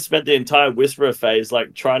some guy spent the entire Whisperer phase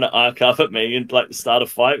like trying to arc up at me and like start a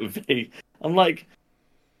fight with me. I'm like,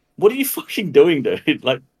 what are you fucking doing, dude?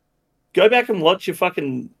 Like, go back and watch your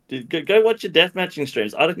fucking... Go watch your deathmatching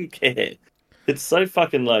streams. I don't care. It's so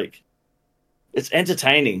fucking, like... It's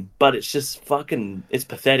entertaining, but it's just fucking... It's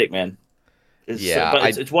pathetic, man.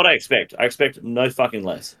 It's what I expect. I expect no fucking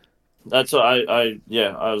less. That's what I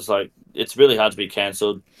was like... It's really hard to be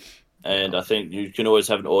cancelled, and I think you can always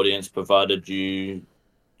have an audience provided you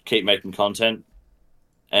keep making content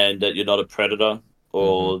and that you're not a predator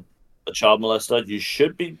or a child molester. You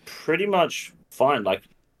should be pretty much fine. Like,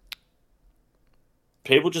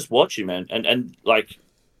 people just watch you, man, and like,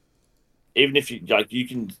 even if you like,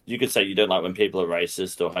 you could say you don't like when people are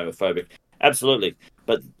racist or homophobic, absolutely.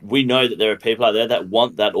 But we know that there are people out there that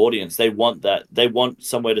want that audience. They want that. They want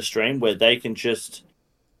somewhere to stream where they can just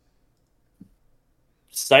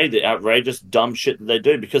say the outrageous, dumb shit that they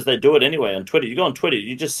do, because they do it anyway on Twitter. You go on Twitter,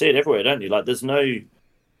 you just see it everywhere, don't you? Like, there's no...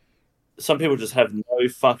 Some people just have no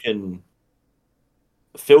fucking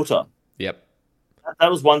filter. Yep.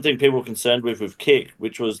 That was one thing people were concerned with Kick,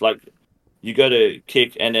 which was like, you go to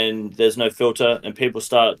Kick and then there's no filter, and people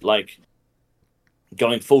start like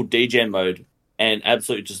going full degen mode and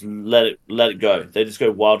absolutely just let it go. They just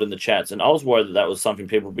go wild in the chats, and I was worried that was something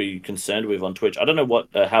people would be concerned with on Twitch. I don't know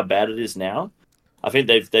how bad it is now. I think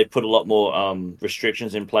they've put a lot more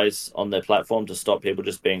restrictions in place on their platform to stop people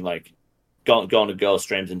just being like going to girl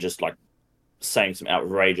streams and just like saying some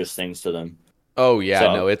outrageous things to them. Oh yeah,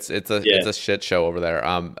 so, no, it's a shit show over there.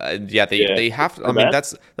 They have to, I mean,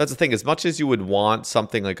 that's the thing. As much as you would want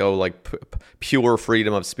something like pure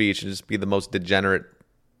freedom of speech and just be the most degenerate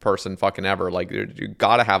person fucking ever, like you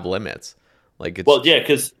gotta have limits. Like, it's... Well, yeah,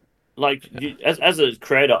 because like as a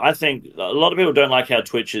creator, I think a lot of people don't like how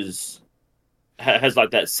Twitch has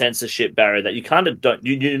like that censorship barrier that you kind of don't,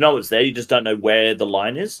 you know it's there, you just don't know where the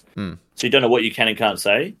line is. So you don't know what you can and can't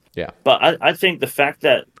say. Yeah. But I think the fact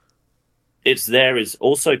that it's there is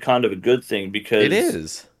also kind of a good thing, because it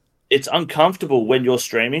is. It's uncomfortable when you're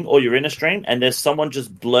streaming or you're in a stream and there's someone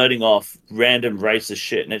just blurting off random racist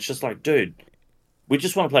shit, and it's just like, dude, we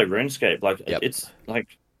just want to play RuneScape. Like, it's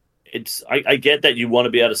like, I get that you want to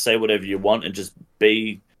be able to say whatever you want and just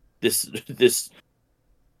be this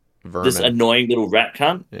annoying little rat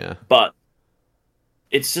cunt. Yeah. But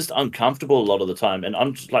it's just uncomfortable a lot of the time. And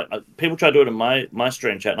I'm just like, people try to do it in my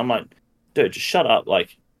stream chat, and I'm like, dude, just shut up.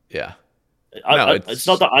 Like, yeah. It's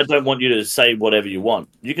not that I don't want you to say whatever you want.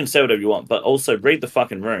 You can say whatever you want, but also read the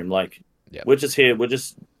fucking room. Like, we're just here. We're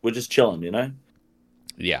just chilling, you know?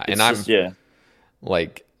 Yeah. It's and just,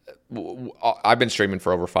 like, I've been streaming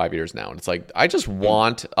for over 5 years now, and it's like, I just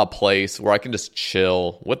want a place where I can just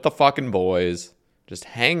chill with the fucking boys, just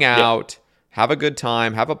hang out, have a good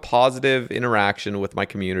time, have a positive interaction with my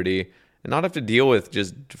community, and not have to deal with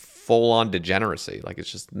just full-on degeneracy. Like,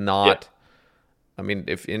 it's just not... I mean,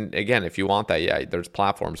 if you want that, there's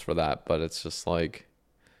platforms for that, but it's just like,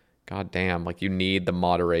 god damn, like, you need the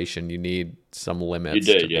moderation, you need some limits.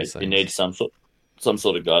 You do, you need some sort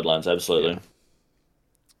of guidelines, absolutely. Yeah.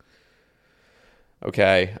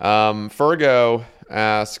 Okay, Fergo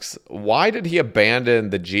asks, why did he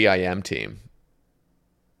abandon the GIM team?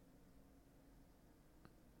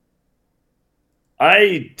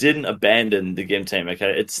 I didn't abandon the GIM team.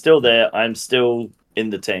 Okay, it's still there. I'm still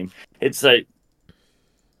in the team. It's like,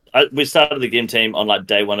 we started the GIM team on like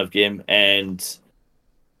day one of GIM, and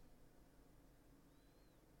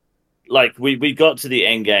like we got to the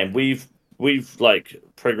end game. We've like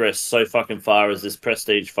progressed so fucking far as this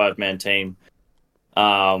prestige 5-man team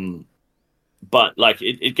But like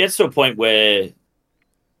it gets to a point where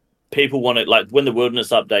people want it. Like when the Wilderness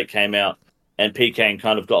update came out and PKing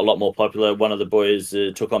kind of got a lot more popular, one of the boys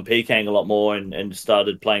took on PKing a lot more and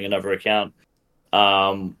started playing another account.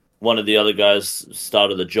 One of the other guys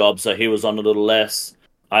started the job, so he was on a little less.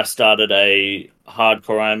 I started a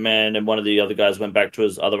hardcore Ironman, and one of the other guys went back to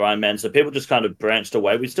his other Ironman. So people just kind of branched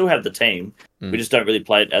away. We still have the team. We just don't really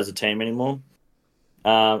play it as a team anymore.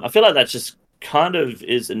 I feel like that's just kind of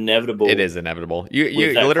is inevitable. It is inevitable. You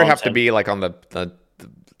literally have to be like on the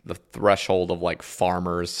threshold of like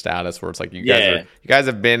farmers status, where it's like you guys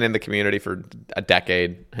have been in the community for a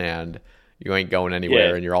decade and you ain't going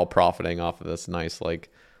anywhere, and you're all profiting off of this nice like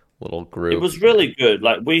little group. It was really good.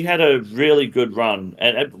 Like we had a really good run,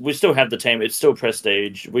 and we still have the team. It's still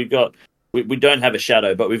prestige. We don't have a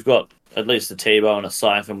shadow, but we've got at least a Tebow and a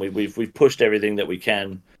Scythe, and we've pushed everything that we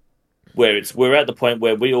can. Where we're at the point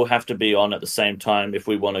where we all have to be on at the same time if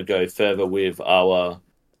we want to go further with our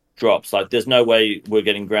drops. Like there's no way we're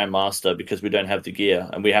getting Grandmaster because we don't have the gear,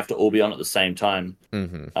 and we have to all be on at the same time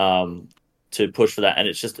to push for that. And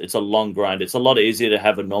it's a long grind. It's a lot easier to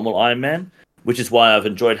have a normal Ironman, which is why I've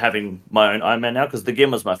enjoyed having my own Ironman now, because the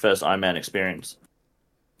GIM was my first Ironman experience.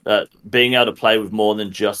 Being able to play with more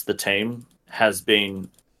than just the team has been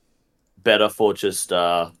better for just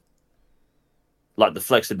like the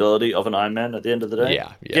flexibility of an Ironman at the end of the day.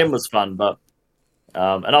 Yeah. GIM was fun, but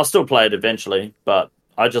and I'll still play it eventually, but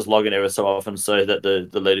I just log in every so often so that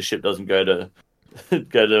the leadership doesn't go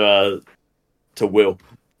to Will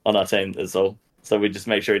on our team. That's all. So we just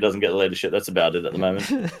make sure he doesn't get the leadership. That's about it at the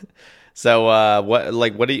moment. So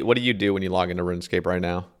what do you do when you log into RuneScape right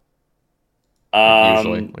now?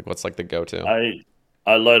 Usually, like what's like the go-to?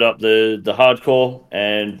 I load up the hardcore,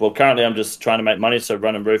 and well, currently I'm just trying to make money, so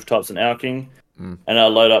running rooftops and alking, and I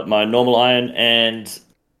load up my normal iron. And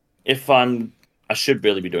if I should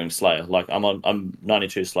really be doing Slayer. Like I'm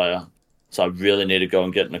 92 Slayer, so I really need to go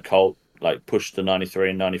and get an occult, like push to 93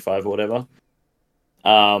 and 95 or whatever.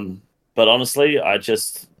 But honestly, I've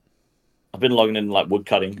been logging in like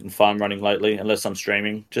woodcutting and farm running lately, unless I'm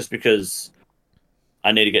streaming, just because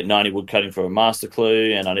I need to get 90 woodcutting for a master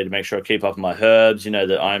clue, and I need to make sure I keep up on my herbs,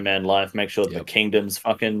 the Iron Man life, make sure the kingdom's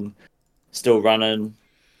fucking still running.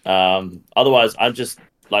 Otherwise, I'm just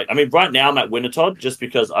right now I'm at Wintertodt just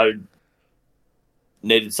because I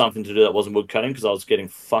needed something to do that wasn't woodcutting, because I was getting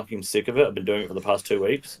fucking sick of it. I've been doing it for the past 2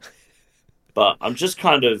 weeks. But I'm just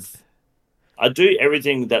I do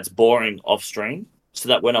everything that's boring off stream, so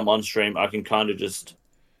that when I'm on stream, I can kind of just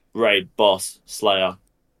raid, boss, Slayer,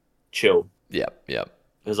 chill. Yep.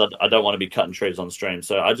 Because I don't want to be cutting trees on stream,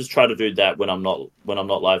 so I just try to do that when I'm not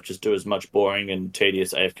live. Just do as much boring and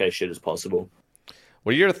tedious AFK shit as possible.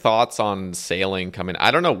 What are your thoughts on sailing coming? I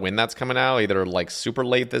don't know when that's coming out. Either like super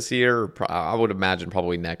late this year, or I would imagine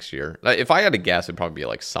probably next year. If I had to guess, it'd probably be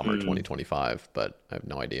like summer 2025, but I have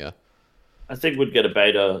no idea. I think we'd get a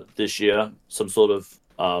beta this year, some sort of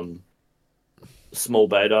small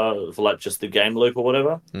beta for like just the game loop or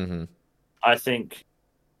whatever. Mm-hmm. I think,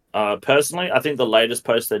 personally, the latest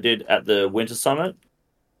post they did at the Winter Summit,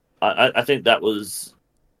 I think that was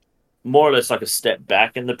more or less like a step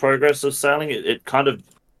back in the progress of sailing. It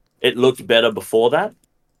looked better before that.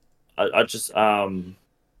 I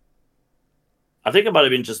think it might have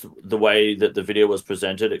been just the way that the video was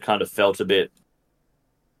presented. It kind of felt a bit.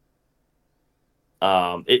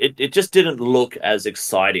 It just didn't look as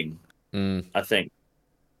exciting. I think,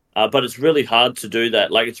 but it's really hard to do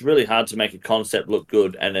that. Like it's really hard to make a concept look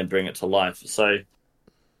good and then bring it to life. So,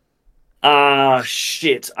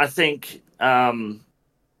 shit. I think.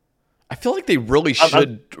 I feel like they really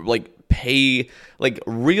should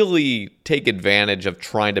really take advantage of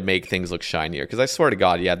trying to make things look shinier. Because I swear to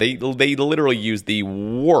God, they literally use the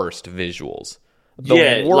worst visuals,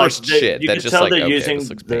 worst shit. You can tell they're using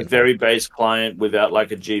the very base client without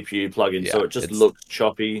like a GPU plugin, so it just looks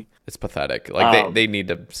choppy. It's pathetic. Like they need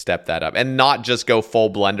to step that up and not just go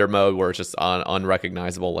full Blender mode where it's just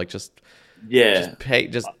unrecognizable. Like just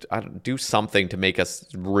do something to make us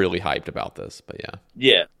really hyped about this. But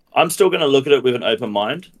yeah. I'm still going to look at it with an open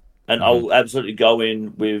mind, and I'll absolutely go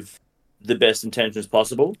in with the best intentions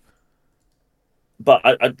possible. But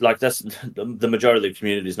I that's the majority of the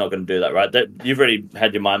community is not going to do that, right? That you've already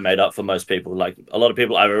had your mind made up for most people. Like a lot of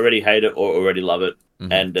people either already hate it or already love it,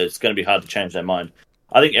 and it's going to be hard to change their mind.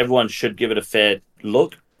 I think everyone should give it a fair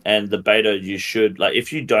look, and the beta you should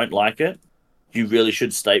if you don't like it, you really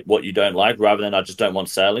should state what you don't like rather than I just don't want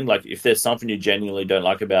sailing. Like if there's something you genuinely don't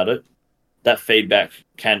like about it, that feedback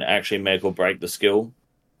can actually make or break the skill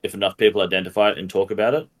if enough people identify it and talk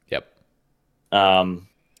about it. Yep.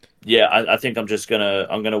 I think I'm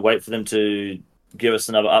gonna wait for them to give us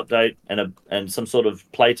another update and some sort of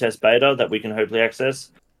playtest beta that we can hopefully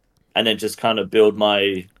access, and then just kind of build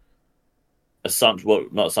my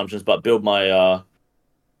not assumptions, but build my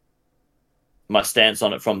my stance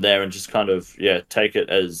on it from there, and just kind of take it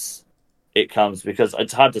as it comes, because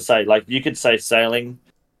it's hard to say. Like, you could say sailing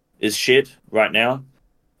is shit right now,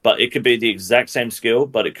 but it could be the exact same skill,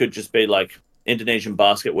 but it could just be like Indonesian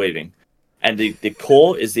basket weaving, and the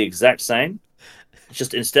core is the exact same.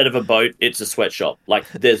 Just instead of a boat, it's a sweatshop. Like,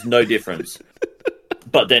 there's no difference.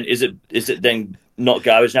 But then is it then not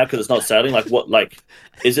garbage now because it's not sailing? Like, what? Like,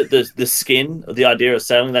 is it the skin, the idea of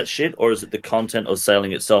sailing that shit, or is it the content of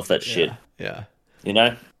sailing itself that shit? Yeah. You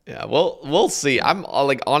know? Yeah. Well, we'll see. I'm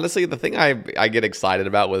like, honestly, the thing I get excited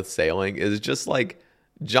about with sailing is just like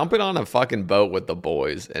jumping on a fucking boat with the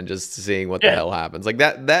boys and just seeing what the hell happens. Like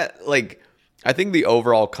that like, I think the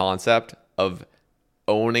overall concept of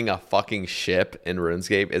owning a fucking ship in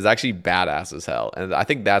RuneScape is actually badass as hell. And I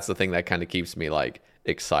think that's the thing that kind of keeps me like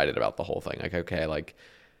excited about the whole thing. Like, okay, like,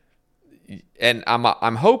 and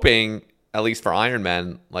I'm hoping, at least for Iron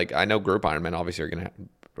Man, like, I know group Iron Man obviously are going to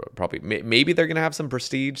probably, maybe they're going to have some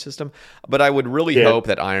prestige system, but I would really hope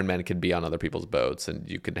that Iron Man could be on other people's boats and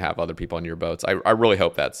you could have other people on your boats. I really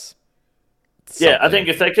hope that's something. Yeah, I think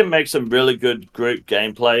if they can make some really good group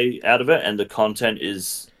gameplay out of it and the content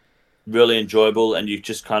is really enjoyable and you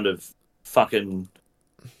just kind of fucking...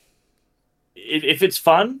 If it's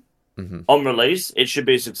fun on release, it should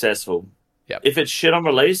be successful. Yep. If it's shit on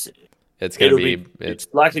release... It's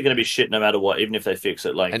likely going to be shit no matter what, even if they fix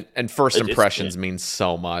it. Like, and first impressions mean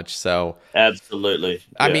so much. So absolutely,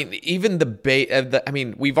 I mean, even the bait. I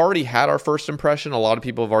mean, we've already had our first impression. A lot of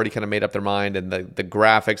people have already kind of made up their mind, and the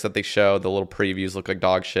graphics that they show, the little previews look like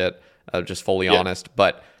dog shit. Just fully honest,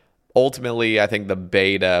 but ultimately, I think the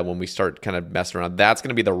beta, when we start kind of messing around, that's going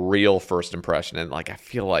to be the real first impression. And like, I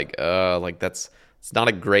feel like it's not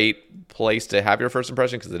a great place to have your first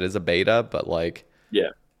impression because it is a beta. But like,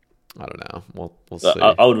 I don't know. We'll see.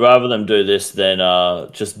 I would rather them do this than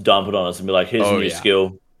just dump it on us and be like, here's a new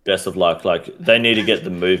skill. Best of luck. Like, they need to get the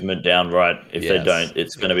movement down right. If they don't,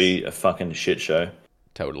 it's going to be a fucking shit show.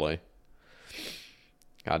 Totally.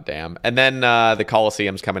 God damn. And then the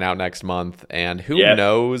Coliseum's coming out next month. And who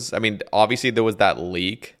knows? I mean, obviously there was that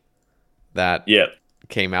leak that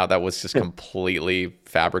came out that was just completely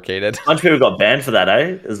fabricated. A bunch of people got banned for that,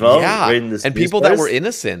 as well? Yeah. And people that were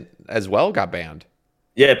innocent as well got banned.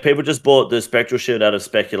 Yeah, people just bought the Spectral Shield out of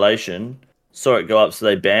speculation, saw it go up, so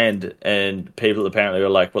they banned, and people apparently were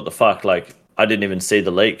like, what the fuck? Like, I didn't even see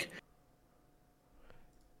the leak.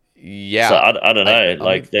 Yeah. So I don't know.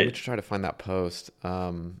 Let me try to find that post.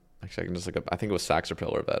 Actually, I can just look up. I think it was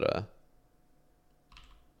Saxapillar that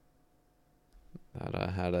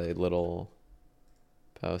had a little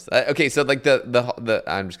post. Okay, so like the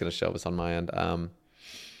I'm just going to show this on my end.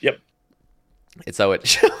 Yep. So it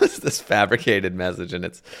shows this fabricated message, and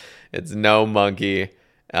it's No Monkey,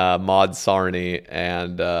 Mod Sarny,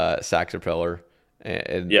 and Saxapillar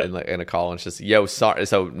in a call, and it's just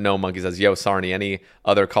so No Monkey says, "Yo Sarny, any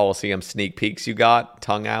other Coliseum sneak peeks you got?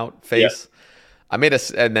 Tongue out face." Yeah.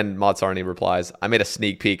 And then Mod Sarny replies, "I made a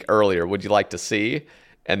sneak peek earlier. Would you like to see?"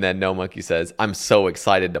 And then No Monkey says, "I'm so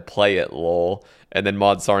excited to play it, lol." And then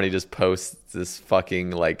Mod Sarny just posts this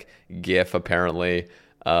fucking like GIF apparently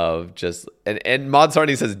of just and Mod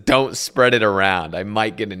Sarny says, "Don't spread it around. I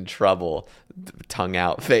might get in trouble." Tongue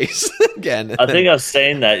out face again. I think I've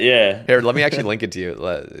seen that. Yeah. Here, let me actually link it to you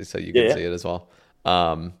so you can see it as well.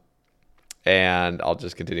 And I'll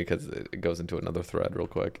just continue because it goes into another thread real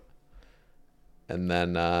quick. And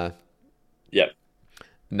then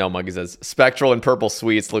No Monkey says, "Spectral and purple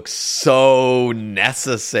sweets look so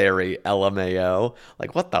necessary, LMAO."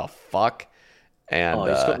 Like, what the fuck? And he's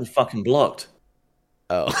got me fucking blocked.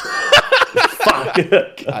 Oh. Fuck.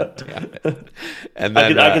 God damn it. And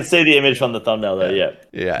then I can see the image from the thumbnail though,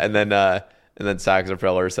 Yeah, and then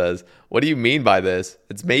Saxapillar says, "What do you mean by this?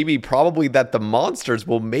 It's probably that the monsters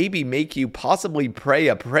will maybe make you possibly pray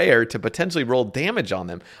a prayer to potentially roll damage on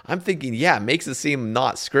them." I'm thinking, makes it seem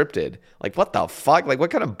not scripted. Like, what the fuck? Like,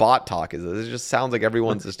 what kind of bot talk is this? It just sounds like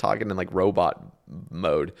everyone's just talking in like robot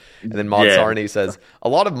mode. And then Mod Sarny says, "A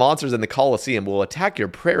lot of monsters in the Coliseum will attack your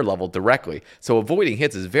prayer level directly, so avoiding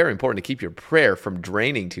hits is very important to keep your prayer from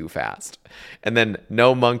draining too fast." And then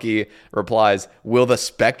No Monkey replies, "Will the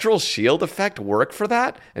Spectral Shield effect work for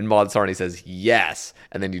that?" And Mod Sarny says, "Yes."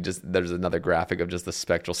 And then there's another graphic of just the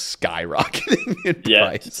Spectral skyrocketing in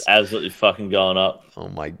price. It's absolutely fucking going up. Oh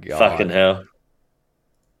my god. Fucking hell.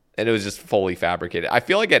 And it was just fully fabricated. I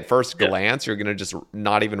feel like at first glance, you're going to just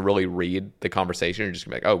not even really read the conversation. You're just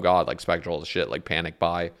going to be like, oh god, like Spectral is shit, like panic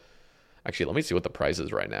buy. Actually, let me see what the price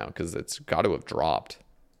is right now because it's got to have dropped.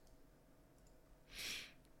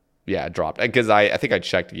 Yeah, it dropped because I think I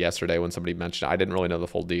checked yesterday when somebody mentioned it. I didn't really know the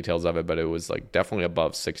full details of it, but it was like definitely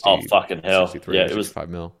above 60. Oh, fucking hell. 63 Yeah, or 65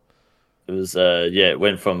 mil. It was, it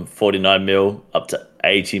went from 49 mil up to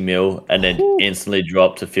 80 mil and then instantly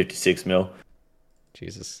dropped to 56 mil.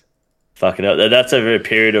 Jesus. Fucking hell. That's over a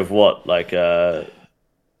period of what, like 4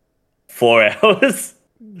 hours?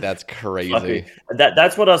 That's crazy.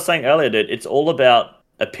 That's what I was saying earlier, dude. It's all about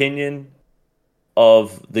opinion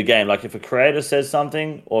of the game. Like if a creator says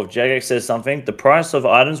something or if Jagex says something, the price of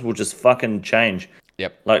items will just fucking change.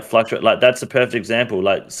 Yep. Like fluctuate. Like that's a perfect example.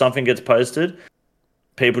 Like something gets posted,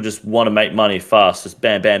 people just want to make money fast. Just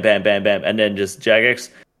bam, bam, bam, bam, bam. And then just Jagex.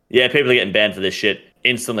 Yeah, people are getting banned for this shit.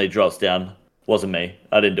 Instantly drops down. Wasn't me.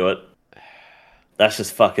 I didn't do it. That's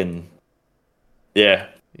just fucking... Yeah.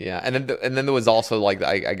 Yeah, and then there was also like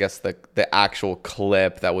I guess the actual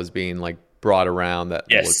clip that was being like brought around that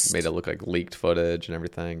made it look like leaked footage and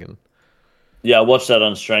everything. And yeah, I watched that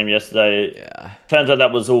on stream yesterday. Yeah, turns out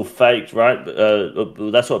that was all faked, right?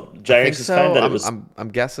 That's what Jagex is saying. That it was. I'm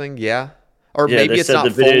guessing, yeah. Or maybe it's not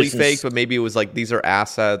fully faked, but maybe it was like these are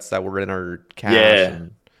assets that were in our cache. Yeah.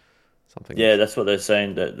 And something. Yeah, that's what they're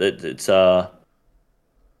saying. That it's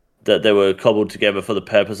that they were cobbled together for the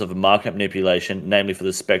purpose of a market manipulation, namely for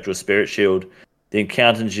the Spectral Spirit Shield. The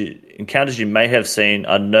encounters you may have seen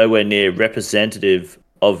are nowhere near representative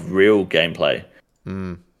of real gameplay.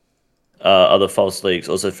 Other false leaks,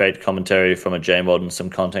 also fake commentary from a JMod and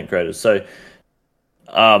some content creators. So,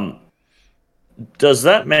 does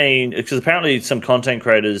that mean... Because apparently some content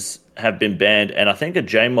creators have been banned, and I think a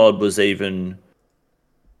JMod was even...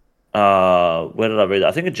 where did I read that?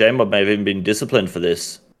 I think a JMod may have even been disciplined for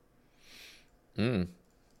this. Yeah,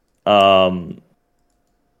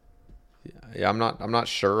 I'm not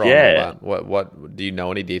sure on that. What do you know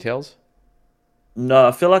any details? No,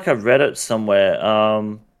 I feel like I've read it somewhere.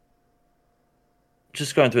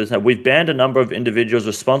 Just going through this now. We've banned a number of individuals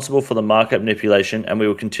responsible for the market manipulation, and we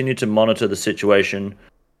will continue to monitor the situation.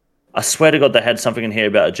 I swear to God they had something in here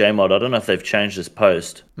about a JMod. I don't know if they've changed this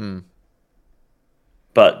post.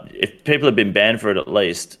 But if people have been banned for it at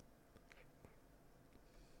least...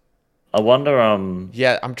 I wonder.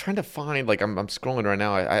 Yeah, I'm trying to find. Like, I'm scrolling right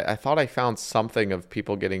now. I thought I found something of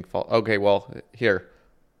people getting. Okay, well, here.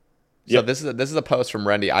 So this is a post from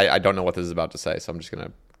Rendy. I don't know what this is about to say, so I'm just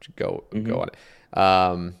gonna go on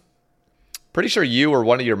it. Pretty sure you or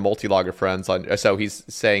one of your multi-logger friends on... So he's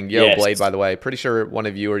saying, yo, Blade, by the way, pretty sure one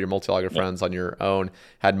of you or your multi-logger friends on your own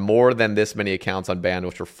had more than this many accounts unbanned,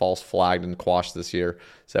 which were false flagged and quashed this year.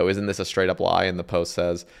 So isn't this a straight up lie? And the post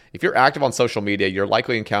says, if you're active on social media, you're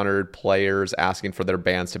likely encountered players asking for their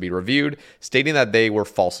bans to be reviewed, stating that they were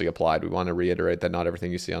falsely applied. We want to reiterate that not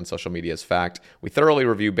everything you see on social media is fact. We thoroughly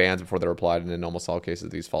review bans before they're applied, and in almost all cases,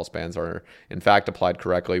 these false bans are in fact applied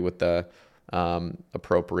correctly with the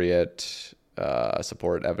appropriate...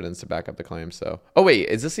 support evidence to back up the claim. So, oh wait,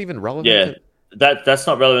 is this even relevant? Yeah, that's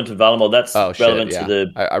not relevant to Valimor. That's relevant to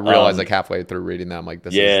the. I realized like halfway through reading that, I'm like,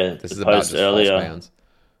 this is about just false bans.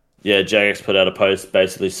 Yeah, Jagex put out a post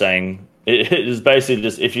basically saying it is basically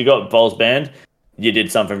just if you got false banned, you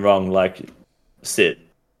did something wrong. Like, sit.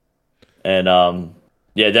 And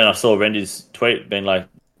then I saw Rendy's tweet being like,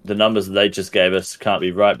 the numbers that they just gave us can't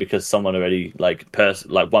be right because someone already like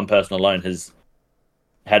one person alone has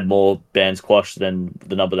had more bans quashed than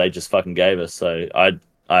the number they just fucking gave us. So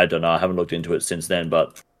I don't know. I haven't looked into it since then,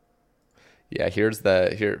 but yeah,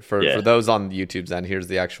 for those on YouTube's end, here's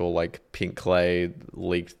the actual like Pink Clay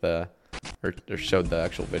leaked or showed the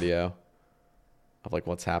actual video of like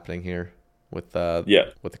what's happening here with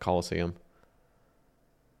the Coliseum.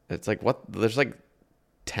 It's like there's like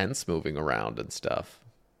tents moving around and stuff.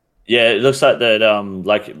 Yeah, it looks like that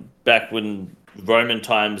like back when Roman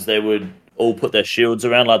times they would all put their shields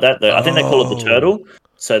around like that. I think they call it the turtle.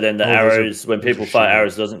 So then the arrows, when people fire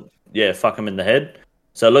arrows, doesn't fuck them in the head.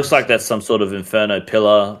 So it looks like that's some sort of Inferno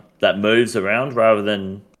pillar that moves around rather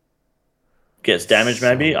than gets damaged.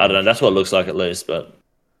 Maybe I don't know. That's what it looks like at least. But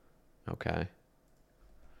okay.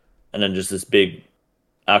 And then just this big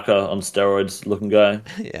Akka on steroids looking guy,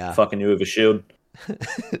 fucking you with a shield.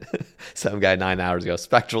 Some guy 9 hours ago,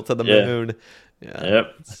 spectral to the moon. Yeah.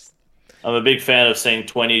 Yep. I'm a big fan of seeing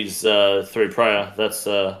 20s through prayer. That's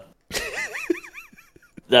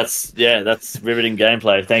riveting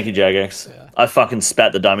gameplay. Thank you, Jagex. Yeah. I fucking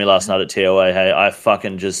spat the dummy last night at TOA. Hey, I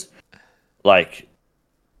fucking just like,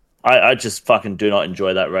 I just fucking do not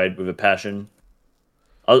enjoy that raid with a passion.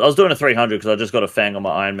 I was doing a 300 because I just got a fang on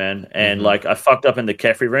my Iron Man, and like I fucked up in the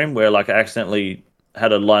Kefri room where like I accidentally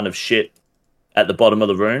had a line of shit at the bottom of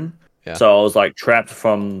the rune. Yeah. So I was like trapped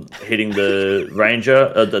from hitting the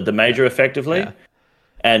ranger, the major effectively. Yeah.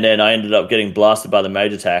 And then I ended up getting blasted by the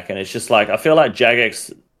mage attack. And it's just like, I feel like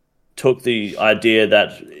Jagex took the idea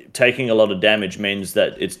that taking a lot of damage means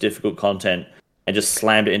that it's difficult content and just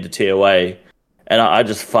slammed it into TOA. And I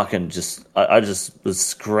just fucking I just was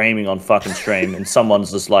screaming on fucking stream. And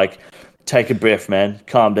someone's just like, take a breath, man.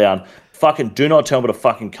 Calm down. Fucking do not tell me to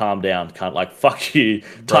fucking calm down. Can't like, fuck you.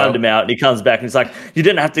 Timed him out. And he comes back and he's like, you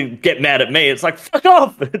didn't have to get mad at me. It's like, fuck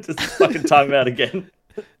off. Just fucking time him out again.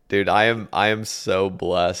 Dude, I am so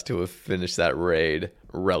blessed to have finished that raid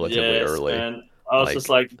relatively early. Man. I was just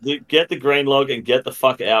like, get the green log and get the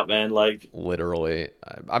fuck out, man. Like, literally,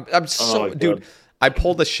 I'm so dude. I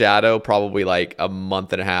pulled a shadow probably like a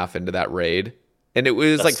month and a half into that raid, and it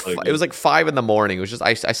was it was like 5 a.m. It was just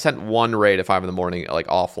I sent one raid at 5 a.m, like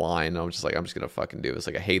offline. And I was just like, I'm just gonna fucking do this.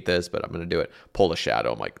 Like, I hate this, but I'm gonna do it. Pulled a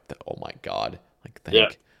shadow. I'm like, oh my god. Like,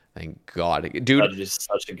 thank God, dude. That is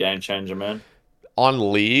such a game changer, man.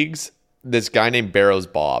 On leagues, this guy named Barrows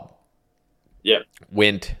Bob.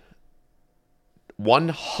 Went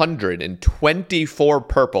 124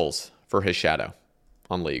 purples for his shadow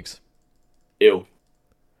on leagues. Ew.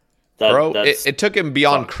 Bro, it took him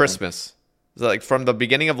beyond Christmas. So like from the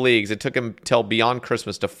beginning of leagues, it took him till beyond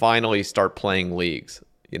Christmas to finally start playing leagues.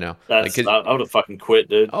 You know, I would have fucking quit,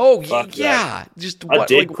 dude. Oh yeah, I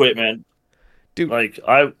did quit, man. Dude, like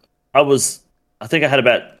I think I had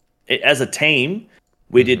about, as a team,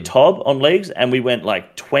 we did TOB on leagues, and we went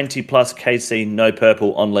like 20 plus KC no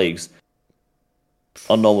purple on leagues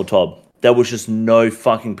on normal TOB. There was just no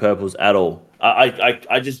fucking purples at all.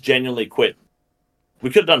 I just genuinely quit. We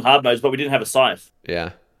could have done hard modes, but we didn't have a scythe.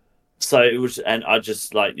 Yeah. So it was, and I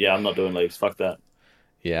just like, I'm not doing leagues. Fuck that.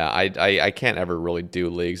 Yeah, I can't ever really do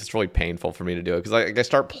leagues. It's really painful for me to do it because I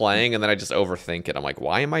start playing and then I just overthink it. I'm like,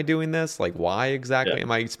 why am I doing this? Like, why exactly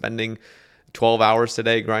am I spending 12 hours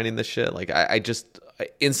today grinding this shit? Like, I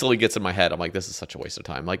instantly gets in my head. I'm like, this is such a waste of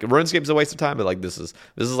time. Like, RuneScape's a waste of time, but like this is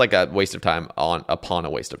like a waste of time upon a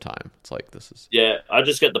waste of time. It's like this is. Yeah, I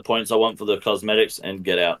just get the points I want for the cosmetics and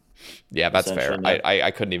get out. Yeah, that's fair.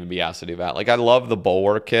 I couldn't even be asked to do that. Like, I love the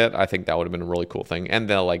bulwark kit. I think that would have been a really cool thing, and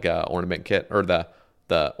the like ornament kit or the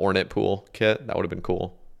ornate pool kit. That would have been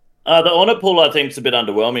cool. The ornate pool I think is a bit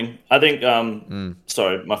underwhelming. I think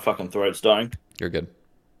sorry, my fucking throat's dying. You're good.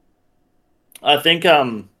 I think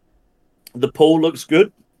the pool looks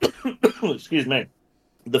good. Excuse me.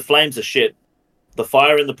 The flames are shit. The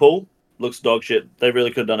fire in the pool looks dog shit. They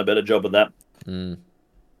really could have done a better job of that.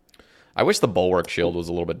 I wish the bulwark shield was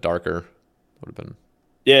a little bit darker. Would have been.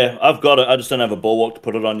 Yeah, I've got it. I just don't have a bulwark to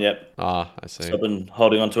put it on yet. Ah, I see. So I've been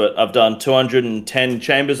holding on to it. I've done 210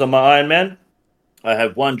 chambers on my Iron Man. I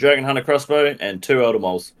have 1 Dragon Hunter crossbow and 2 Elder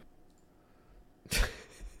Moles.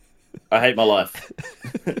 I hate my life.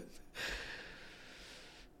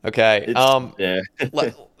 Okay. Yeah.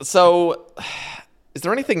 So, is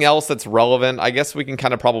there anything else that's relevant? I guess we can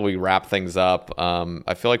kind of probably wrap things up.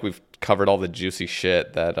 I feel like we've covered all the juicy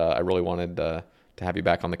shit that I really wanted to have you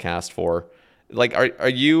back on the cast for. Like, are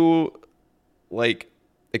you like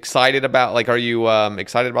excited about? Like, are you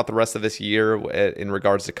excited about the rest of this year in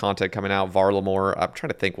regards to content coming out? Varlamore. I'm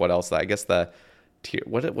trying to think what else. I guess what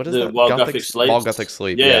is that? Wild Gothic Sleep. Wild Gothic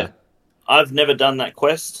Sleep. Yeah. Yeah. I've never done that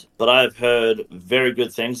quest, but I've heard very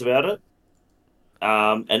good things about it.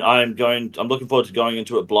 And I'm looking forward to going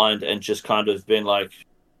into it blind and just kind of being like,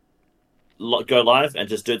 go live and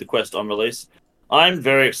just do the quest on release. I'm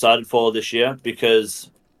very excited for this year because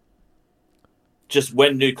just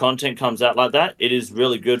when new content comes out like that, it is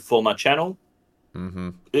really good for my channel.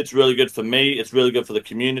 Mm-hmm. It's really good for me. It's really good for the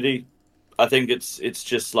community. I think it's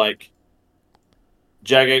just like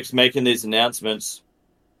Jagex making these announcements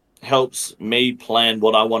helps me plan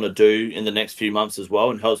what I want to do in the next few months as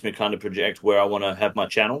well, and helps me kind of project where I want to have my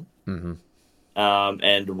channel,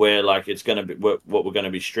 and where like it's going to be what we're going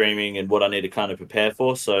to be streaming and what I need to kind of prepare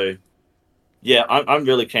for. So, yeah, I'm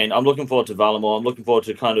really keen. I'm looking forward to Valamore. I'm looking forward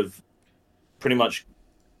to kind of pretty much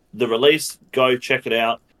the release. Go check it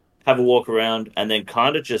out, have a walk around, and then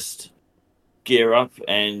kind of just gear up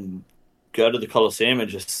and go to the Coliseum and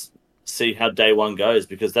just see how day one goes,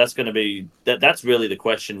 because that's going to be that's really the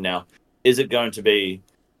question now. Is it going to be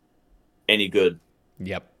any good?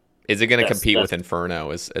 Yep. Is it going to compete with Inferno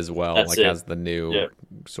as well, like as the new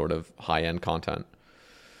sort of high end content?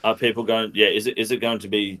 Are people going? Yeah. Is it going to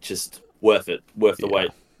be just worth the wait?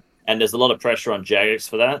 And there's a lot of pressure on Jagex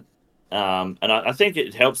for that. And I think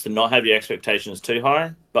it helps to not have your expectations too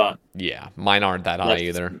high. But yeah, mine aren't that high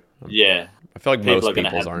either. Yeah. I feel like most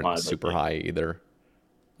people's aren't super high either.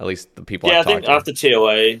 At least the people I think after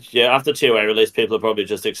TOA release, people are probably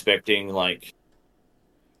just expecting like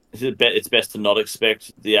it's best to not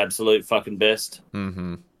expect the absolute fucking best.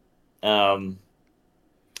 Mm-hmm.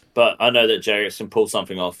 But I know that Jagex can pull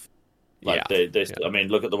something off. Like yeah. I mean,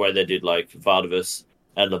 look at the way they did like Vardavis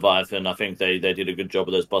and Leviathan. I think they did a good job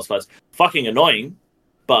of those boss fights. Fucking annoying,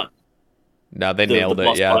 but no, they nailed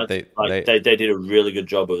it. Yeah, fights, they did a really good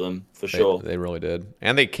job of them for sure. They really did,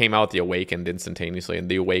 and they came out with the Awakened instantaneously. And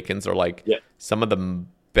the Awakens are like some of the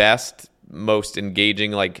best, most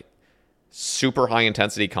engaging, like super high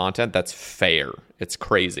intensity content. That's fair. It's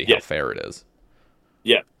crazy how fair it is.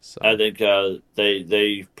 Yeah, so. I think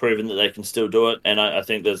they've proven that they can still do it, and I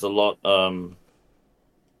think there's a lot.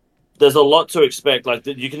 There's a lot to expect. Like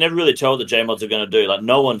you can never really tell what the J-mods are going to do. Like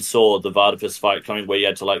no one saw the Vardavis fight coming, where you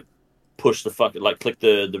had to like push click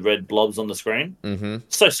the red blobs on the screen. Mm-hmm.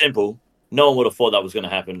 So simple. No one would have thought that was going to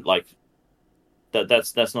happen. Like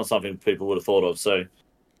that's not something people would have thought of. So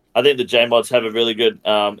I think the J-mods have a really good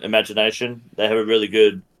imagination. They have a really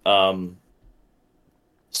good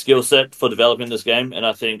skill set for developing this game, and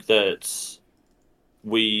I think that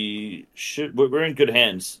we're in good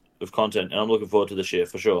hands with content, and I'm looking forward to this year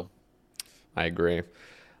for sure. I agree.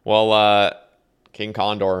 Well, King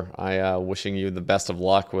Condor, I wishing you the best of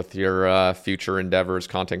luck with your future endeavors,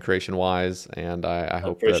 content creation wise, and I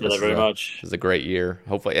hope that this is a great year.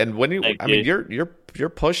 Hopefully, and when you're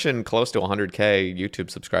pushing close to 100K YouTube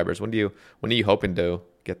subscribers. When are you hoping to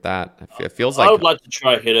get that? It feels like I would like to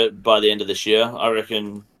try hit it by the end of this year. I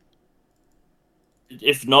reckon,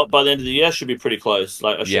 if not by the end of the year, I should be pretty close.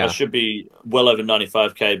 Like I should be well over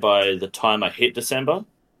 95K by the time I hit December.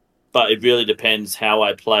 But it really depends how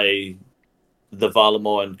I play the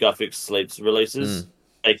Varlamore and Guffix Sleeps releases.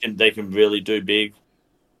 They can really do big.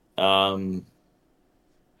 I'm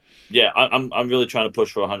really trying to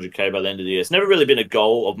push for 100K by the end of the year. It's never really been a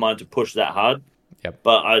goal of mine to push that hard. Yep.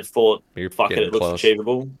 But I thought, it looks close.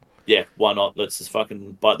 achievable. Yeah, why not? Let's just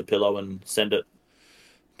fucking bite the pillow and send it.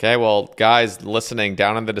 Okay, well, guys listening,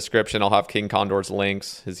 down in the description, I'll have King Condor's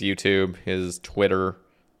links, his YouTube, his Twitter.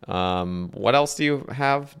 What else do you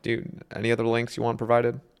have? Any other links you want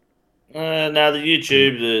provided? No, the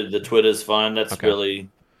YouTube, the Twitter's fine. That's really,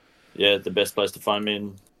 the best place to find me.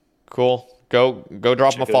 And cool. Go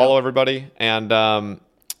drop him a follow, everybody. And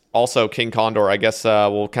also, King Condor, I guess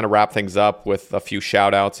we'll kind of wrap things up with a few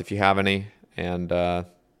shout-outs if you have any. And,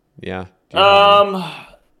 yeah.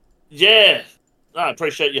 I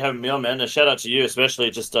appreciate you having me on, man. A shout-out to you,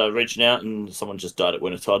 especially just reaching out, and someone just died at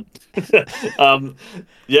Winter Todd.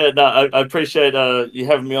 I appreciate you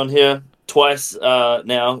having me on here twice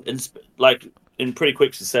now, in pretty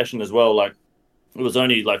quick succession as well. Like, it was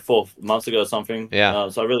only like 4 months ago or something. Yeah.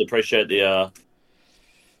 So I really appreciate the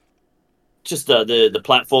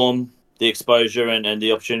platform, the exposure, and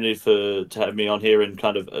the opportunity to have me on here and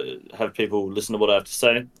kind of have people listen to what I have to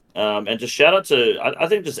say. And just shout out to, I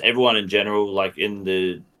think, just everyone in general, like in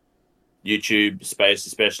the YouTube space,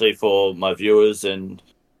 especially for my viewers and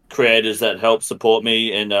creators that help support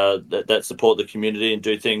me and that support the community and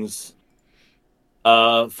do things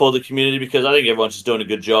for the community, because I think everyone's just doing a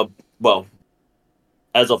good job. Well,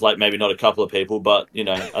 as of like maybe not a couple of people, but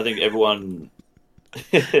I think everyone,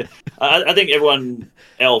 I think everyone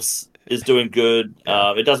else is doing good.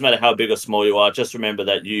 It doesn't matter how big or small you are. Just remember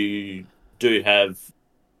that you do have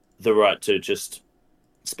the right to just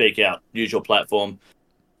speak out, use your platform,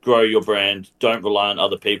 grow your brand. Don't rely on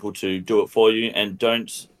other people to do it for you, and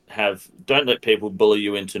don't let people bully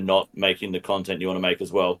you into not making the content you want to make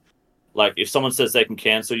as well. Like, if someone says they can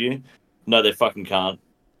cancel you, no, they fucking can't.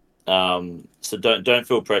 So don't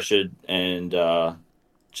feel pressured, and Cool.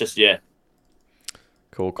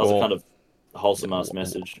 That's a kind of wholesome ass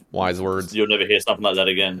message. Wise words. You'll never hear something like that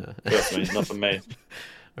again. Trust me, not from me.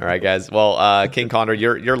 All right, guys. Well, King Condor,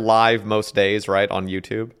 you're live most days, right, on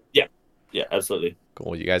YouTube? Yeah, absolutely.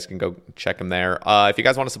 Cool. You guys can go check him there. If you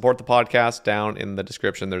guys want to support the podcast, down in the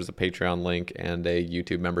description, there's a Patreon link and a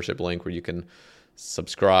YouTube membership link where you can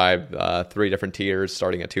subscribe. 3 different tiers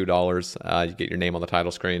starting at $2. You get your name on the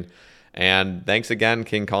title screen. And thanks again,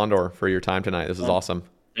 King Condor, for your time tonight. This is awesome.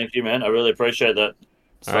 Thank you, man. I really appreciate that.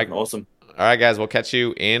 It's fucking awesome. All right, guys. We'll catch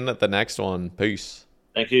you in the next one. Peace.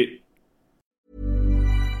 Thank you.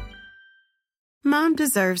 Mom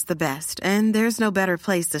deserves the best, and there's no better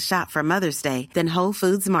place to shop for Mother's Day than Whole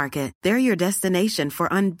Foods Market. They're your destination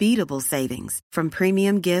for unbeatable savings, from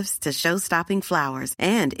premium gifts to show-stopping flowers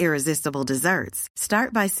and irresistible desserts.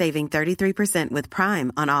 Start by saving 33% with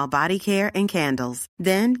Prime on all body care and candles.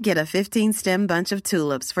 Then get a 15-stem bunch of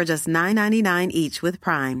tulips for just $9.99 each with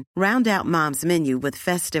Prime. Round out Mom's menu with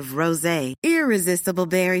festive rosé, irresistible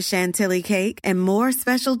berry chantilly cake, and more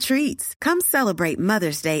special treats. Come celebrate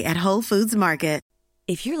Mother's Day at Whole Foods Market.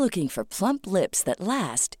 If you're looking for plump lips that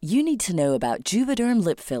last, you need to know about Juvederm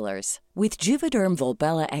lip fillers. With Juvederm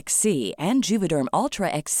Volbella XC and Juvederm Ultra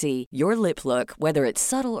XC, your lip look, whether it's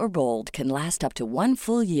subtle or bold, can last up to 1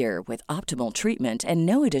 full year with optimal treatment and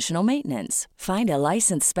no additional maintenance. Find a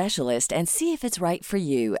licensed specialist and see if it's right for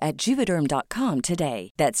you at Juvederm.com today.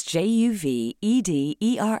 That's JUVEDERM.com.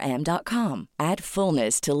 Add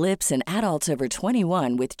fullness to lips in adults over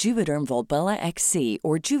 21 with Juvederm Volbella XC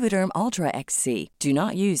or Juvederm Ultra XC. Do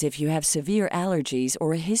not use if you have severe allergies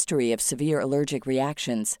or a history of severe allergic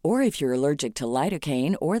reactions, or if you're allergic to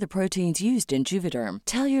lidocaine or the proteins used in Juvederm.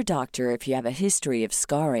 Tell your doctor if you have a history of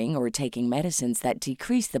scarring or taking medicines that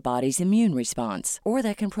decrease the body's immune response or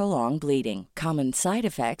that can prolong bleeding. Common side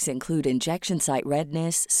effects include injection site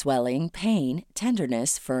redness, swelling, pain,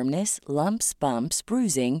 tenderness, firmness, lumps, bumps,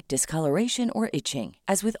 bruising, discoloration, or itching.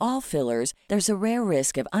 As with all fillers, there's a rare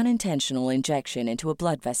risk of unintentional injection into a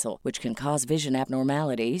blood vessel, which can cause vision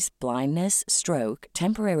abnormalities, blindness, stroke,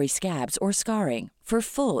 temporary scabs, or scarring. For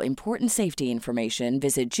full, important safety information,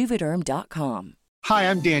 visit Juvederm.com. Hi,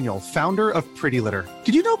 I'm Daniel, founder of Pretty Litter.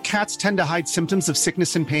 Did you know cats tend to hide symptoms of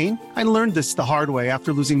sickness and pain? I learned this the hard way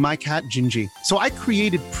after losing my cat, Gingy. So I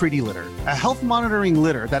created Pretty Litter, a health monitoring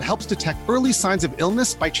litter that helps detect early signs of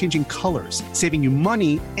illness by changing colors, saving you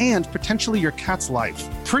money and potentially your cat's life.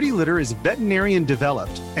 Pretty Litter is veterinarian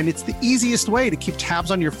developed, and it's the easiest way to keep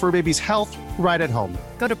tabs on your fur baby's health right at home.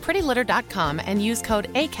 Go to prettylitter.com and use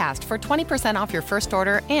code ACAST for 20% off your first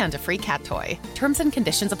order and a free cat toy. Terms and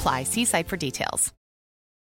conditions apply. See site for details.